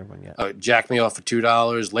haven't read one yet. Jack me off for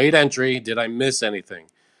 $2. Late entry. Did I miss anything?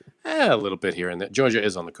 A little bit here and there. Georgia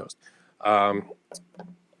is on the coast.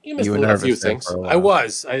 You missed a few things. I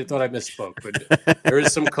was. I thought I misspoke, but there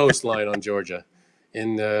is some coastline on Georgia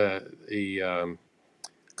in the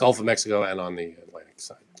Gulf of Mexico and on the Atlantic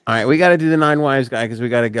side. All right, we got to do the 9 wives guy because we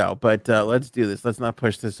got to go. But let's do this. Let's not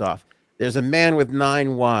push this off. There's a man with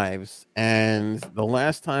 9 wives, and the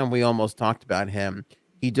last time we almost talked about him,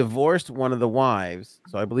 he divorced one of the wives.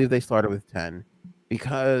 So I believe they started with 10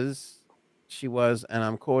 because she was, and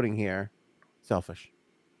I'm quoting here, selfish.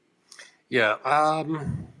 Yeah.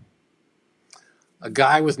 A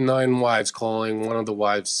guy with 9 wives calling one of the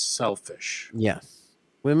wives selfish. Yes.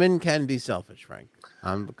 Women can be selfish, Frank.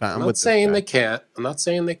 I'm not saying they can't. I'm not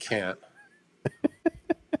saying they can't.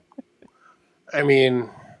 I mean,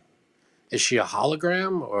 is she a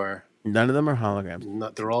hologram or? None of them are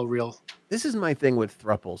holograms. They're all real. This is my thing with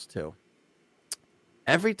thruples too.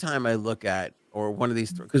 Every time I look at or one of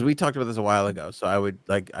these, because we talked about this a while ago, so I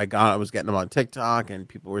was getting them on TikTok and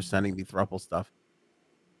people were sending me thruple stuff.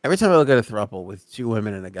 Every time I look at a thruple with 2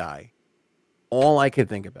 women and a guy, all I could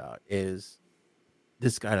think about is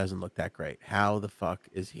this guy doesn't look that great. How the fuck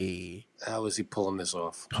is he How is he pulling this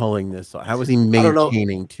off? pulling this off? How is he don't know.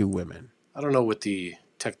 maintaining two women? I don't know what the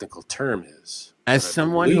technical term is. As but I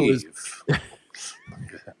someone who is believe-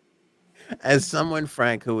 as someone,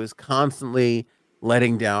 Frank, who is constantly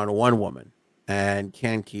letting down one woman and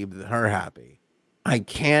can't keep her happy, I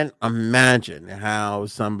can't imagine how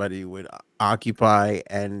somebody would occupy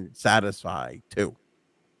and satisfy two.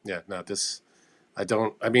 Yeah, no, this. I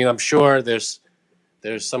don't. I mean, I'm sure there's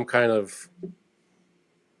some kind of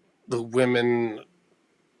the women.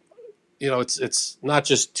 You know, it's not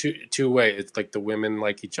just two way. It's like the women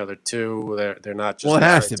like each other too. They're not just. Well, it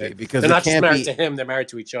has married to be because they're it not just can't married be. to him. They're married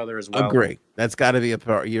to each other as well. Agree. That's got to be a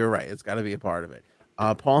part. You're right. It's got to be a part of it.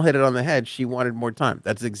 Paul hit it on the head. She wanted more time.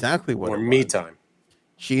 That's exactly what More it me was. time.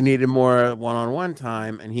 She needed more one-on-one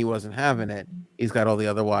time, and he wasn't having it. He's got all the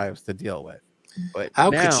other wives to deal with. But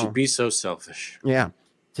How now, could she be so selfish? yeah.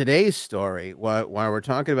 Today's story, why we're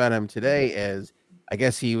talking about him today, is I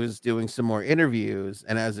guess he was doing some more interviews,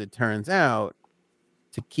 and as it turns out,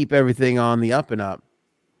 to keep everything on the up and up,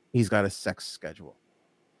 he's got a sex schedule.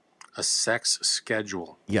 A sex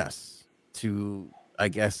schedule. Yes, to I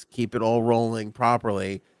guess keep it all rolling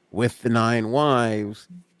properly with the 9 wives,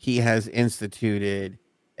 he has instituted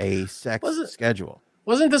a sex schedule.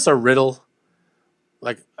 Wasn't this a riddle?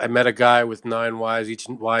 Like, I met a guy with 9 wives. Each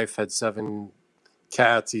wife had 7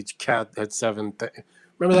 cats. Each cat had 7.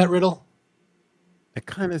 Remember that riddle? It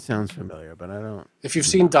kind of sounds familiar, but I don't. If you've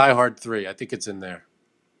seen Die Hard 3, I think it's in there.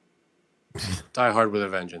 Die Hard with a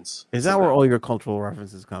Vengeance. Is that where all your cultural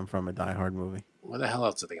references come from? A Die Hard movie? Where the hell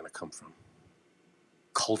else are they going to come from?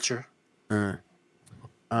 Culture?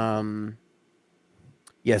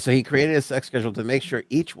 Yeah, so he created a sex schedule to make sure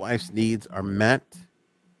each wife's needs are met.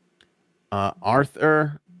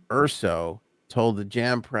 Arthur Urso told the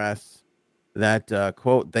Jam Press that,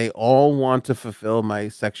 quote, they all want to fulfill my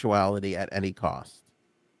sexuality at any cost,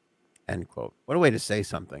 end quote. What a way to say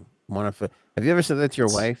something. Have you ever said that to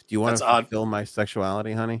your wife? Do you want to fulfill my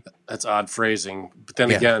sexuality, honey? That's odd phrasing. But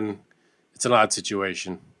then again, it's an odd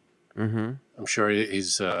situation. Mm-hmm. I'm sure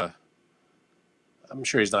he's not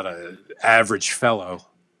an average fellow.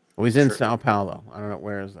 Well, he's in Sao Paulo. I don't know.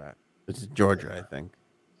 Where is that? It's Georgia, I think.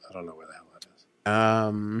 I don't know where the hell that is.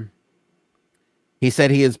 He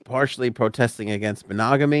said he is partially protesting against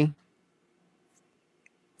monogamy.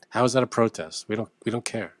 How is that a protest? We don't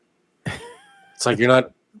care. It's like you're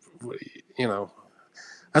not, you know,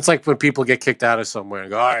 that's like when people get kicked out of somewhere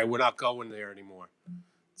and go, all right, we're not going there anymore.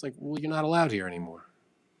 It's like, well, you're not allowed here anymore.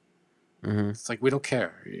 Mm-hmm. It's like, we don't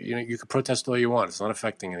care. You know, you can protest all you want. It's not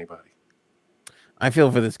affecting anybody. I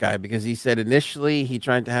feel for this guy because he said initially he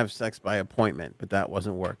tried to have sex by appointment, but that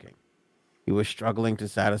wasn't working. He was struggling to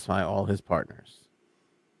satisfy all his partners.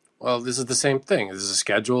 Well, this is the same thing. This is a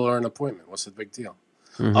schedule or an appointment. What's the big deal?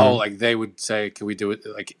 Mm-hmm. Oh, like they would say, can we do it?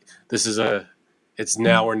 Like this is it's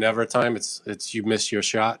now or never time. It's you miss your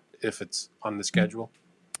shot if it's on the schedule.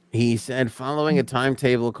 He said following a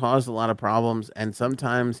timetable caused a lot of problems, and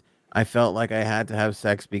sometimes I felt like I had to have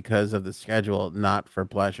sex because of the schedule, not for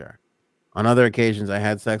pleasure. On other occasions, I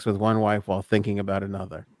had sex with one wife while thinking about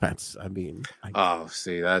another. I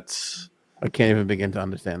can't even begin to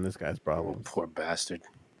understand this guy's problem. Oh, poor bastard.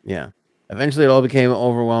 Yeah. Eventually, it all became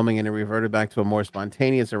overwhelming, and it reverted back to a more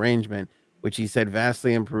spontaneous arrangement, which he said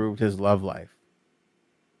vastly improved his love life.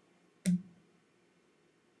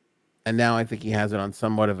 And now I think he has it on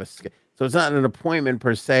somewhat of a schedule. So it's not an appointment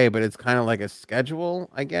per se, but it's kind of like a schedule,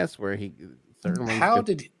 I guess, where he certain ones. How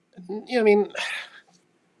did he, I mean,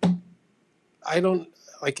 I don't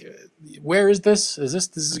like. Where is this? This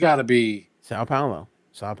has got to be Sao Paulo,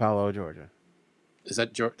 Georgia. Is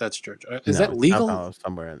that Georgia? That's Georgia. Is No, that legal? Sao Paulo,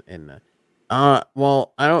 somewhere in there.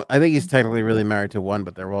 Well, I think he's technically really married to one,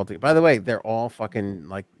 but they're all together. By the way, they're all fucking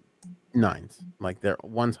like 9s. Like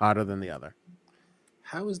one's hotter than the other.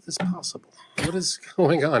 How is this possible? What is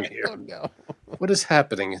going on here? I don't know. What is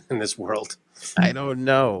happening in this world? I don't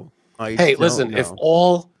know. Hey, listen, if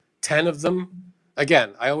all 10 of them,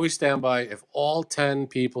 again, I always stand by, if all 10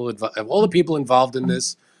 people, if all the people involved in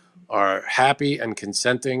this are happy and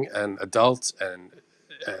consenting and adults and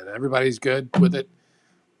everybody's good with it,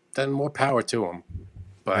 then more power to them.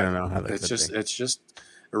 But I don't know how that it's could just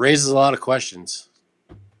it raises a lot of questions.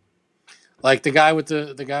 Like the guy with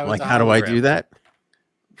the guy with like, the how do I do that?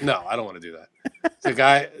 No, I don't want to do that. the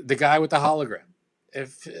guy with the hologram.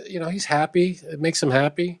 If he's happy, it makes him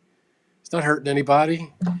happy. He's not hurting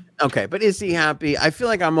anybody. Okay, but is he happy? I feel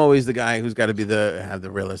like I'm always the guy who's got to have the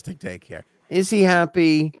realistic take here. Is he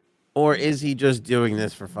happy, or is he just doing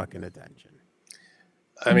this for fucking attention?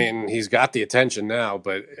 I mean, he's got the attention now,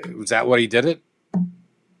 but was that what he did it?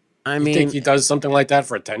 I You mean, think he does something like that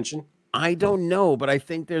for attention? I don't know, but I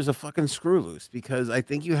think there's a fucking screw loose because I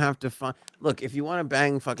think you have to find. Look, if you want to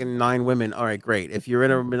bang fucking 9 women, all right, great. If you're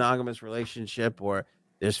in a monogamous relationship or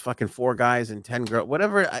there's fucking 4 guys and 10 girls,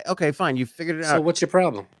 whatever. Okay, fine. You figured it So out. what's your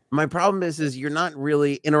problem? My problem is you're not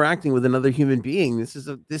really interacting with another human being. This is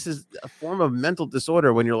a form of mental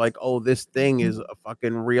disorder when you're like, oh, this thing is a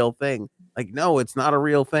fucking real thing. Like, no, it's not a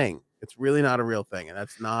real thing. It's really not a real thing, and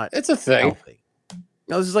that's not It's a thing. healthy.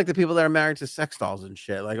 No, this is like the people that are married to sex dolls and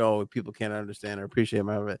shit. Like, oh, people can't understand or appreciate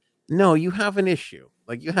my of it. No, you have an issue.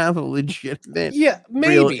 Like, you have a legitimate, Yeah,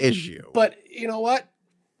 real maybe. issue. But you know what?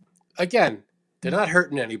 Again, they're not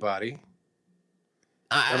hurting anybody.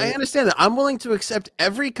 I understand that. I'm willing to accept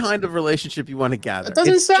every kind of relationship you want to gather. It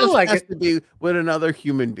doesn't sound just like has it. to be with another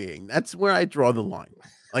human being. That's where I draw the line.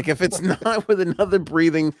 Like, if it's not with another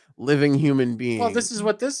breathing, living human being. Well, this is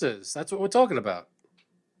what this is. That's what we're talking about.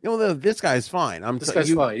 You know, this guy's fine. This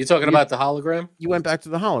guy's fine. You're talking about the hologram? You went back to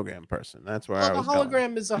the hologram person. That's where I Well, was the going.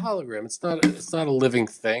 hologram is a hologram. It's not a living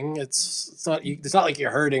thing. It's not like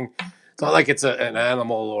you're hurting. It's not like it's an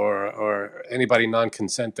animal or anybody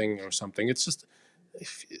non-consenting or something. It's just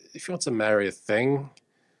if he wants to marry a thing,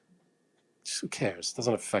 who cares? It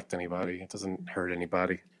doesn't affect anybody. It doesn't hurt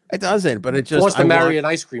anybody. It doesn't, but it If he just wants to I marry want- an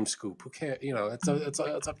ice cream scoop. Who cares? You know, it's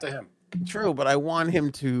up to him. True, but I want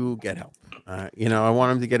him to get help. You know, I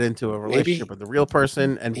want him to get into a relationship with a real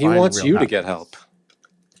person, and He find wants real you to happiness. get help.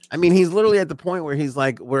 I mean, he's literally at the point where he's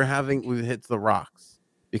like, we've hit the rocks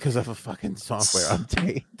because of a fucking software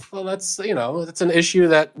update. Well, that's that's an issue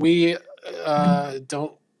that we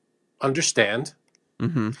don't understand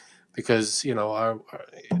Mm-hmm. because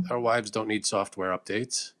our wives don't need software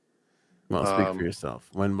updates. Well, speak for yourself.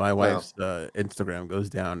 When my wife's Instagram goes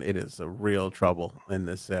down, it is a real trouble in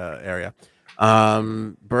this area.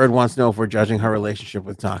 Bird wants to know if we're judging her relationship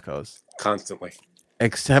with tacos. Constantly.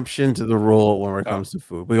 Exception to the rule when it comes to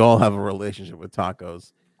food. We all have a relationship with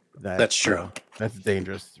tacos. That's true. That's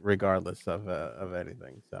dangerous, regardless of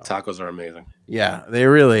anything. So Tacos are amazing. yeah, they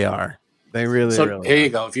really are. They really, So really. here are. you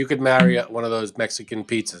go. If you could marry one of those Mexican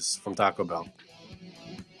pizzas from Taco Bell,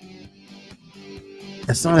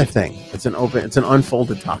 It's not a thing. It's an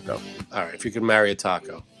unfolded taco. all right. If you could marry a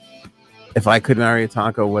taco, If I could marry a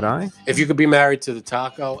taco, would I? if you could be married to the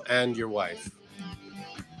taco and your wife,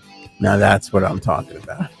 Now that's what I'm talking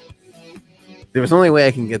about. There's only way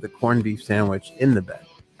I can get the corned beef sandwich in the bed.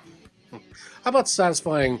 how about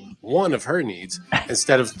satisfying one of her needs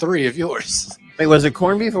instead of 3 of yours? Wait, was it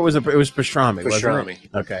corned beef or was it was pastrami? wasn't Pastrami. it?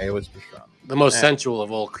 Okay, it was pastrami. The most Yeah. sensual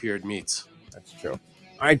of all cured meats. That's true.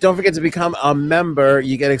 All right, don't forget to become a member.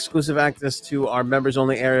 You get exclusive access to our members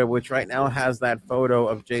only area, which right now has that photo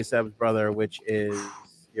of J Seb's brother, which is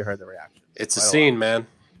you heard the reaction. It's a Quite scene, man.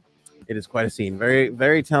 It is quite a scene. Very,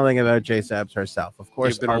 very telling about J Sebs herself. Of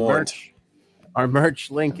course, You've been warned. Our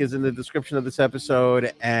merch link is in the description of this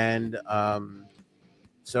episode, and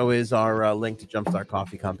so is our link to Jumpstart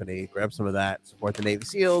Coffee Company. Grab some of that. Support the Navy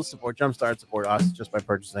SEALs. Support Jumpstart. Support us just by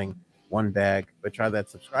purchasing 1 bag. But try that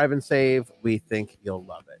subscribe and save. We think you'll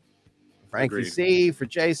love it. Frankie Agreed. C for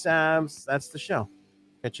J Sabs. That's the show.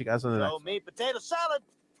 Catch you guys on the next. meat potato salad.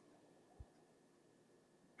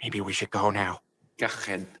 Maybe we should go now. Go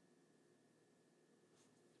ahead.